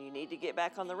and you need to get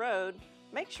back on the road,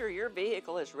 make sure your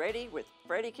vehicle is ready with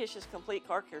Freddie Kish's Complete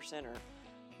Car Care Center.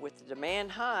 With the demand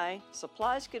high,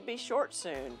 supplies could be short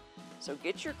soon. So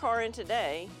get your car in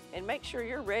today and make sure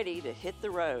you're ready to hit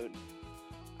the road.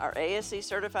 Our ASE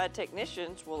certified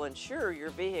technicians will ensure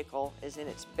your vehicle is in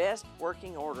its best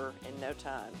working order in no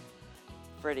time.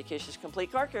 Freddie Kish's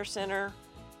Complete Car Care Center,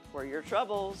 where your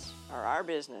troubles are our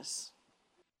business.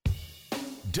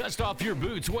 Dust off your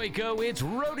boots, Waco. It's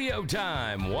rodeo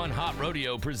time. One Hot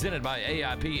Rodeo presented by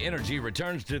AIP Energy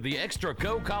returns to the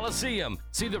Extraco Coliseum.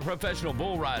 See the professional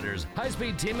bull riders,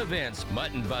 high-speed team events,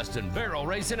 mutton busting, barrel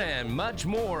racing, and much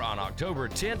more on October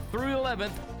 10th through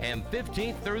 11th and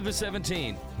 15th through the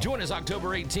 17th. Join us October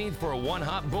 18th for a One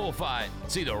Hot bullfight.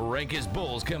 See the rankest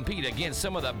bulls compete against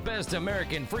some of the best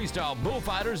American freestyle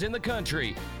bullfighters in the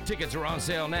country. Tickets are on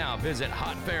sale now. Visit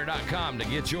hotfair.com to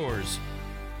get yours.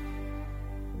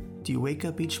 Do you wake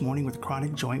up each morning with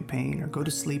chronic joint pain or go to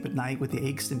sleep at night with the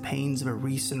aches and pains of a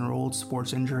recent or old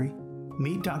sports injury?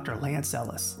 Meet Dr. Lance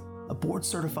Ellis, a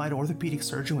board-certified orthopedic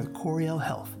surgeon with Coriel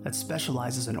Health that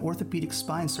specializes in orthopedic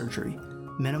spine surgery,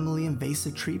 minimally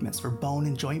invasive treatments for bone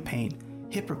and joint pain,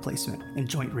 hip replacement, and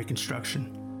joint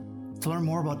reconstruction. To learn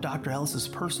more about Dr. Ellis's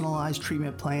personalized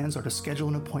treatment plans or to schedule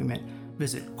an appointment,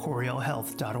 visit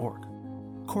CorielHealth.org.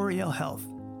 Coriel Health,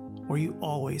 where you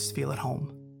always feel at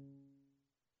home.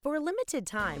 For a limited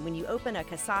time, when you open a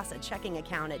Kasasa checking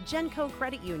account at Genco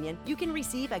Credit Union, you can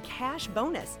receive a cash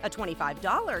bonus, a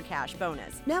 $25 cash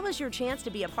bonus. Now is your chance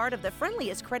to be a part of the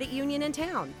friendliest credit union in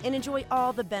town and enjoy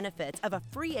all the benefits of a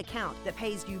free account that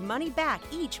pays you money back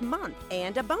each month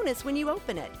and a bonus when you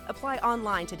open it. Apply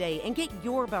online today and get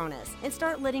your bonus and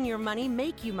start letting your money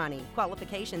make you money.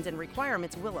 Qualifications and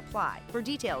requirements will apply. For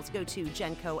details, go to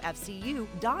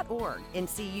GencoFCU.org.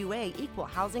 NCUA Equal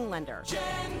Housing Lender.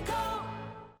 Genco.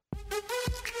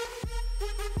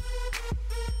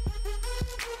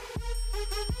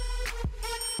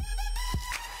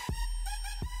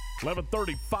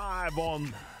 11:35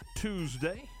 on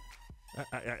Tuesday.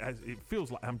 It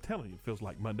feels like, I'm telling you, it feels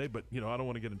like Monday, but I don't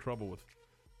want to get in trouble with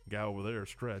the guy over there,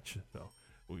 Stretch. So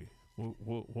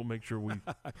we'll make sure we.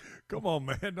 Come on,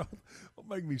 man! Don't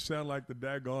make me sound like the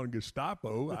daggone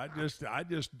Gestapo. I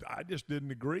just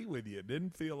didn't agree with you. It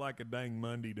didn't feel like a dang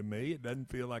Monday to me. It doesn't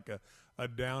feel like a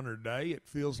downer day. It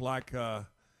feels like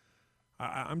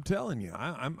I'm telling you,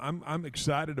 I'm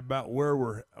excited about where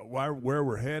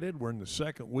we're headed. We're in the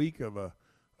second week of a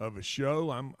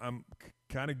show. I'm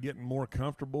kind of getting more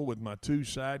comfortable with my two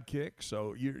sidekicks.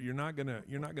 So you're not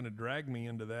gonna drag me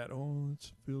into that. Oh,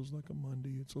 it feels like a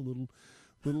Monday. It's a little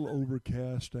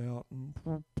overcast out.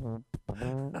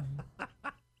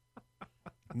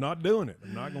 Not doing it.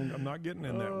 I'm not getting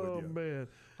in that with you. Oh man.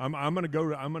 I'm gonna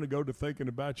go to thinking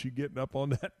about you getting up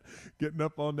on that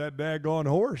daggone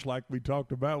horse like we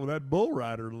talked about with that bull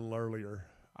rider a little earlier.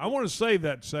 I want to save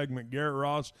that segment, Garrett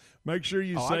Ross. Make sure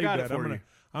you save that.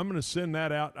 I'm gonna send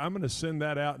that out. I'm gonna send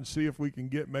that out and see if we can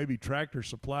get maybe Tractor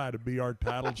Supply to be our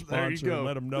title sponsor and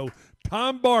let them know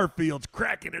Tom Barfield's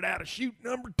cracking it out of chute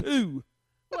number 2.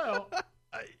 Well.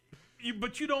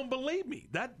 But you don't believe me.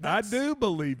 I do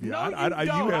believe you. No, you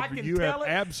don't. You have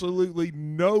absolutely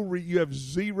you have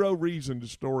zero reason to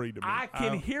story to me. I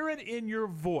can hear it in your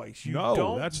voice.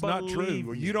 That's not true.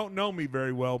 Well, you don't know me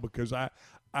very well because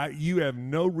you have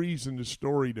no reason to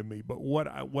story to me. But what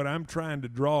I'm trying to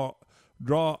draw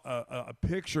a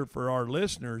picture for our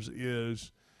listeners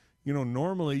is,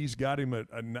 normally he's got him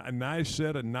a nice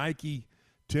set of Nike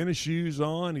tennis shoes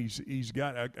on. He's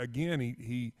got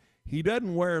He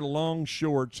doesn't wear long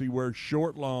shorts. He wears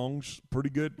short longs.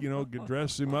 Pretty good,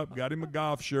 dress him up. Got him a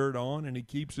golf shirt on, and he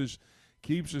keeps his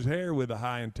hair with a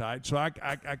high and tight. So I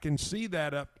can see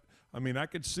that up. I mean, I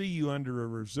could see you under a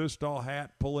Resistol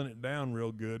hat pulling it down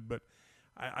real good. But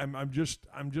I'm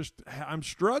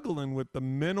struggling with the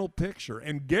mental picture.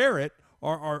 And Garrett,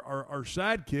 our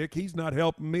sidekick, he's not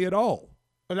helping me at all.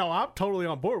 No, I'm totally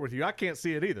on board with you. I can't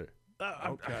see it either.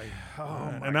 Okay.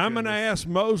 And I'm going to ask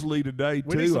Mosley today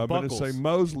too. I'm going to say,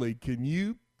 Mosley, can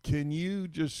you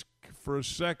just for a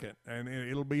second, and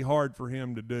it'll be hard for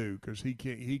him to do because he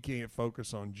can't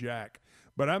focus on Jack.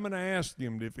 But I'm going to ask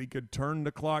him if he could turn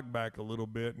the clock back a little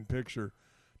bit and picture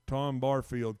Tom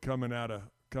Barfield coming out of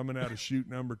chute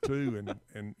number 2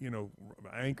 and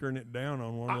anchoring it down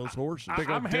on one of those horses.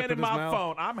 I'm handing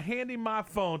my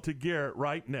phone to Garrett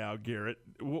right now. Garrett,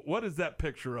 what is that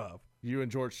picture of? You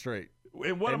and George Strait.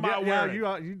 And what am I wearing?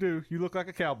 Yeah, you do. You look like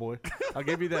a cowboy. I'll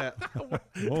give you that.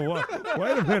 Well,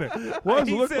 wait a minute. What does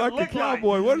it look like a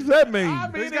cowboy? What does that mean?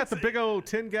 He's got the big old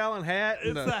 10-gallon hat.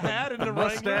 It's the hat and the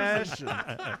mustache.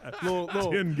 little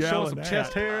 10-gallon some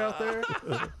chest hair out there.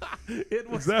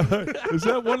 Is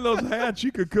that one of those hats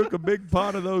you could cook a big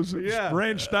pot of those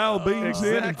ranch-style beans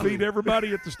in and feed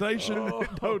everybody at the station? Oh,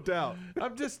 no doubt.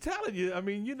 I'm just telling you. I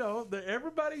mean,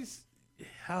 everybody's.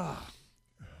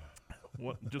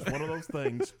 Just one of those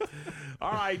things.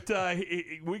 All right,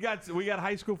 we got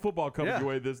high school football coming your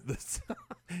way. This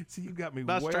see, you got me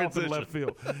way off in left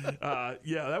field.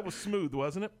 That was smooth,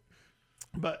 wasn't it?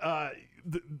 But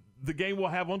the game we'll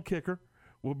have on kicker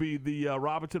will be the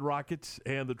Robinson Rockets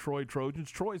and the Troy Trojans.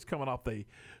 Troy's coming off a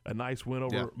nice win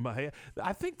over Mahia.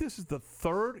 I think this is the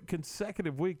third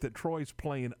consecutive week that Troy's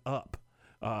playing up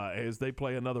as they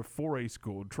play another 4A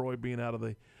school. Troy being out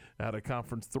of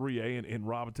Conference 3A and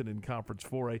Robinson in Conference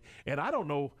 4A. And I don't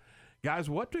know, guys,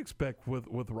 what to expect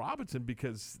with Robinson,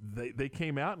 because they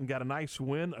came out and got a nice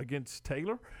win against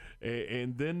Taylor.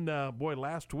 And then,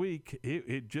 last week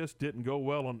it just didn't go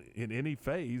well in any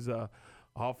phase.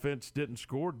 Offense didn't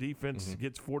score. Defense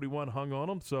gets 41 hung on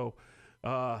them. So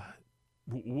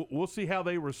we'll see how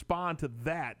they respond to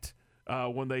that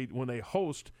when they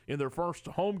host in their first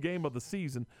home game of the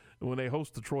season, when they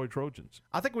host the Troy Trojans.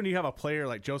 I think when you have a player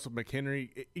like Joseph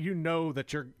McHenry, you know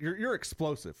that you're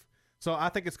explosive. So I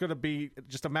think it's going to be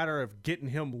just a matter of getting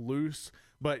him loose.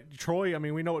 But Troy, I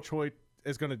mean, we know what Troy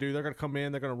is going to do. They're going to come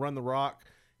in, they're going to run the rock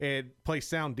and play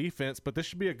sound defense, but this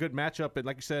should be a good matchup. And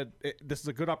like you said, this is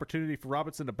a good opportunity for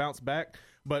Robinson to bounce back,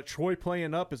 but Troy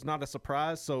playing up is not a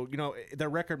surprise. So, their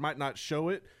record might not show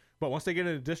it, but once they get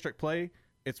into district play,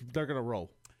 they're going to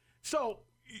roll. So,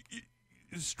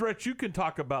 Stretch, you can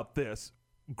talk about this.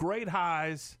 Great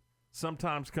highs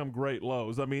sometimes come great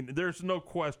lows. I mean, there's no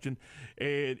question,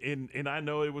 and I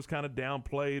know it was kind of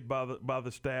downplayed by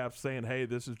the staff, saying, "Hey,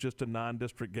 this is just a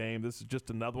non-district game. This is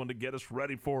just another one to get us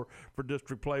ready for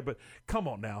district play." But come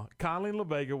on now, Conley and La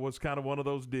Vega was kind of one of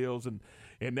those deals, and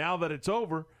now that it's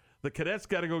over, the cadets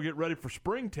got to go get ready for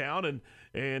Springtown,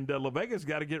 and La Vega's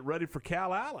got to get ready for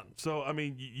Cal Allen. So I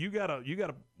mean, you gotta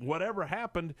whatever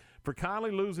happened for Conley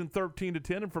losing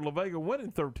 13-10 and for La Vega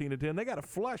winning 13-10, they got to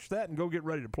flush that and go get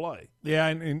ready to play. Yeah,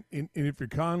 and if you're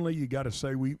Conley, you got to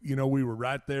say we were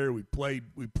right there. We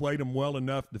played them well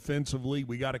enough defensively.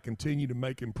 We got to continue to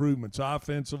make improvements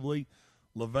offensively.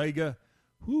 La Vega,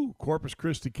 Corpus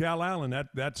Christi, Cal Allen.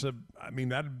 That's going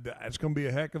to be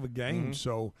a heck of a game.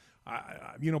 So.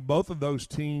 Both of those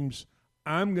teams,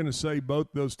 I'm going to say both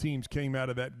those teams came out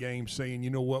of that game saying,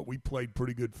 you know what, we played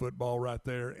pretty good football right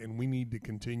there, and we need to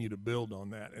continue to build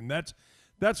on that. And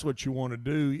that's what you want to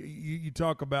do. You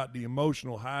talk about the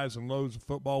emotional highs and lows of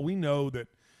football. We know that,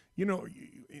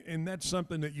 and that's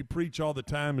something that you preach all the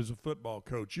time as a football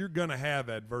coach. You're going to have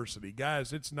adversity.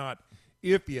 Guys, it's not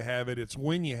if you have it, it's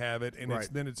when you have it, and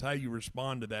then it's how you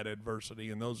respond to that adversity.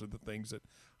 And those are the things that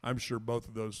I'm sure both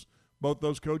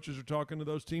those coaches are talking to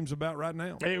those teams about right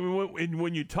now. And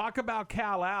when you talk about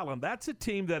Cal Allen, that's a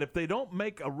team that if they don't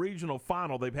make a regional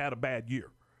final, they've had a bad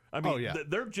year. I mean,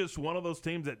 they're just one of those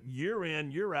teams that year in,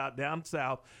 year out, down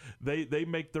south, they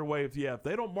make their way. If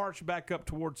they don't march back up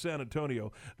towards San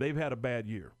Antonio, they've had a bad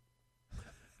year.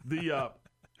 And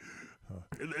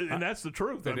that's the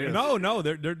truth. No,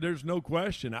 there's no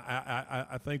question.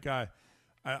 I think I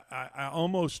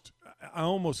almost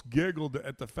giggled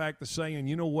at the fact of saying,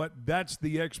 you know what, that's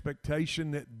the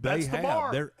expectation that they have.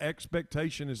 Bar. Their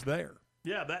expectation is there.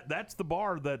 Yeah, that's the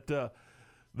bar that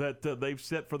they've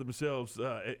set for themselves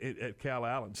at Cal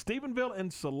Allen. Stephenville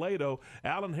and Salado,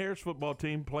 Allen Harris football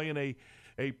team playing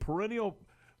a perennial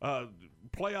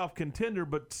playoff contender,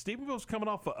 but Stephenville's coming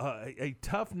off a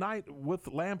tough night with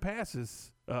Lampasas,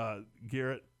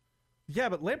 Garrett. Yeah,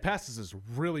 but Lampasas is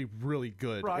really, really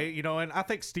good. Right. And I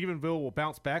think Stephenville will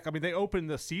bounce back. I mean, they opened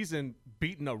the season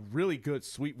beating a really good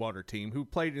Sweetwater team who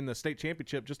played in the state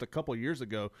championship just a couple of years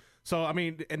ago. So, I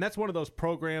mean, and that's one of those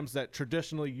programs that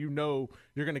traditionally you're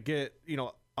going to get,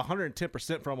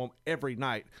 110% from them every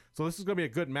night. So this is going to be a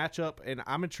good matchup, and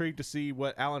I'm intrigued to see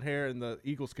what Allen Hare and the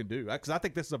Eagles can do, because I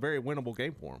think this is a very winnable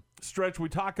game for them. Stretch, we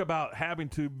talk about having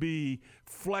to be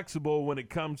flexible when it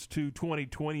comes to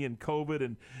 2020 and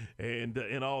COVID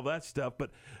and all that stuff,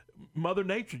 but Mother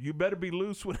Nature, you better be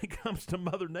loose when it comes to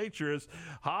Mother Nature, as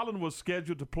Holland was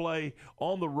scheduled to play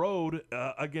on the road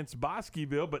against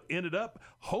Bosqueville, but ended up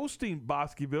hosting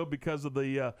Bosqueville because of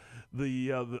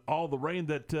all the rain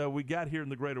that we got here in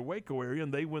the greater Waco area,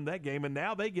 and they win that game, and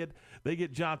now they get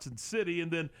Johnson City,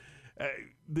 and then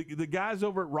the guys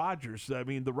over at Rogers. I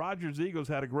mean, the Rogers Eagles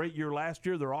had a great year last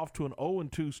year. They're off to an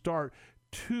 0-2 start.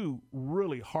 2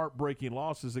 really heartbreaking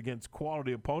losses against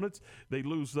quality opponents. They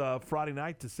lose Friday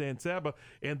night to San Saba,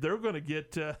 and they're going to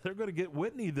get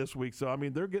Whitney this week. So I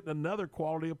mean, they're getting another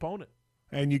quality opponent.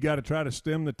 And you got to try to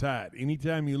stem the tide.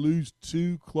 Anytime you lose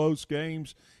 2 close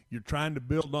games, you're trying to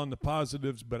build on the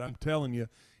positives. But I'm telling you,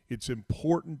 it's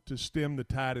important to stem the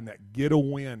tide and that get a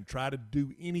win. Try to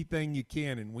do anything you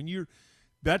can. And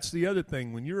that's the other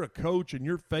thing. When you're a coach and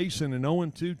you're facing an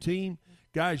 0-2 team,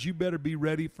 guys, you better be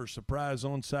ready for surprise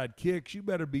onside kicks. You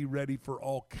better be ready for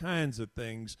all kinds of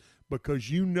things,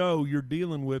 because you're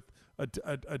dealing with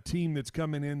a team that's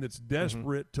coming in that's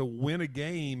desperate to win a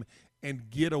game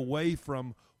and get away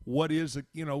from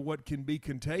what can be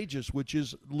contagious, which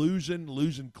is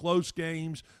losing close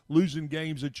games, losing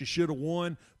games that you should have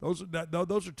won.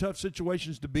 Those are tough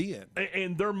situations to be in.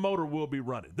 And their motor will be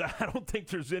running. I don't think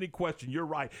there's any question. You're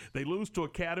right. They lose to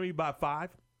Academy by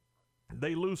 5.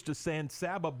 They lose to San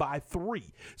Saba by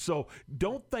 3. So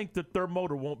don't think that their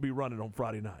motor won't be running on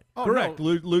Friday night. Oh, correct. No.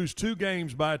 Lose 2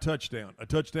 games by a touchdown and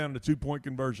a 2-point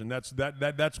conversion. That's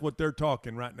what they're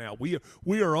talking right now. We are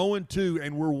 0-2,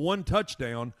 and we're 1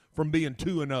 touchdown from being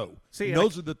 2-0. See,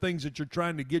 those are the things that you're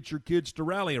trying to get your kids to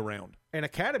rally around. And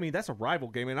Academy, that's a rival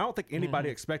game, and I don't think anybody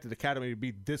expected Academy to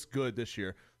be this good this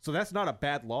year. So that's not a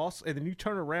bad loss. And then you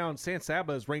turn around, San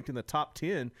Saba is ranked in the top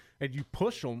 10, and you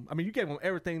push them. I mean, you gave them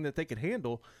everything that they could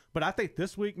handle. But I think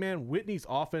this week, man, Whitney's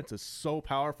offense is so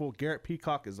powerful. Garrett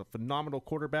Peacock is a phenomenal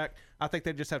quarterback. I think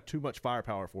they just have too much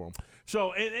firepower for them.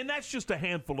 So, and that's just a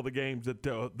handful of the games that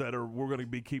we're going to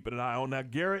be keeping an eye on. Now,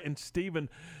 Garrett and Steven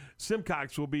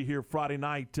Simcox will be here Friday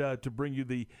night to bring you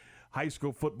the high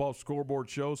school football scoreboard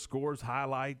show, scores,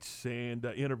 highlights, and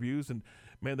interviews. And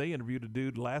man, they interviewed a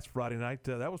dude last Friday night.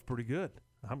 That was pretty good.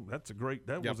 Was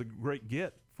a great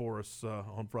get for us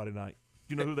on Friday night.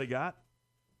 Do you know who they got?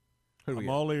 I'm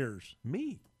all ears.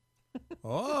 Me.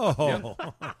 Oh.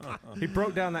 He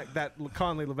broke down that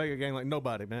Conley La Vega game like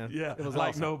nobody, man. Yeah, it was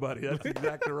like awesome. nobody. That's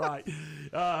exactly right.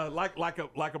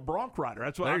 Like a bronc rider.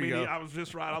 That's what I was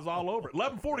just right. I was all over it.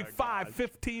 11:45,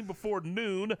 15 before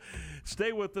noon.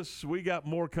 Stay with us. We got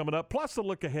more coming up. Plus a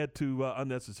look ahead to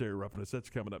Unnecessary Roughness. That's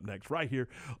coming up next right here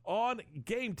on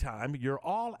Game Time, your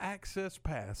all-access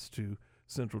pass to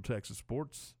Central Texas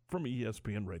Sports from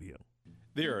ESPN Radio.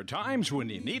 There are times when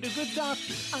you need a good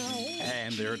doctor,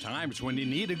 and there are times when you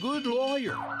need a good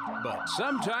lawyer. But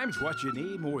sometimes what you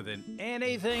need more than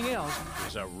anything else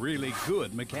is a really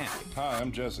good mechanic. Hi,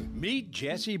 I'm Jesse. Meet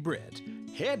Jesse Britt,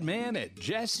 head man at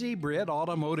Jesse Britt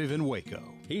Automotive in Waco.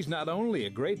 He's not only a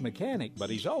great mechanic, but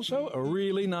he's also a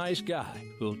really nice guy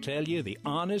who'll tell you the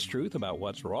honest truth about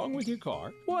what's wrong with your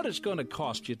car, what it's going to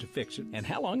cost you to fix it, and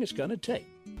how long it's going to take.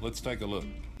 Let's take a look.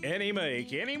 Any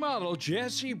make, any model,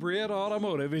 Jesse Britt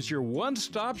Automotive is your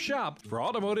one-stop shop for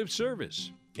automotive service.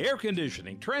 Air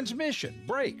conditioning, transmission,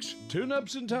 brakes,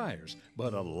 tune-ups and tires,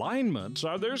 but alignments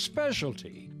are their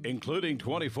specialty, including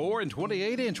 24 and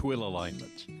 28-inch wheel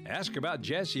alignments. Ask about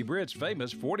Jesse Britt's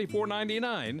famous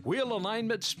 $44.99 wheel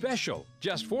alignment special.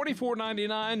 Just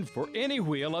 $44.99 for any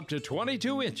wheel up to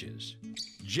 22 inches.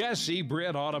 Jesse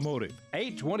Britt Automotive,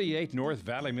 828 North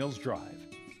Valley Mills Drive.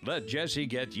 Let Jesse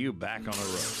get you back on the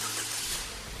road.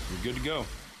 You're good to go.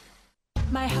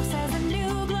 My house has a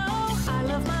new glow. I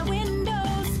love my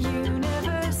windows.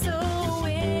 Universal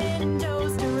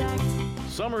Windows Direct.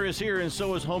 Summer is here and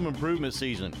so is home improvement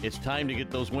season. It's time to get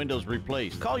those windows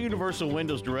replaced. Call Universal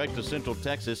Windows Direct of Central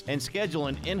Texas and schedule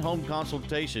an in-home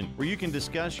consultation where you can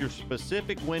discuss your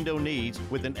specific window needs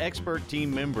with an expert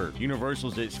team member.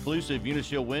 Universal's exclusive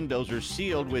Unishield windows are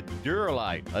sealed with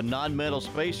Duralite, a non-metal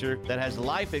spacer that has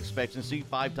life expectancy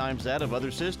 5 times that of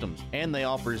other systems. And they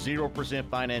offer 0%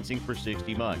 financing for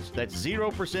 60 months. That's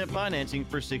 0% financing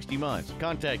for 60 months.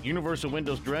 Contact Universal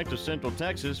Windows Direct of Central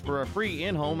Texas for a free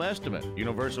in-home estimate.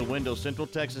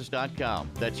 UniversalWindowsCentralTexas.com.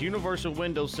 That's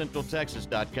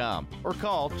UniversalWindowsCentralTexas.com. Or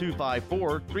call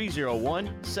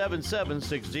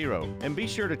 254-301-7760. And be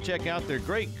sure to check out their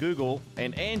great Google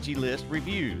and Angie List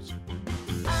reviews.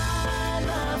 I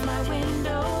love my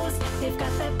windows. They've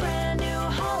got that brand new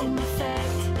home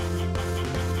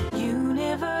effect.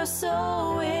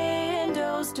 Universal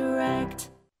Windows Direct.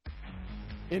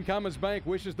 Incommons Bank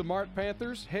wishes the Mart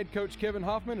Panthers, head coach Kevin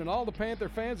Hoffman, and all the Panther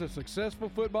fans a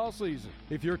successful football season.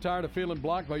 If you're tired of feeling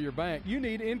blocked by your bank, you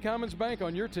need Incommons Bank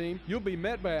on your team. You'll be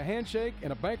met by a handshake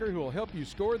and a banker who will help you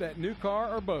score that new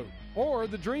car or boat, or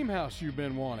the dream house you've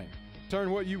been wanting.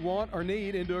 Turn what you want or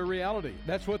need into a reality.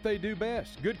 That's what they do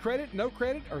best. Good credit, no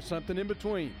credit, or something in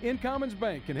between. Incommons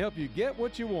Bank can help you get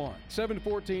what you want.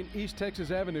 714 East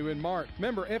Texas Avenue in Mart.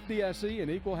 Member FDIC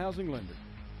and Equal Housing Lender.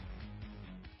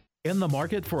 In the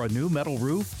market for a new metal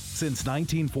roof? Since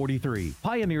 1943,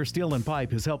 Pioneer Steel and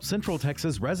Pipe has helped Central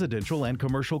Texas residential and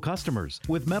commercial customers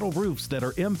with metal roofs that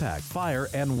are impact, fire,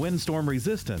 and windstorm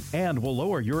resistant and will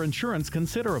lower your insurance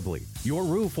considerably. Your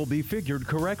roof will be figured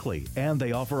correctly, and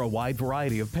they offer a wide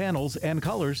variety of panels and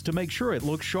colors to make sure it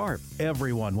looks sharp.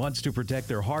 Everyone wants to protect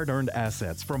their hard-earned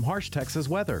assets from harsh Texas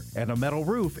weather, and a metal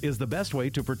roof is the best way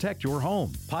to protect your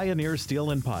home. Pioneer Steel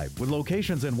and Pipe with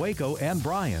locations in Waco and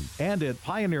Bryan and at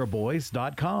pioneerboys.com.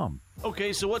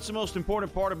 Okay, so what's the most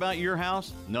important part about your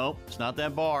house? No, it's not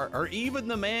that bar or even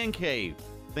the man cave.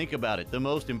 Think about it. The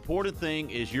most important thing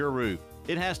is your roof.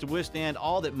 It has to withstand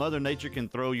all that Mother Nature can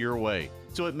throw your way.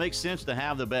 So it makes sense to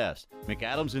have the best.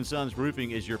 McAdams & Sons Roofing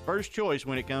is your first choice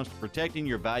when it comes to protecting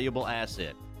your valuable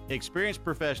asset. Experienced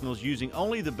professionals using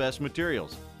only the best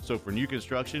materials. So for new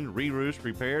construction, re-roofs,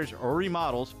 repairs, or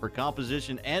remodels for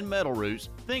composition and metal roofs,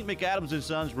 think McAdams &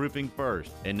 Sons Roofing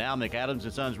first. And now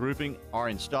McAdams & Sons Roofing are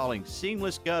installing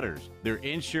seamless gutters. They're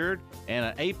insured and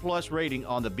an A+ rating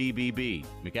on the BBB.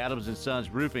 McAdams &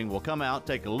 Sons Roofing will come out,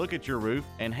 take a look at your roof,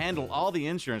 and handle all the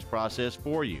insurance process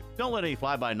for you. Don't let any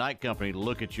fly-by-night company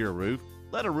look at your roof.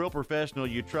 Let a real professional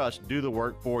you trust do the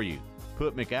work for you.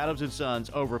 Put McAdams & Sons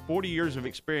over 40 years of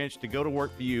experience to go to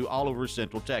work for you all over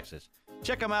Central Texas.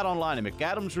 Check them out online at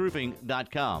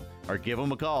McAdamsRoofing.com or give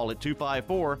them a call at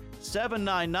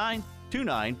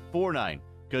 254-799-2949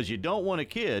 because you don't want a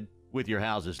kid with your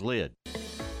house's lid.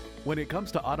 When it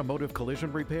comes to automotive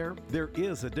collision repair, there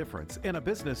is a difference in a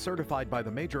business certified by the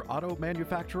major auto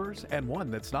manufacturers and one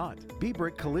that's not.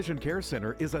 B-Brick Collision Care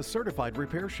Center is a certified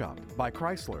repair shop by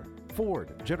Chrysler,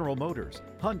 Ford, General Motors,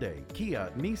 Hyundai,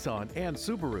 Kia, Nissan, and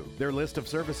Subaru. Their list of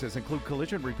services include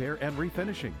collision repair and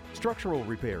refinishing, structural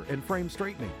repair and frame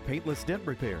straightening, paintless dent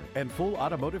repair, and full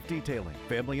automotive detailing.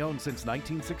 Family owned since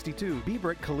 1962,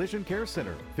 B-Brick Collision Care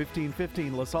Center,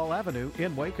 1515 LaSalle Avenue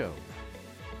in Waco.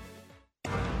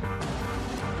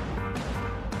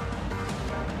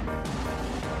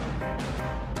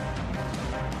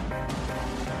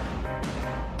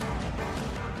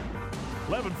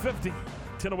 $11:50,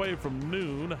 10 away from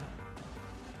noon.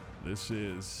 This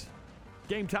is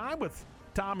Game Time with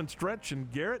Tom and Stretch and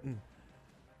Garrett. And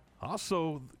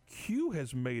also, Q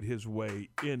has made his way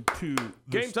into the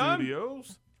Game studios.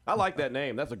 Time? I like that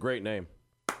name. That's a great name.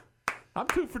 I'm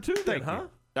 2 for 2 then, huh?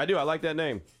 I do. I like that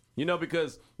name. You know,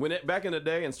 because back in the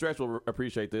day, and Stretch will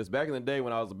appreciate this, back in the day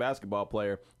when I was a basketball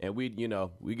player and we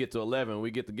get to 11, we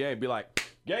get the game, be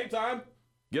like, game time.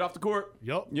 Get off the court.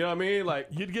 Yep. You know what I mean? Like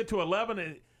you'd get to 11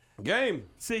 and game.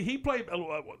 See, he played.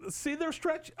 See their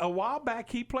Stretch a while back.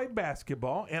 He played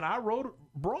basketball, and I rode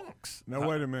Bronx. Now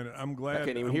wait a minute. I'm glad. I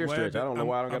can't even hear Stretch. I don't know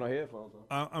why I don't got no headphones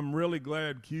on. I'm really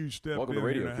glad Q stepped Welcome in to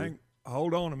radio, here.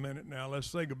 Hold on a minute now.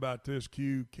 Let's think about this,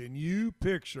 Q. Can you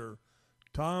picture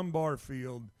Tom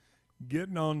Barfield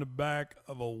getting on the back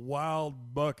of a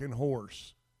wild bucking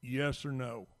horse? Yes or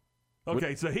no?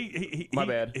 Okay, so he my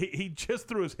bad. He just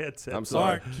threw his headset. I'm sorry. All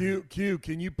right, Q.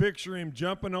 Can you picture him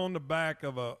jumping on the back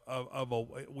of a?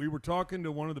 We were talking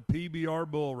to one of the PBR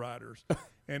bull riders,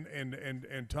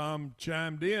 and Tom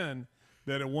chimed in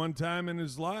that at one time in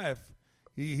his life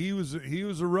he was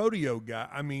a rodeo guy.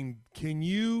 I mean, can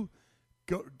you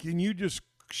just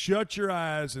shut your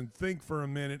eyes and think for a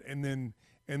minute, and then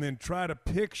try to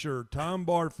picture Tom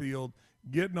Barfield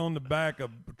getting on the back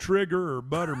of Trigger or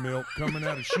Buttermilk coming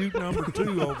out of chute number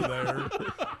 2 over there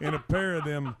in a pair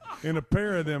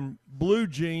of them blue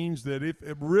jeans that if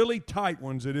really tight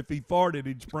ones that if he farted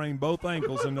he'd sprain both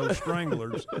ankles in those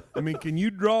stranglers. I mean, can you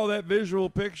draw that visual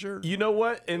picture? You know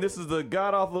what? And this is the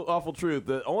god awful truth.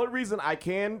 The only reason I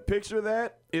can picture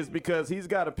that is because he's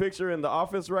got a picture in the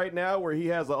office right now where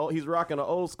he's rocking an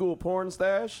old school porn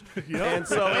stash. Yep. And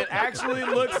so it actually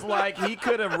looks like he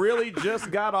could have really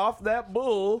just got off that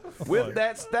bull with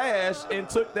that stash and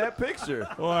took that picture.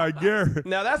 All right, Garrett.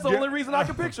 Now that's the only reason I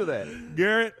can picture that.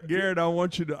 Garrett, I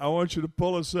want you to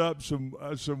pull us up some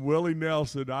Willie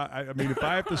Nelson. I mean, if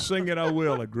I have to sing it, I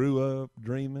will. I grew up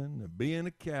dreaming of being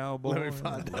a cowboy,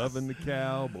 loving the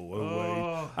cowboy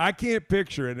way. I can't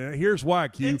picture it, and here's why,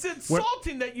 Q. It's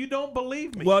insulting that you don't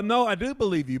believe me. Well, no, I do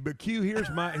believe you, but Q, here's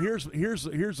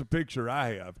a picture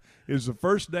I have. Is the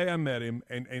first day I met him,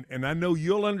 and I know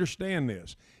you'll understand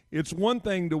this. It's one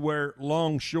thing to wear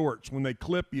long shorts when they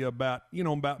clip you about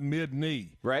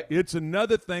mid-knee. Right. It's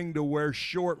another thing to wear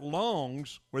short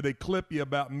longs where they clip you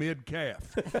about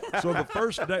mid-calf. So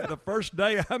the first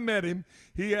day I met him,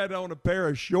 he had on a pair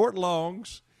of short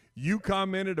longs. You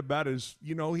commented about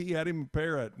he had him a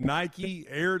pair of Nike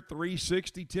Air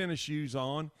 360 tennis shoes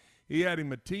on. He had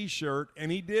him a T-shirt,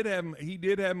 and he did have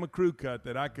him a crew cut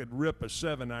that I could rip a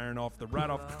 7-iron off the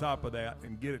top of that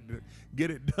and get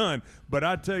it done. But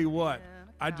I tell you what,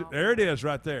 there it is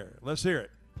right there. Let's hear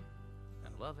it.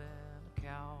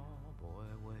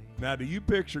 Now, do you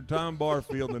picture Tom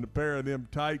Barfield in a pair of them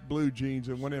tight blue jeans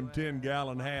and one of them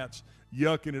 10-gallon hats,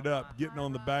 yucking it up, getting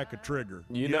on the back of Trigger?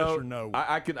 Yes or no?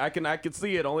 I can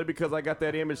see it only because I got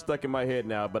that image stuck in my head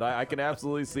now. But I can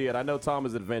absolutely see it. I know Tom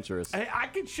is adventurous. Hey, I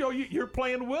can show you. You're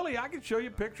playing Willie. I can show you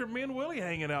a picture of me and Willie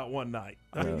hanging out one night.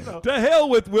 I mean, To hell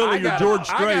with Willie or George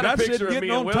Strait. I said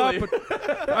getting on top of.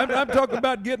 I'm talking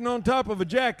about getting on top of a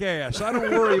jackass. I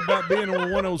don't worry about being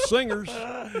one of those singers.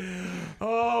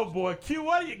 Oh, boy. Q,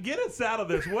 get us out of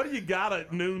this. What do you got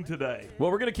at noon today? Well,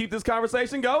 we're going to keep this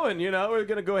conversation going. We're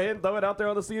going to go ahead and throw it out there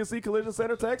on the CNC Collision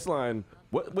Center text line.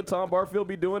 What would Tom Barfield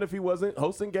be doing if he wasn't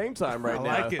hosting Game Time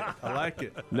now? I like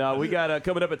it. No, we got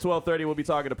coming up at 12:30. We'll be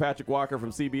talking to Patrick Walker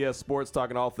from CBS Sports,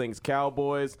 talking all things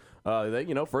Cowboys.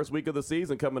 First week of the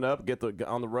season coming up.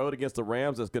 On the road against the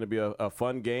Rams. That's going to be a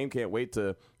fun game. Can't wait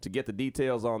to get the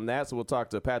details on that. So we'll talk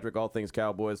to Patrick, all things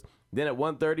Cowboys. Then at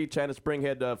 1:30, China Spring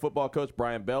head football coach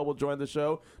Brian Bell will join the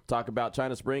show. Talk about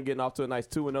China Spring getting off to a nice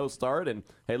 2-0 start. And,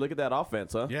 hey, look at that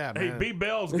offense, huh? Yeah, man. Hey, B.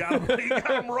 Bell's got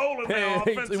him rolling now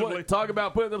offensively. Talk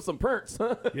about putting them some perks.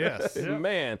 Yes.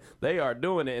 Man, they are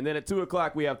doing it. And then at 2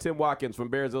 o'clock, we have Tim Watkins from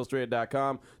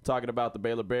BearsIllustrated.com talking about the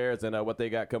Baylor Bears and what they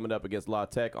got coming up against La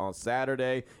Tech on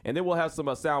Saturday. And then we'll have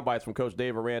some sound bites from Coach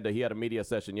Dave Aranda. He had a media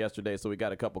session yesterday, so we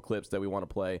got a couple clips that we want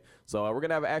to play. So we're going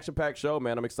to have an action-packed show,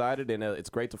 man. I'm excited, and it's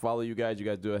great to follow you guys. You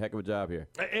guys do a heck of a job here.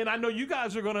 And I know you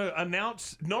guys are going to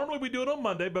announce, normally we do it on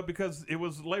Monday, but because it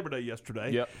was Labor Day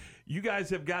yesterday, you guys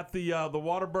have got the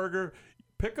Whataburger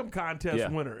Pick'em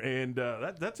contest winner, and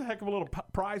that's a heck of a little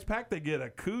prize pack. They get a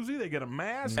koozie, they get a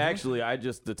mask. Actually,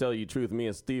 to tell you the truth, me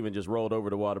and Steven just rolled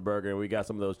over to Whataburger, and we got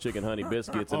some of those chicken honey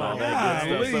biscuits and all that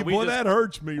good stuff. So that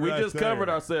hurts me. We just covered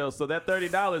ourselves, so that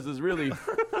 $30 is really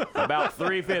about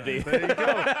 $3.50. There you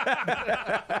go.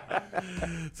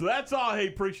 So that's all. Hey,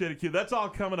 appreciate it, Q. That's all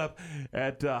coming up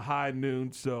at high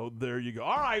noon. So there you go.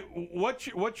 All right, what's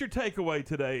your takeaway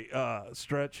today,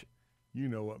 Stretch? You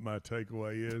know what my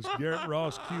takeaway is. Garrett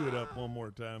Ross, cue it up one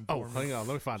more time for me. Hang on.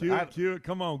 Let me find it. Cue it.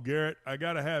 Come on, Garrett. I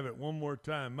got to have it one more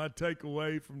time. My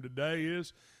takeaway from today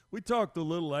is we talked a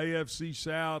little AFC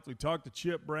South. We talked to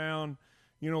Chip Brown.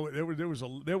 It was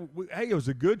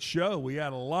a good show. We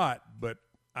had a lot, but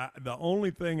the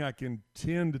only thing I can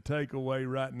tend to take away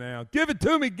right now, give it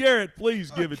to me, Garrett.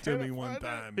 Please give it to me one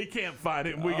time. He can't find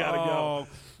it, and we got to go.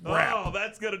 Crap. Oh,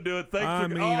 that's going to do it. Thanks I for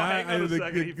mean, hang on a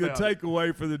second. the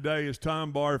takeaway for the day is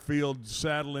Tom Barfield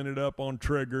saddling it up on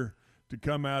Trigger to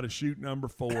come out of shoot number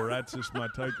 4. That's just my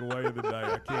takeaway of the day.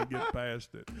 I can't get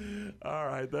past it. All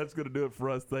right, that's going to do it for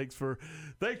us. Thanks for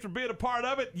being a part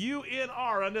of it.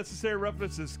 UNR Unnecessary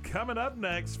Roughness is coming up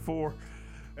next for.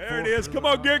 There it is. Come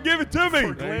on, Garrett, give it to me.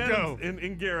 For Glenn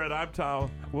and Garrett, I'm Tom.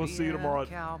 We'll see you tomorrow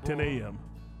at 10 a.m.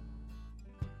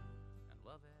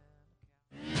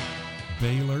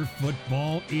 Baylor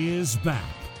football is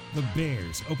back. The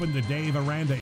Bears open the Dave Aranda